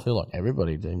have. I feel like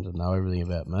everybody seems to know everything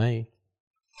about me.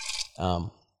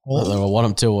 Whether I want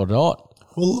them to or not.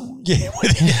 Well, yeah,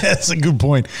 that's a good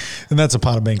point. And that's a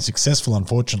part of being successful,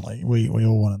 unfortunately. We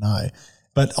all want to know.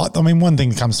 But, I mean, one thing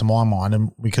that comes to my mind,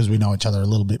 and because we know each other a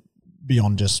little bit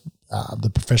beyond just the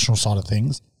professional side of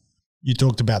things, you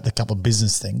talked about the couple of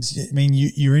business things. I mean,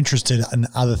 you're interested in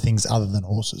other things other than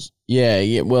horses.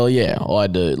 Yeah. Well, yeah, I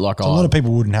do. Like, a lot of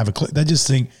people wouldn't have a clue. They just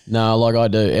think. No, like I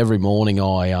do. Every morning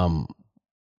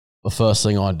the first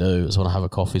thing I do is when I have a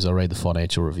coffee is I read the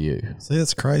Financial Review. See,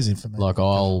 that's crazy for me. Like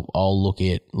I'll look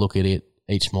at it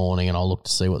each morning, and I'll look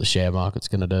to see what the share market's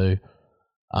going to do.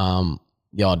 I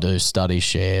do study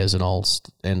shares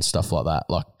and stuff like that.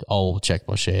 Like I'll check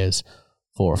my shares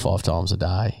 4 or 5 times a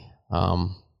day.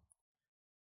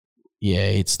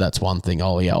 That's one thing.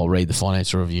 I'll read the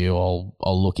Financial Review.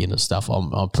 I'll look into stuff.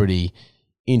 I'm pretty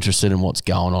interested in what's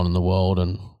going on in the world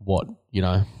and what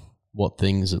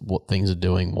things are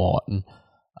doing what, and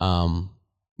I've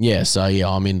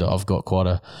got quite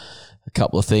a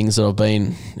couple of things that I've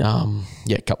been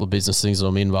a couple of business things that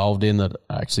I'm involved in that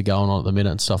are actually going on at the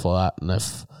minute and stuff like that. And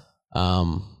if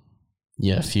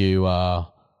a few like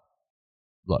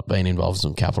being involved in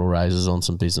some capital raises on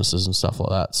some businesses and stuff like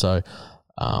that. So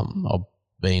I've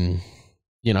been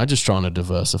just trying to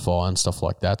diversify and stuff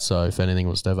like that. So if anything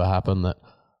was to ever happen that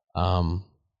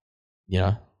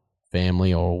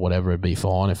family or whatever, it'd be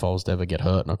fine. If I was to ever get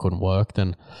hurt and I couldn't work,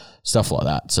 then stuff like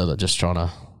that. So they're just trying to,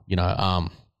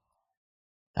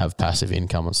 have passive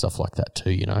income and stuff like that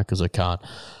too, because I can't.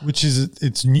 This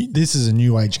is a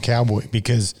new age cowboy,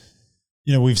 because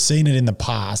you know, we've seen it in the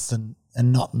past and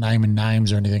not naming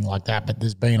names or anything like that, but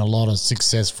there's been a lot of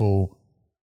successful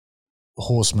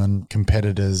horsemen,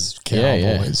 competitors,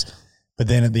 cowboys. Yeah. But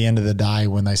then at the end of the day,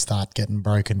 when they start getting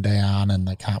broken down and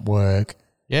they can't work,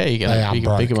 you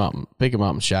can pick them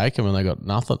up and shake them and they got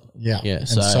nothing. Yeah.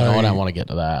 So I don't want to get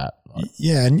to that.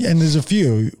 And there's a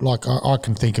few, like I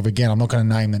can think of, again, I'm not going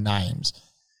to name the names,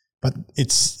 but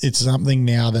it's something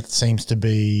now that seems to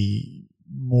be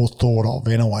more thought of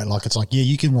anyway. Like it's like,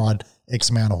 you can ride X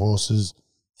amount of horses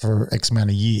for X amount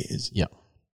of years. Yeah.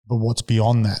 But what's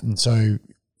beyond that? And so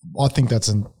I think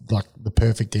that's like the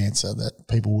perfect answer that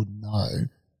people would know,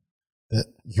 that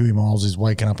Huey Miles is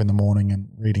waking up in the morning and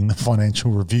reading the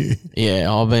Financial Review.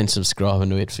 Yeah, I've been subscribing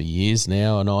to it for years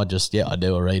now, and I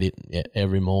read it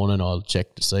every morning. I'll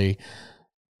check to see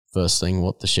first thing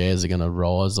what the shares are going to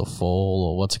rise or fall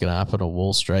or what's going to happen on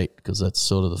Wall Street, because that's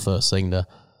sort of the first thing that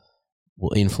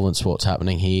will influence what's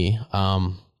happening here.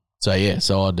 So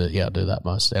I do that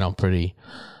most, and I'm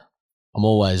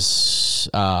always,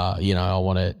 I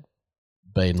want to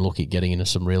be and look at getting into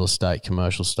some real estate,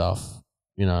 commercial stuff,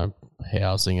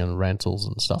 housing and rentals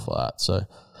and stuff like that. So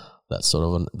that's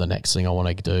sort of the next thing I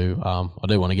want to do. I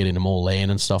do want to get into more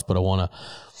land and stuff, but I want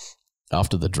to,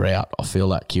 after the drought, I feel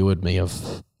that cured me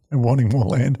of wanting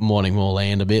more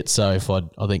land a bit. So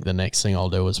I think the next thing I'll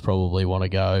do is probably want to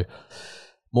go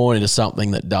more into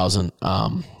something that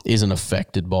isn't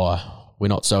affected by, we're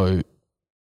not so,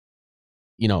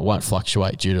 it won't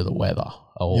fluctuate due to the weather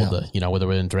or whether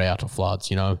we're in drought or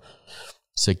floods,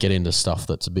 so get into stuff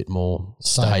that's a bit more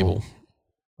stable.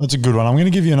 That's a good one. I'm going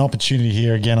to give you an opportunity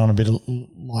here again on a bit of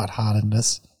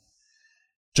lightheartedness.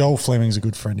 Joel Fleming's a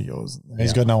good friend of yours.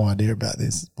 He's got no idea about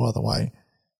this, by the way,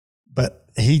 but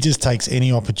he just takes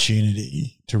any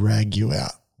opportunity to rag you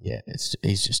out. Yeah,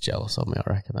 he's just jealous of me, I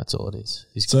reckon. That's all it is.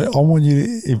 So I want you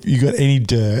to, if you got any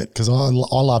dirt, because I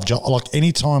love Joel. Like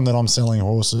any time that I'm selling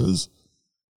horses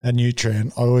at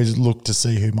Nutrien, I always look to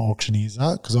see who my auctioneers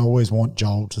are, because I always want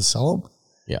Joel to sell them.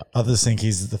 Yeah. I just think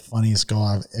he's the funniest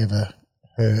guy I've ever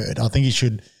heard. I think he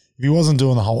should, if he wasn't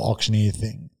doing the whole auctioneer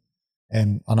thing,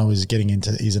 and I know he's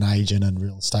he's an agent and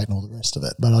real estate and all the rest of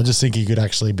it, but I just think he could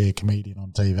actually be a comedian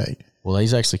on TV. Well,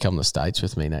 he's actually coming to the States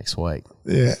with me next week.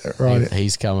 Yeah, right.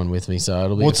 He's coming with me, so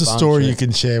it'll be What's a story you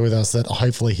can share with us that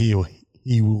hopefully he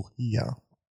will hear?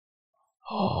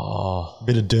 A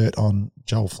bit of dirt on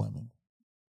Joel Fleming.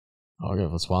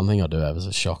 If it's one thing I do have is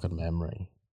a shocking memory.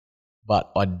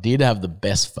 But I did have the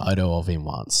best photo of him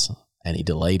once, and he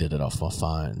deleted it off my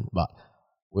phone. But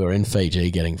we were in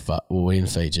Fiji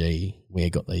we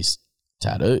had got these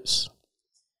tattoos.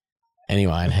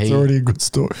 Anyway, and it's already a good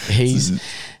story.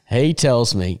 He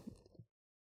tells me,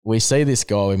 we see this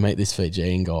guy, we meet this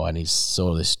Fijian guy, and he's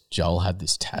sort of this, Joel had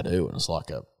this tattoo, and it's like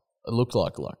it looked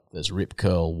like there's rip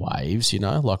curl waves,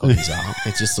 like on his arm.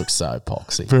 It just looks so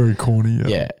epoxy. Very corny,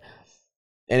 yeah.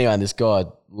 Anyway, and this guy,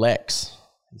 Lex,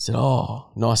 he said,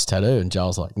 "Oh, nice tattoo." And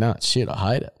Joel's like, "No, it's shit, I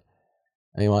hate it."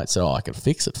 And he might said, "Oh, I can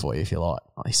fix it for you if you like."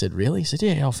 He said, "Really?" He said,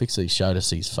 "Yeah, I'll fix it." He showed us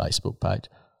his Facebook page.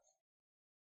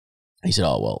 He said,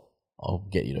 "Oh, well, I'll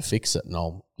get you to fix it and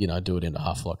I'll, do it into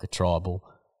half like a tribal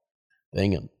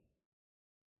thing." And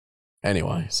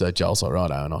anyway, so Joel's like,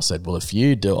 "Righto." And I said, "Well, if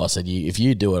you do," if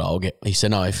you do it, I'll get, he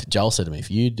said, "No," Joel said to me,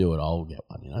 "If you do it, I'll get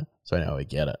one, So anyway, we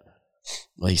get it.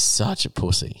 Well, he's such a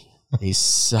pussy. He's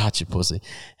such a pussy.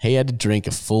 He had to drink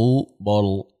a full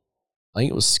bottle, I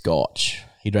think it was scotch.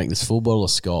 He drank this full bottle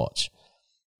of scotch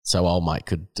so old mate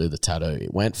could do the tattoo.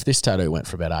 This tattoo went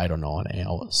for about 8 or 9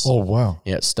 hours. Oh, wow.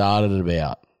 Yeah, it started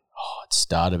about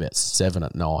 7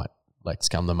 at night. Let's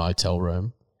come to the motel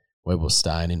room where we were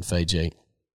staying in Fiji.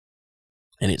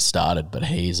 And it started, but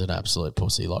he's an absolute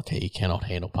pussy. Like, he cannot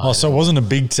handle pain. Oh, so it wasn't a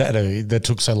big tattoo that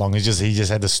took so long. He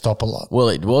just had to stop a lot. Well,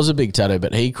 it was a big tattoo,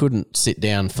 but he couldn't sit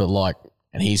down for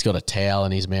and he's got a towel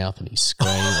in his mouth and he's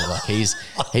screaming.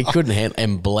 He couldn't handle,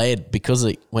 and bled because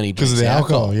when he drinks of the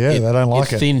alcohol. Yeah, they don't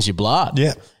like it. It thins your blood.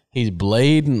 Yeah, he's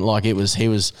bleeding like it was. He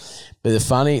was. But the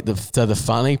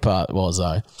funny part was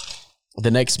though,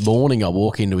 the next morning I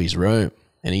walk into his room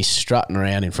and he's strutting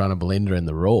around in front of Belinda in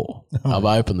the Raw. I've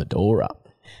opened the door up.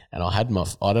 And I don't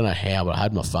know how, but I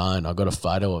had my phone. I got a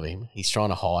photo of him. He's trying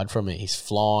to hide from me. He's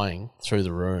flying through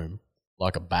the room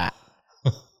like a bat,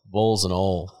 balls and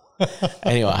all.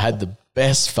 Anyway, I had the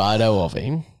best photo of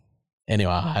him.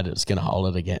 Anyway, I was going to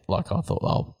hold it again. Like I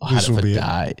thought, I had it for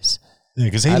days. Yeah,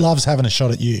 because he loves having a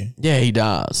shot at you. Yeah, he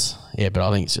does. Yeah, but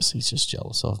I think he's just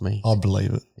jealous of me. I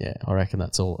believe it. Yeah, I reckon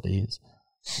that's all it is.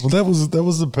 Well, that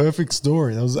was the perfect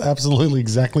story. That was absolutely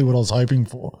exactly what I was hoping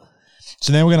for.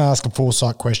 So now we're going to ask a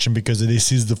foresight question because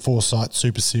this is the Foresight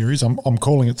Super Series. I'm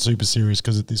calling it Super Series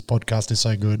because this podcast is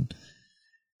so good.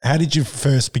 How did you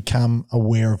first become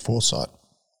aware of foresight?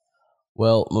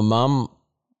 Well, my mum,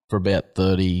 for about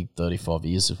 30, 35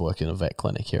 years, has worked in a vet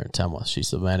clinic here in Tamworth.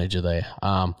 She's the manager there.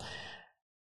 And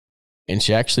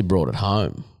she actually brought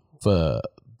home the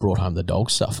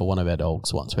dog stuff for one of our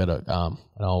dogs once. We had an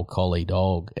old collie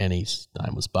dog, and his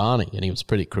name was Barney, and he was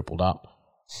pretty crippled up.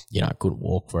 Couldn't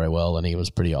walk very well, and he was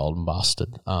pretty old and busted.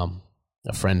 A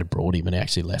friend had brought him and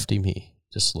actually left him here,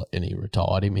 and he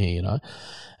retired him here,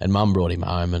 And Mum brought him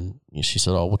home, and she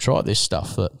said, "Oh, we'll try this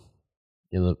stuff that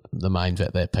the main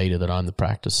vet there, Peter, that owned the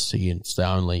practice. It's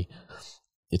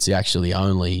actually the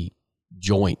only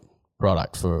joint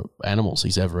product for animals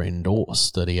he's ever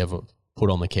endorsed that he ever put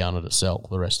on the counter to sell.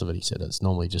 The rest of it," he said, it's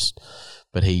normally just,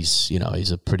 but he's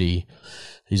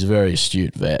a very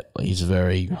astute vet. He's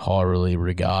very highly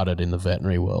regarded in the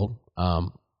veterinary world.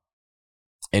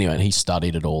 Anyway, and he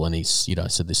studied it all, and he's,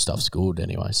 said this stuff's good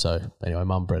anyway. So anyway,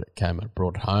 Mum came and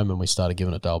brought it home, and we started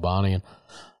giving it to Albani, and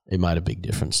it made a big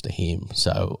difference to him.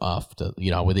 So after,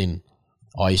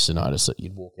 I used to notice that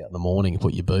you'd walk out in the morning and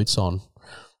put your boots on.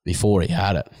 Before he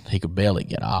had it, he could barely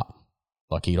get up.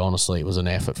 Like it was an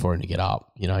effort for him to get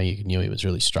up. You knew he was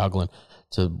really struggling.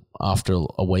 So after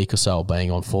a week or so of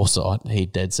being on Foresight, he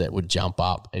dead set would jump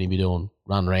up and he'd be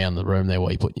run around the room there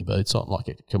while you put your boots on. Like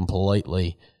it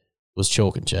completely was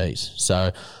chalk and cheese.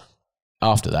 So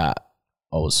after that,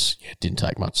 it didn't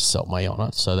take much to sell me on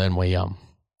it. So then we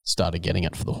started getting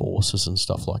it for the horses and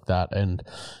stuff like that. And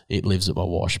it lives at my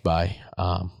wash bay.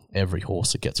 Every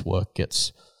horse that gets work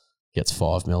gets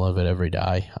 5 mil of it every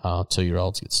day.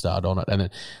 2-year-olds get started on it, and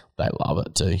they love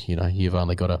it too. You've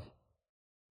only got to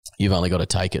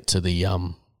take it to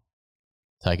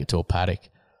a paddock,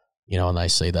 and they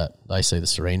see the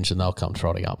syringe and they'll come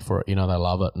trotting up for it. They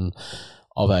love it. And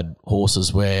I've had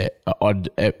horses where I'd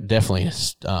definitely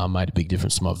made a big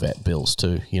difference to my vet bills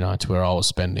too. To where I was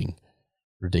spending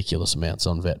ridiculous amounts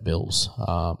on vet bills.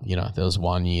 There was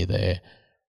one year there,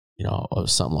 it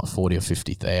was something like 40 or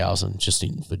 50,000 just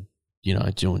for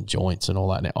doing joints and all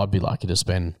that. Now, I'd be lucky to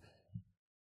spend,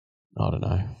 I don't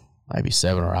know, maybe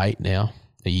 7 or 8 now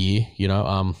a year.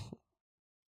 A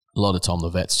lot of time the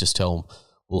vets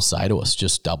will say to us,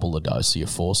 just double the dose of your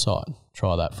Foresight.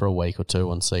 Try that for a week or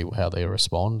two and see how they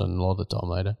respond. And a lot of the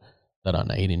time they don't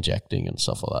need injecting and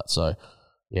stuff like that. So,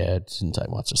 yeah, it didn't take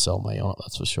much to sell me on it,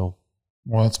 that's for sure.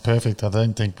 Well, that's perfect. I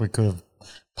don't think we could have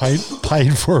paid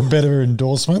for a better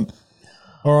endorsement.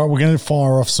 All right, we're going to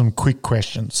fire off some quick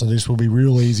questions. So this will be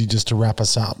real easy just to wrap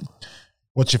us up.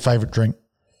 What's your favourite drink?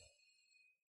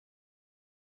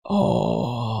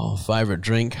 Oh, favourite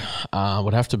drink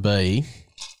would have to be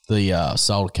the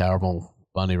salted caramel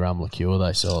bunny rum liqueur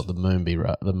they sell at the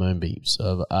Moonbee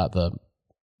server at the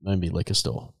Moonbee liquor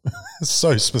store.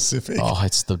 So specific. Oh,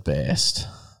 it's the best.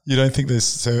 You don't think they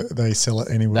sell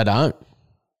it anywhere? They don't.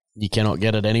 You cannot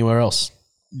get it anywhere else.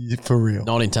 For real?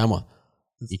 Not in Tamworth.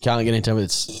 You can't get into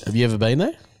it. Have you ever been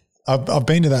there? I've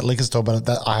been to that liquor store, but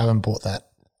I haven't bought that.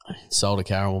 Salted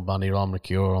caramel bunny rum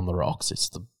liqueur on the rocks.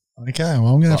 Okay, well,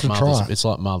 I'm going to have to try it. It's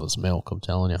like mother's milk, I'm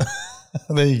telling you.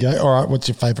 There you go. All right, what's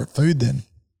your favourite food then?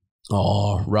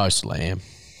 Oh, roast lamb.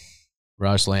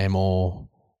 Roast lamb or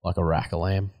like a rack of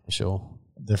lamb, for sure.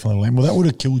 Definitely lamb. Well, that would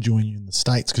have killed you when you're in the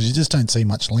States because you just don't see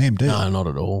much lamb, do you? No, not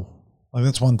at all. Like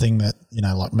that's one thing that,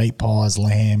 like meat pies,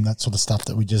 lamb, that sort of stuff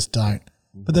that we just don't.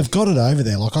 But they've got it over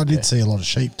there. Like I did see a lot of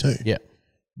sheep too. Yeah.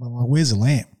 But like, where's the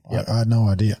lamb? Yep. I had no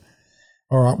idea.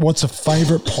 All right. What's a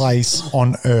favourite place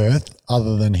on earth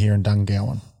other than here in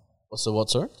Dungowan? What's the what,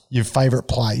 sir? Your favourite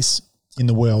place in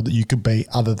the world that you could be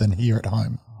other than here at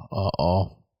home?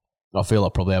 I feel I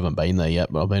probably haven't been there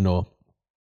yet, but I've been to a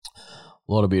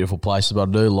lot of beautiful places. But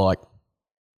I do like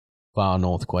far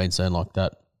north Queensland, like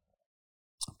that.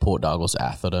 Port Douglas,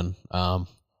 Atherton. I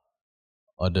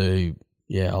do.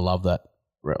 Yeah, I love that.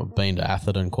 I've been to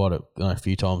Atherton quite a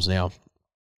few times now.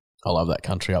 I love that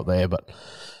country up there, but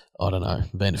I don't know.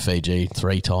 Been to Fiji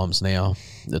 3 times now.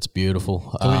 It's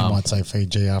beautiful. I thought you might say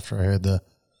Fiji after I heard the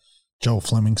Joel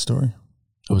Fleming story.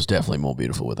 It was definitely more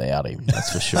beautiful without him,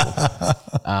 that's for sure.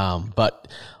 But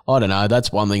I don't know.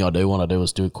 That's one thing I do want to do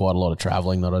is do quite a lot of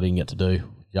travelling that I didn't get to do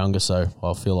younger. So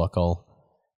I feel like if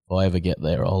I ever get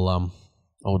there, I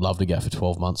would love to go for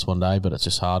 12 months one day, but it's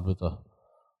just hard with the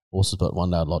horses. But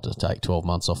one day I'd like to take 12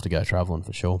 months off to go travelling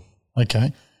for sure.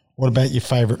 Okay. What about your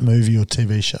favourite movie or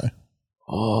TV show?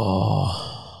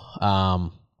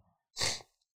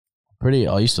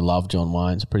 I used to love John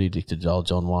Wayne. Pretty addicted to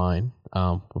John Wayne.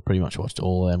 I pretty much watched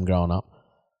all of them growing up.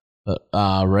 But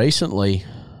recently,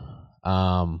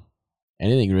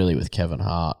 anything really with Kevin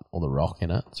Hart or The Rock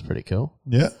in it, it's pretty cool.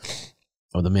 Yeah.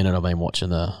 At the minute, I've been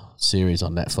watching a series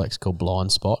on Netflix called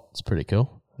Blind Spot. It's pretty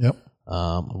cool. Yep.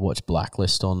 I watch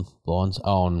Blacklist on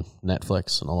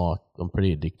Netflix, and I'm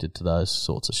pretty addicted to those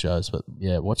sorts of shows. But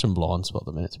yeah, watching Blind Spot at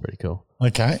the minute's pretty cool.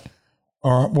 Okay.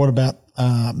 All right. What about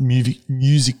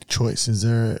music choice? Is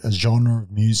there a genre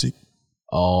of music?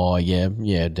 Oh yeah,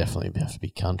 definitely have to be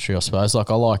country, I suppose. Like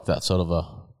I like that sort of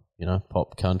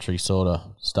pop country sort of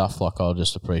stuff. Like I'll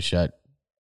just appreciate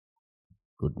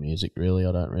good music. Really,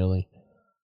 I don't really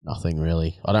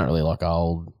like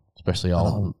old, especially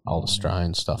old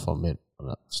Australian stuff. I admit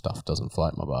that stuff doesn't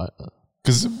float my boat.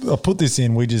 Because I put this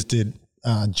in, we just did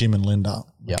Jim and Linda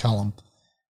McCullum.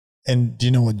 And do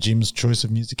you know what Jim's choice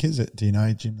of music is? Do you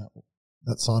know Jim,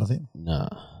 that side of him? No.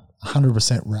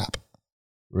 100% rap.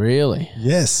 Really?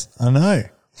 Yes, I know.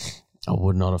 I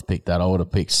would not have picked that. I would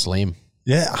have picked Slim.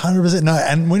 Yeah, 100%. No,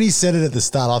 and when he said it at the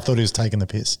start, I thought he was taking the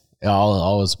piss. I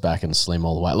was backing Slim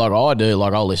all the way. Like I do.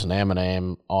 Like I'll listen to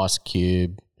Eminem, Ice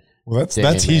Cube. Well,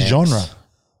 that's his genre.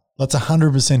 That's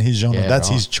 100% his genre. Yeah, that's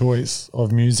right. his choice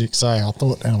of music. So I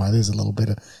thought, anyway, there's a little bit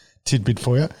of tidbit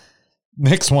for you.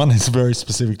 Next one is very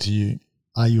specific to you.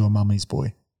 Are you a mummy's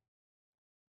boy?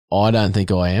 I don't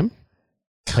think I am.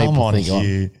 Come on,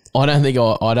 Hugh. I don't think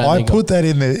I put that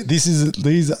in there.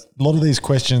 A lot of these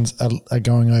questions are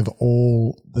going over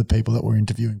all the people that we're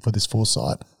interviewing for this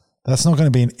Foresight. That's not going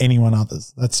to be in anyone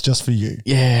others. That's just for you.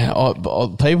 Yeah,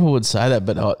 people would say that,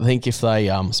 but I think if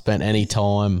they spent any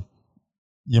time,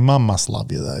 your mum must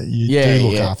love you though. You do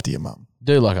look after your mum.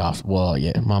 Do look after. Well,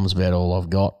 yeah, mum's about all I've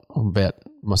got. I'm about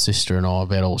my sister and I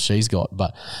about all she's got.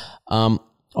 But I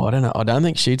don't know. I don't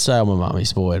think she'd say I'm a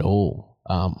mummy's boy at all.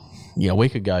 We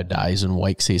could go days and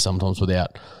weeks here sometimes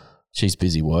without. She's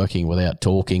busy working, without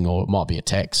talking, or it might be a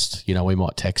text. We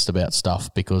might text about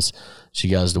stuff because she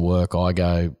goes to work, I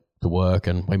go to work,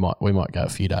 and we might go a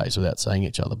few days without seeing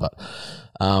each other. But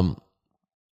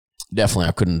definitely,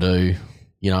 I couldn't do.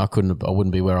 I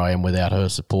wouldn't be where I am without her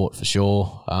support for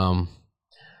sure.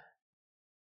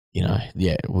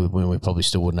 We probably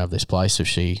still wouldn't have this place if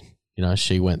she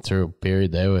went through a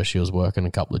period there where she was working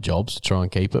a couple of jobs to try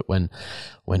and keep it when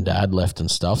Dad left and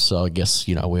stuff. So I guess,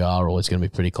 we are always going to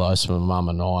be pretty close. My mum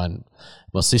and I and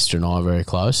my sister and I are very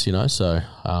close, so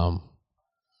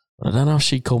I don't know if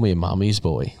she'd call me a mummy's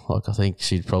boy. Like I think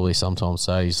she'd probably sometimes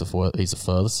say he's the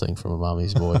furthest thing from a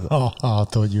mummy's boy. I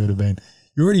thought you would have been.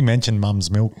 You already mentioned mum's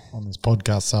milk on this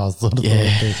podcast, so I thought it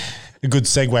would be a good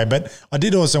segue. But I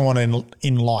did also want to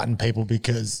enlighten people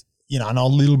because, I know a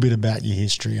little bit about your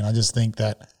history, and I just think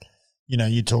that,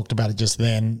 you talked about it just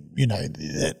then,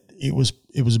 that it was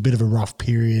a bit of a rough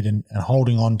period and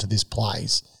holding on to this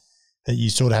place that you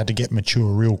sort of had to get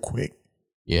mature real quick.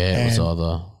 Yeah, it was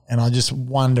either. And I just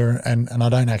wonder, and I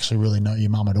don't actually really know your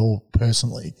mum at all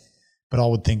personally, but I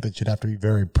would think that you'd have to be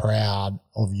very proud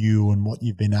of you and what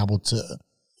you've been able to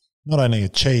not only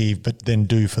achieve, but then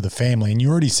do for the family. And you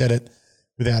already said it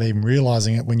without even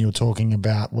realising it when you were talking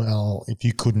about, well, if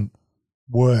you couldn't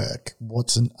work,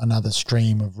 what's another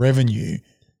stream of revenue?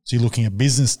 So you're looking at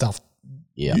business stuff.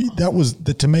 Yeah.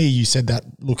 To me, you said that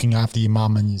looking after your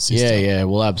mum and your sister. Yeah,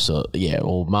 well, absolutely. Yeah,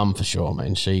 well, mum for sure. I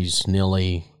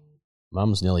mean,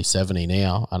 mum's nearly 70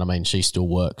 now, and I mean, she still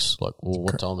works. Like, well,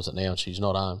 what time is it now? She's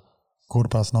not home.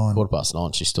 9:15.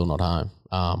 9:15, she's still not home.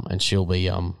 And she'll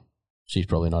be, she's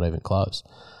probably not even close.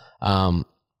 And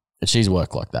she's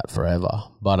worked like that forever.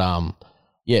 But,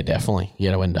 yeah, definitely.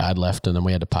 When Dad left and then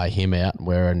we had to pay him out,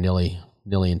 we're nearly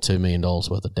in $2 million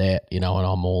worth of debt, and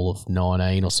I'm all of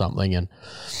 19 or something, and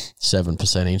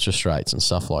 7% interest rates and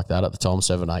stuff like that at the time,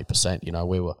 7-8%,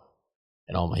 we were,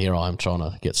 and here I am trying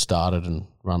to get started and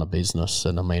run a business.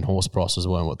 And I mean, horse prices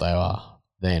weren't what they are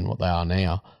then, what they are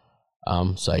now.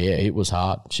 So yeah, it was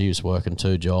hard. She was working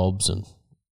 2 jobs and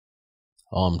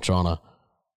I'm trying to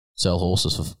sell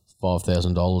horses for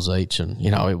 $5,000 each. And,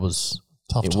 it was,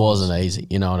 tough times. Wasn't easy,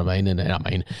 you know what I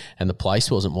mean? And the place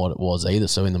wasn't what it was either.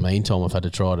 So in the meantime, I've had to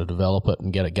try to develop it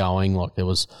and get it going. Like there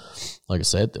was, like I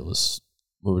said,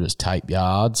 we were just tape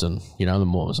yards and,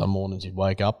 some mornings you'd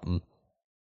wake up and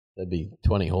there'd be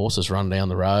 20 horses run down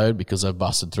the road because they've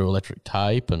busted through electric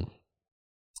tape and,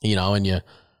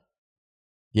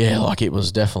 like it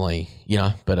was definitely,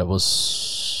 but it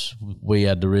was, we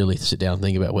had to really sit down and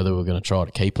think about whether we were going to try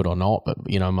to keep it or not. But,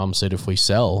 Mum said if we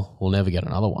sell, we'll never get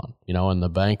another one, and the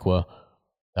bank they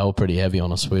were pretty heavy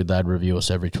on us. They'd review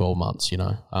us every 12 months,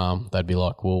 they'd be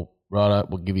like, well, righto,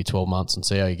 we'll give you 12 months and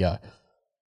see how you go.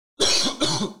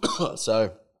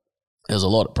 So there's a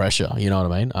lot of pressure, you know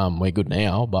what I mean? We're good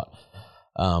now, but,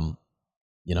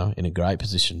 in a great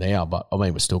position now. But, I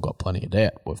mean, we've still got plenty of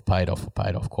debt. We've paid off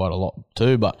quite a lot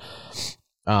too. But,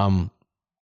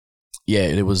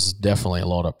 it was definitely a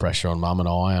lot of pressure on Mum and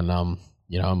I. And,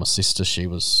 you know, my sister, she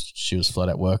was flat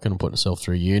out working and putting herself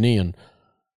through uni, and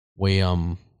we,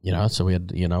 you know, so we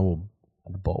had, you know,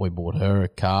 we bought her a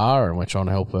car, and we're trying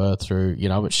to help her through, you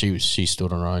know, but she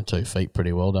stood on her own 2 feet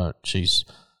pretty well. She's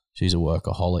a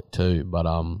workaholic too, but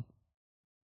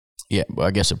yeah,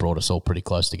 I guess it brought us all pretty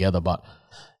close together. But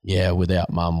yeah,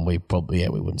 without Mum, we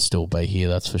wouldn't still be here.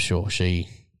 That's for sure. She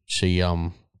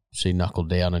knuckled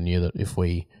down and knew that if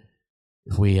we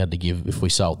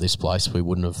sold this place, we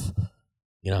wouldn't have,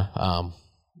 you know,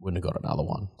 wouldn't have got another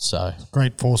one. So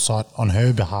great foresight on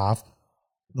her behalf.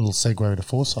 Little segue to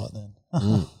foresight then.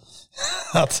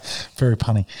 That's very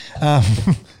punny.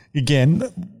 Again,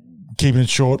 keeping it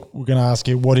short, we're going to ask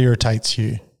you, what irritates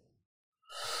you?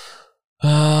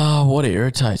 What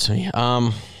irritates me?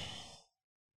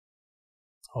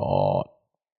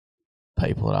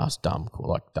 People that ask dumb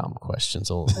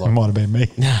questions, or It might have been me.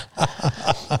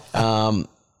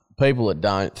 People that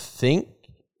don't think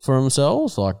for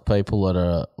themselves, like people that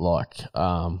are like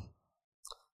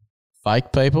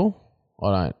fake people.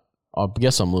 I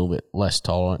guess I'm a little bit less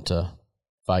tolerant to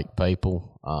fake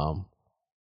people.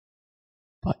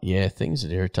 But yeah, things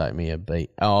that irritate me a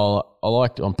bit.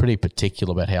 I'm pretty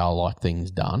particular about how I like things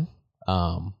done.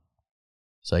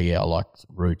 So yeah, I like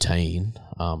routine.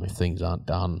 If things aren't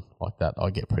done like that,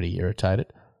 I get pretty irritated.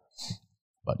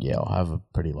 But yeah, I have a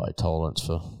pretty low tolerance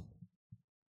for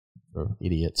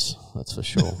idiots. That's for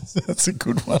sure. That's a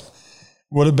good one.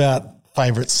 What about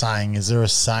favourite saying? Is there a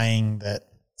saying that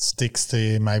sticks to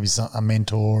you? Maybe a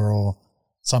mentor or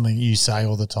something you say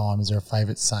all the time. Is there a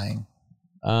favourite saying?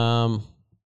 No,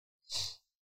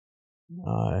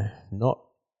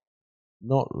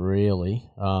 not really.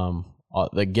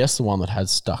 I guess the one that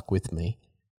has stuck with me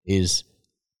is,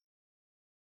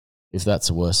 if that's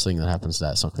the worst thing that happens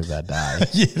today, it's not going to be a bad day.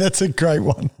 Yeah, that's a great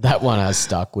one. That one has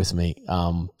stuck with me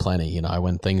plenty. You know,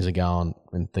 when things have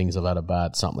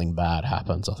had something bad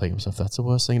happens, I think, if that's the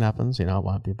worst thing that happens, you know, it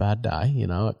won't be a bad day. You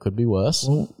know, it could be worse.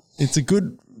 Well, it's a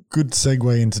good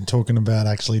segue into talking about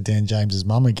actually Dan James's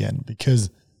mum again, because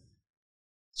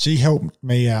she helped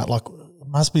me out. Like, it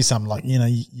must be something like, you know,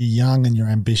 you're young and you're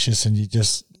ambitious and you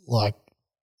just like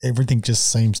everything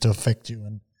just seems to affect you.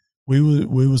 And we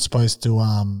were supposed to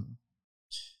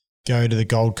go to the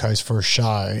Gold Coast for a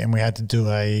show, and we had to do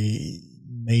a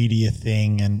media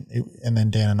thing, and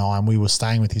then Dan and we were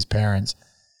staying with his parents.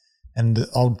 And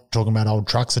talking about old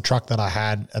trucks, the truck that I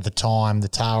had at the time, the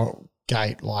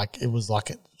tailgate, like it was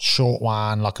like a short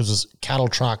one, like it was a cattle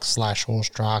truck / horse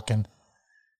truck, and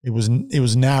it was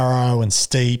narrow and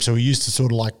steep, so we used to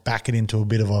sort of like back it into a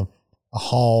bit of a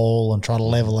hole and try to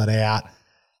level it out.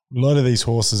 A lot of these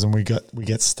horses, and we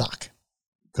get stuck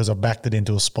because I backed it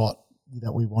into a spot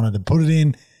that we wanted to put it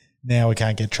in. Now we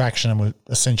can't get traction, and we're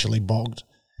essentially bogged.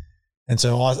 And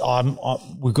so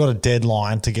we've got a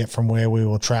deadline to get from where we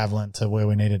were traveling to where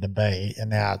we needed to be, and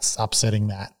now it's upsetting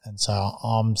that. And so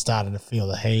I'm starting to feel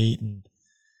the heat. And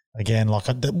again, like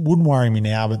it wouldn't worry me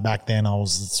now, but back then I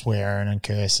was swearing and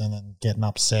cursing and getting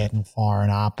upset and firing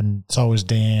up, and so was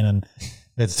Dan. And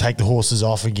we had to take the horses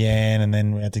off again, and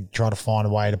then we had to try to find a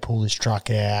way to pull this truck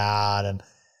out. And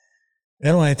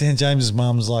anyway, Dan James's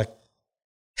mum's like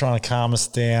trying to calm us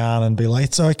down and be like,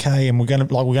 it's okay, and we're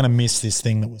gonna miss this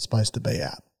thing that we're supposed to be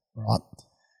at, right?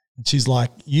 And she's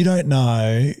like, you don't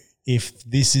know if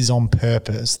this is on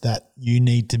purpose, that you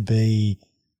need to be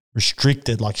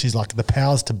restricted. Like, she's like, the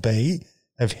powers to be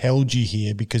have held you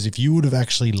here, because if you would have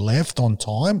actually left on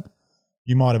time,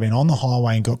 you might have been on the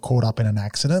highway and got caught up in an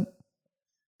accident,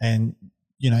 and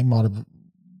you know, might have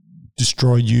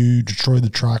destroyed the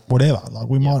truck, whatever. Like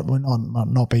we might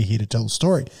not be here to tell the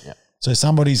story. Yep. So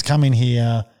somebody's come in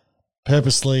here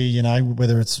purposely, you know,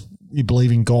 whether it's you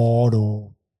believe in God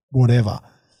or whatever,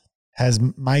 has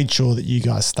made sure that you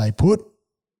guys stay put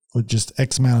for just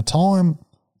X amount of time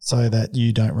so that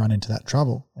you don't run into that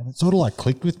trouble. And it sort of like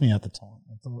clicked with me at the time.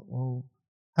 I thought, well,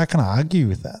 how can I argue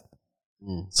with that?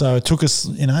 So it took us,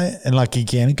 you know, and like,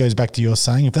 again, it goes back to your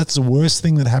saying, if that's the worst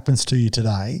thing that happens to you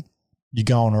today, you're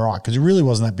going all right, because it really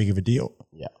wasn't that big of a deal.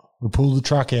 Yeah. We pulled the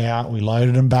truck out, we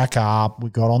loaded them back up, we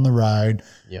got on the road.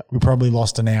 Yeah. We probably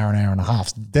lost an hour and a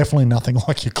half. Definitely nothing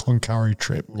like your Cloncurry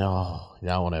trip. No, I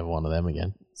don't want to have one of them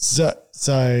again. So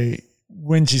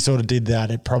when she sort of did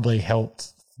that, it probably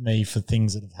helped me for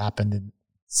things that have happened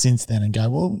since then, and go,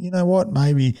 well, you know what,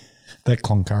 maybe that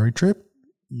Cloncurry trip,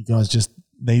 you guys just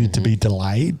needed to be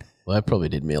delayed. Well, that probably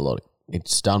did me a lot.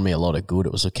 It's done me a lot of good.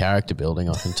 It was a character building,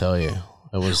 I can tell you.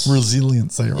 It was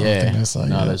resilience there, yeah. I think they say.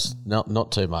 No, there's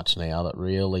not too much now that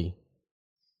really,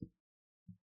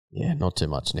 not too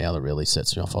much now that really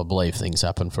sets me off. I believe things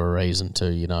happen for a reason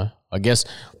too, you know. I guess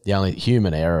the only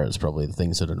human error is probably the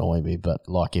things that annoy me. But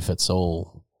like if it's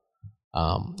all,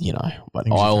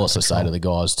 but I also say to the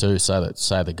guys too, say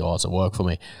the guys that work for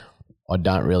me, I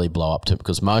don't really blow up to,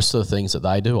 because most of the things that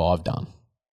they do, I've done,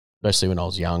 especially when I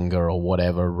was younger or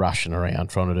whatever, rushing around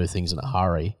trying to do things in a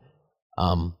hurry.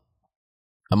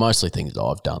 Are mostly things that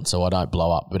I've done, so I don't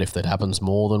blow up. But if that happens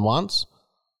more than once,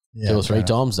 2 or 3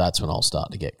 times, that's when I'll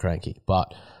start to get cranky.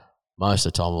 But most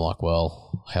of the time I'm like,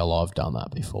 well, hell, I've done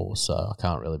that before, so I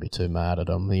can't really be too mad at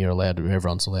them.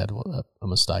 Everyone's allowed a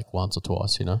mistake once or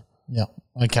twice, you know? Yeah.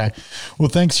 Okay. Well,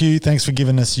 thanks for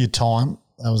giving us your time.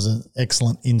 That was an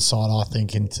excellent insight, I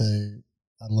think, into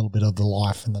a little bit of the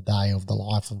life and the day of the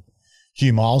life of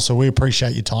Hugh Miles. So we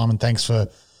appreciate your time, and thanks for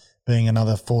being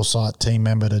another Foresight team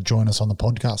member to join us on the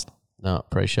podcast. No,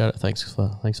 appreciate it. Thanks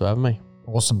for having me.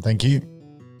 Awesome. Thank you.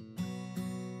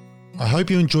 I hope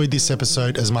you enjoyed this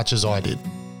episode as much as I did.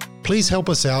 Please help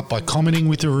us out by commenting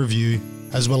with a review,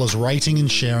 as well as rating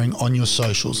and sharing on your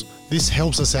socials. This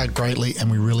helps us out greatly, and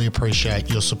we really appreciate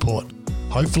your support.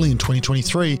 Hopefully in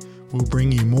 2023, we'll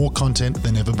bring you more content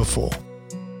than ever before.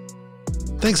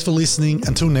 Thanks for listening.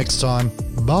 Until next time,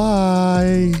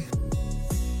 bye.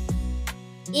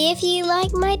 If you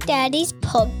like my daddy's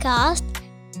podcast,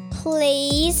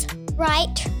 please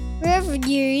rate,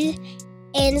 review,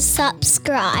 and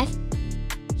subscribe.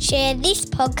 Share this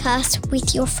podcast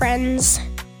with your friends.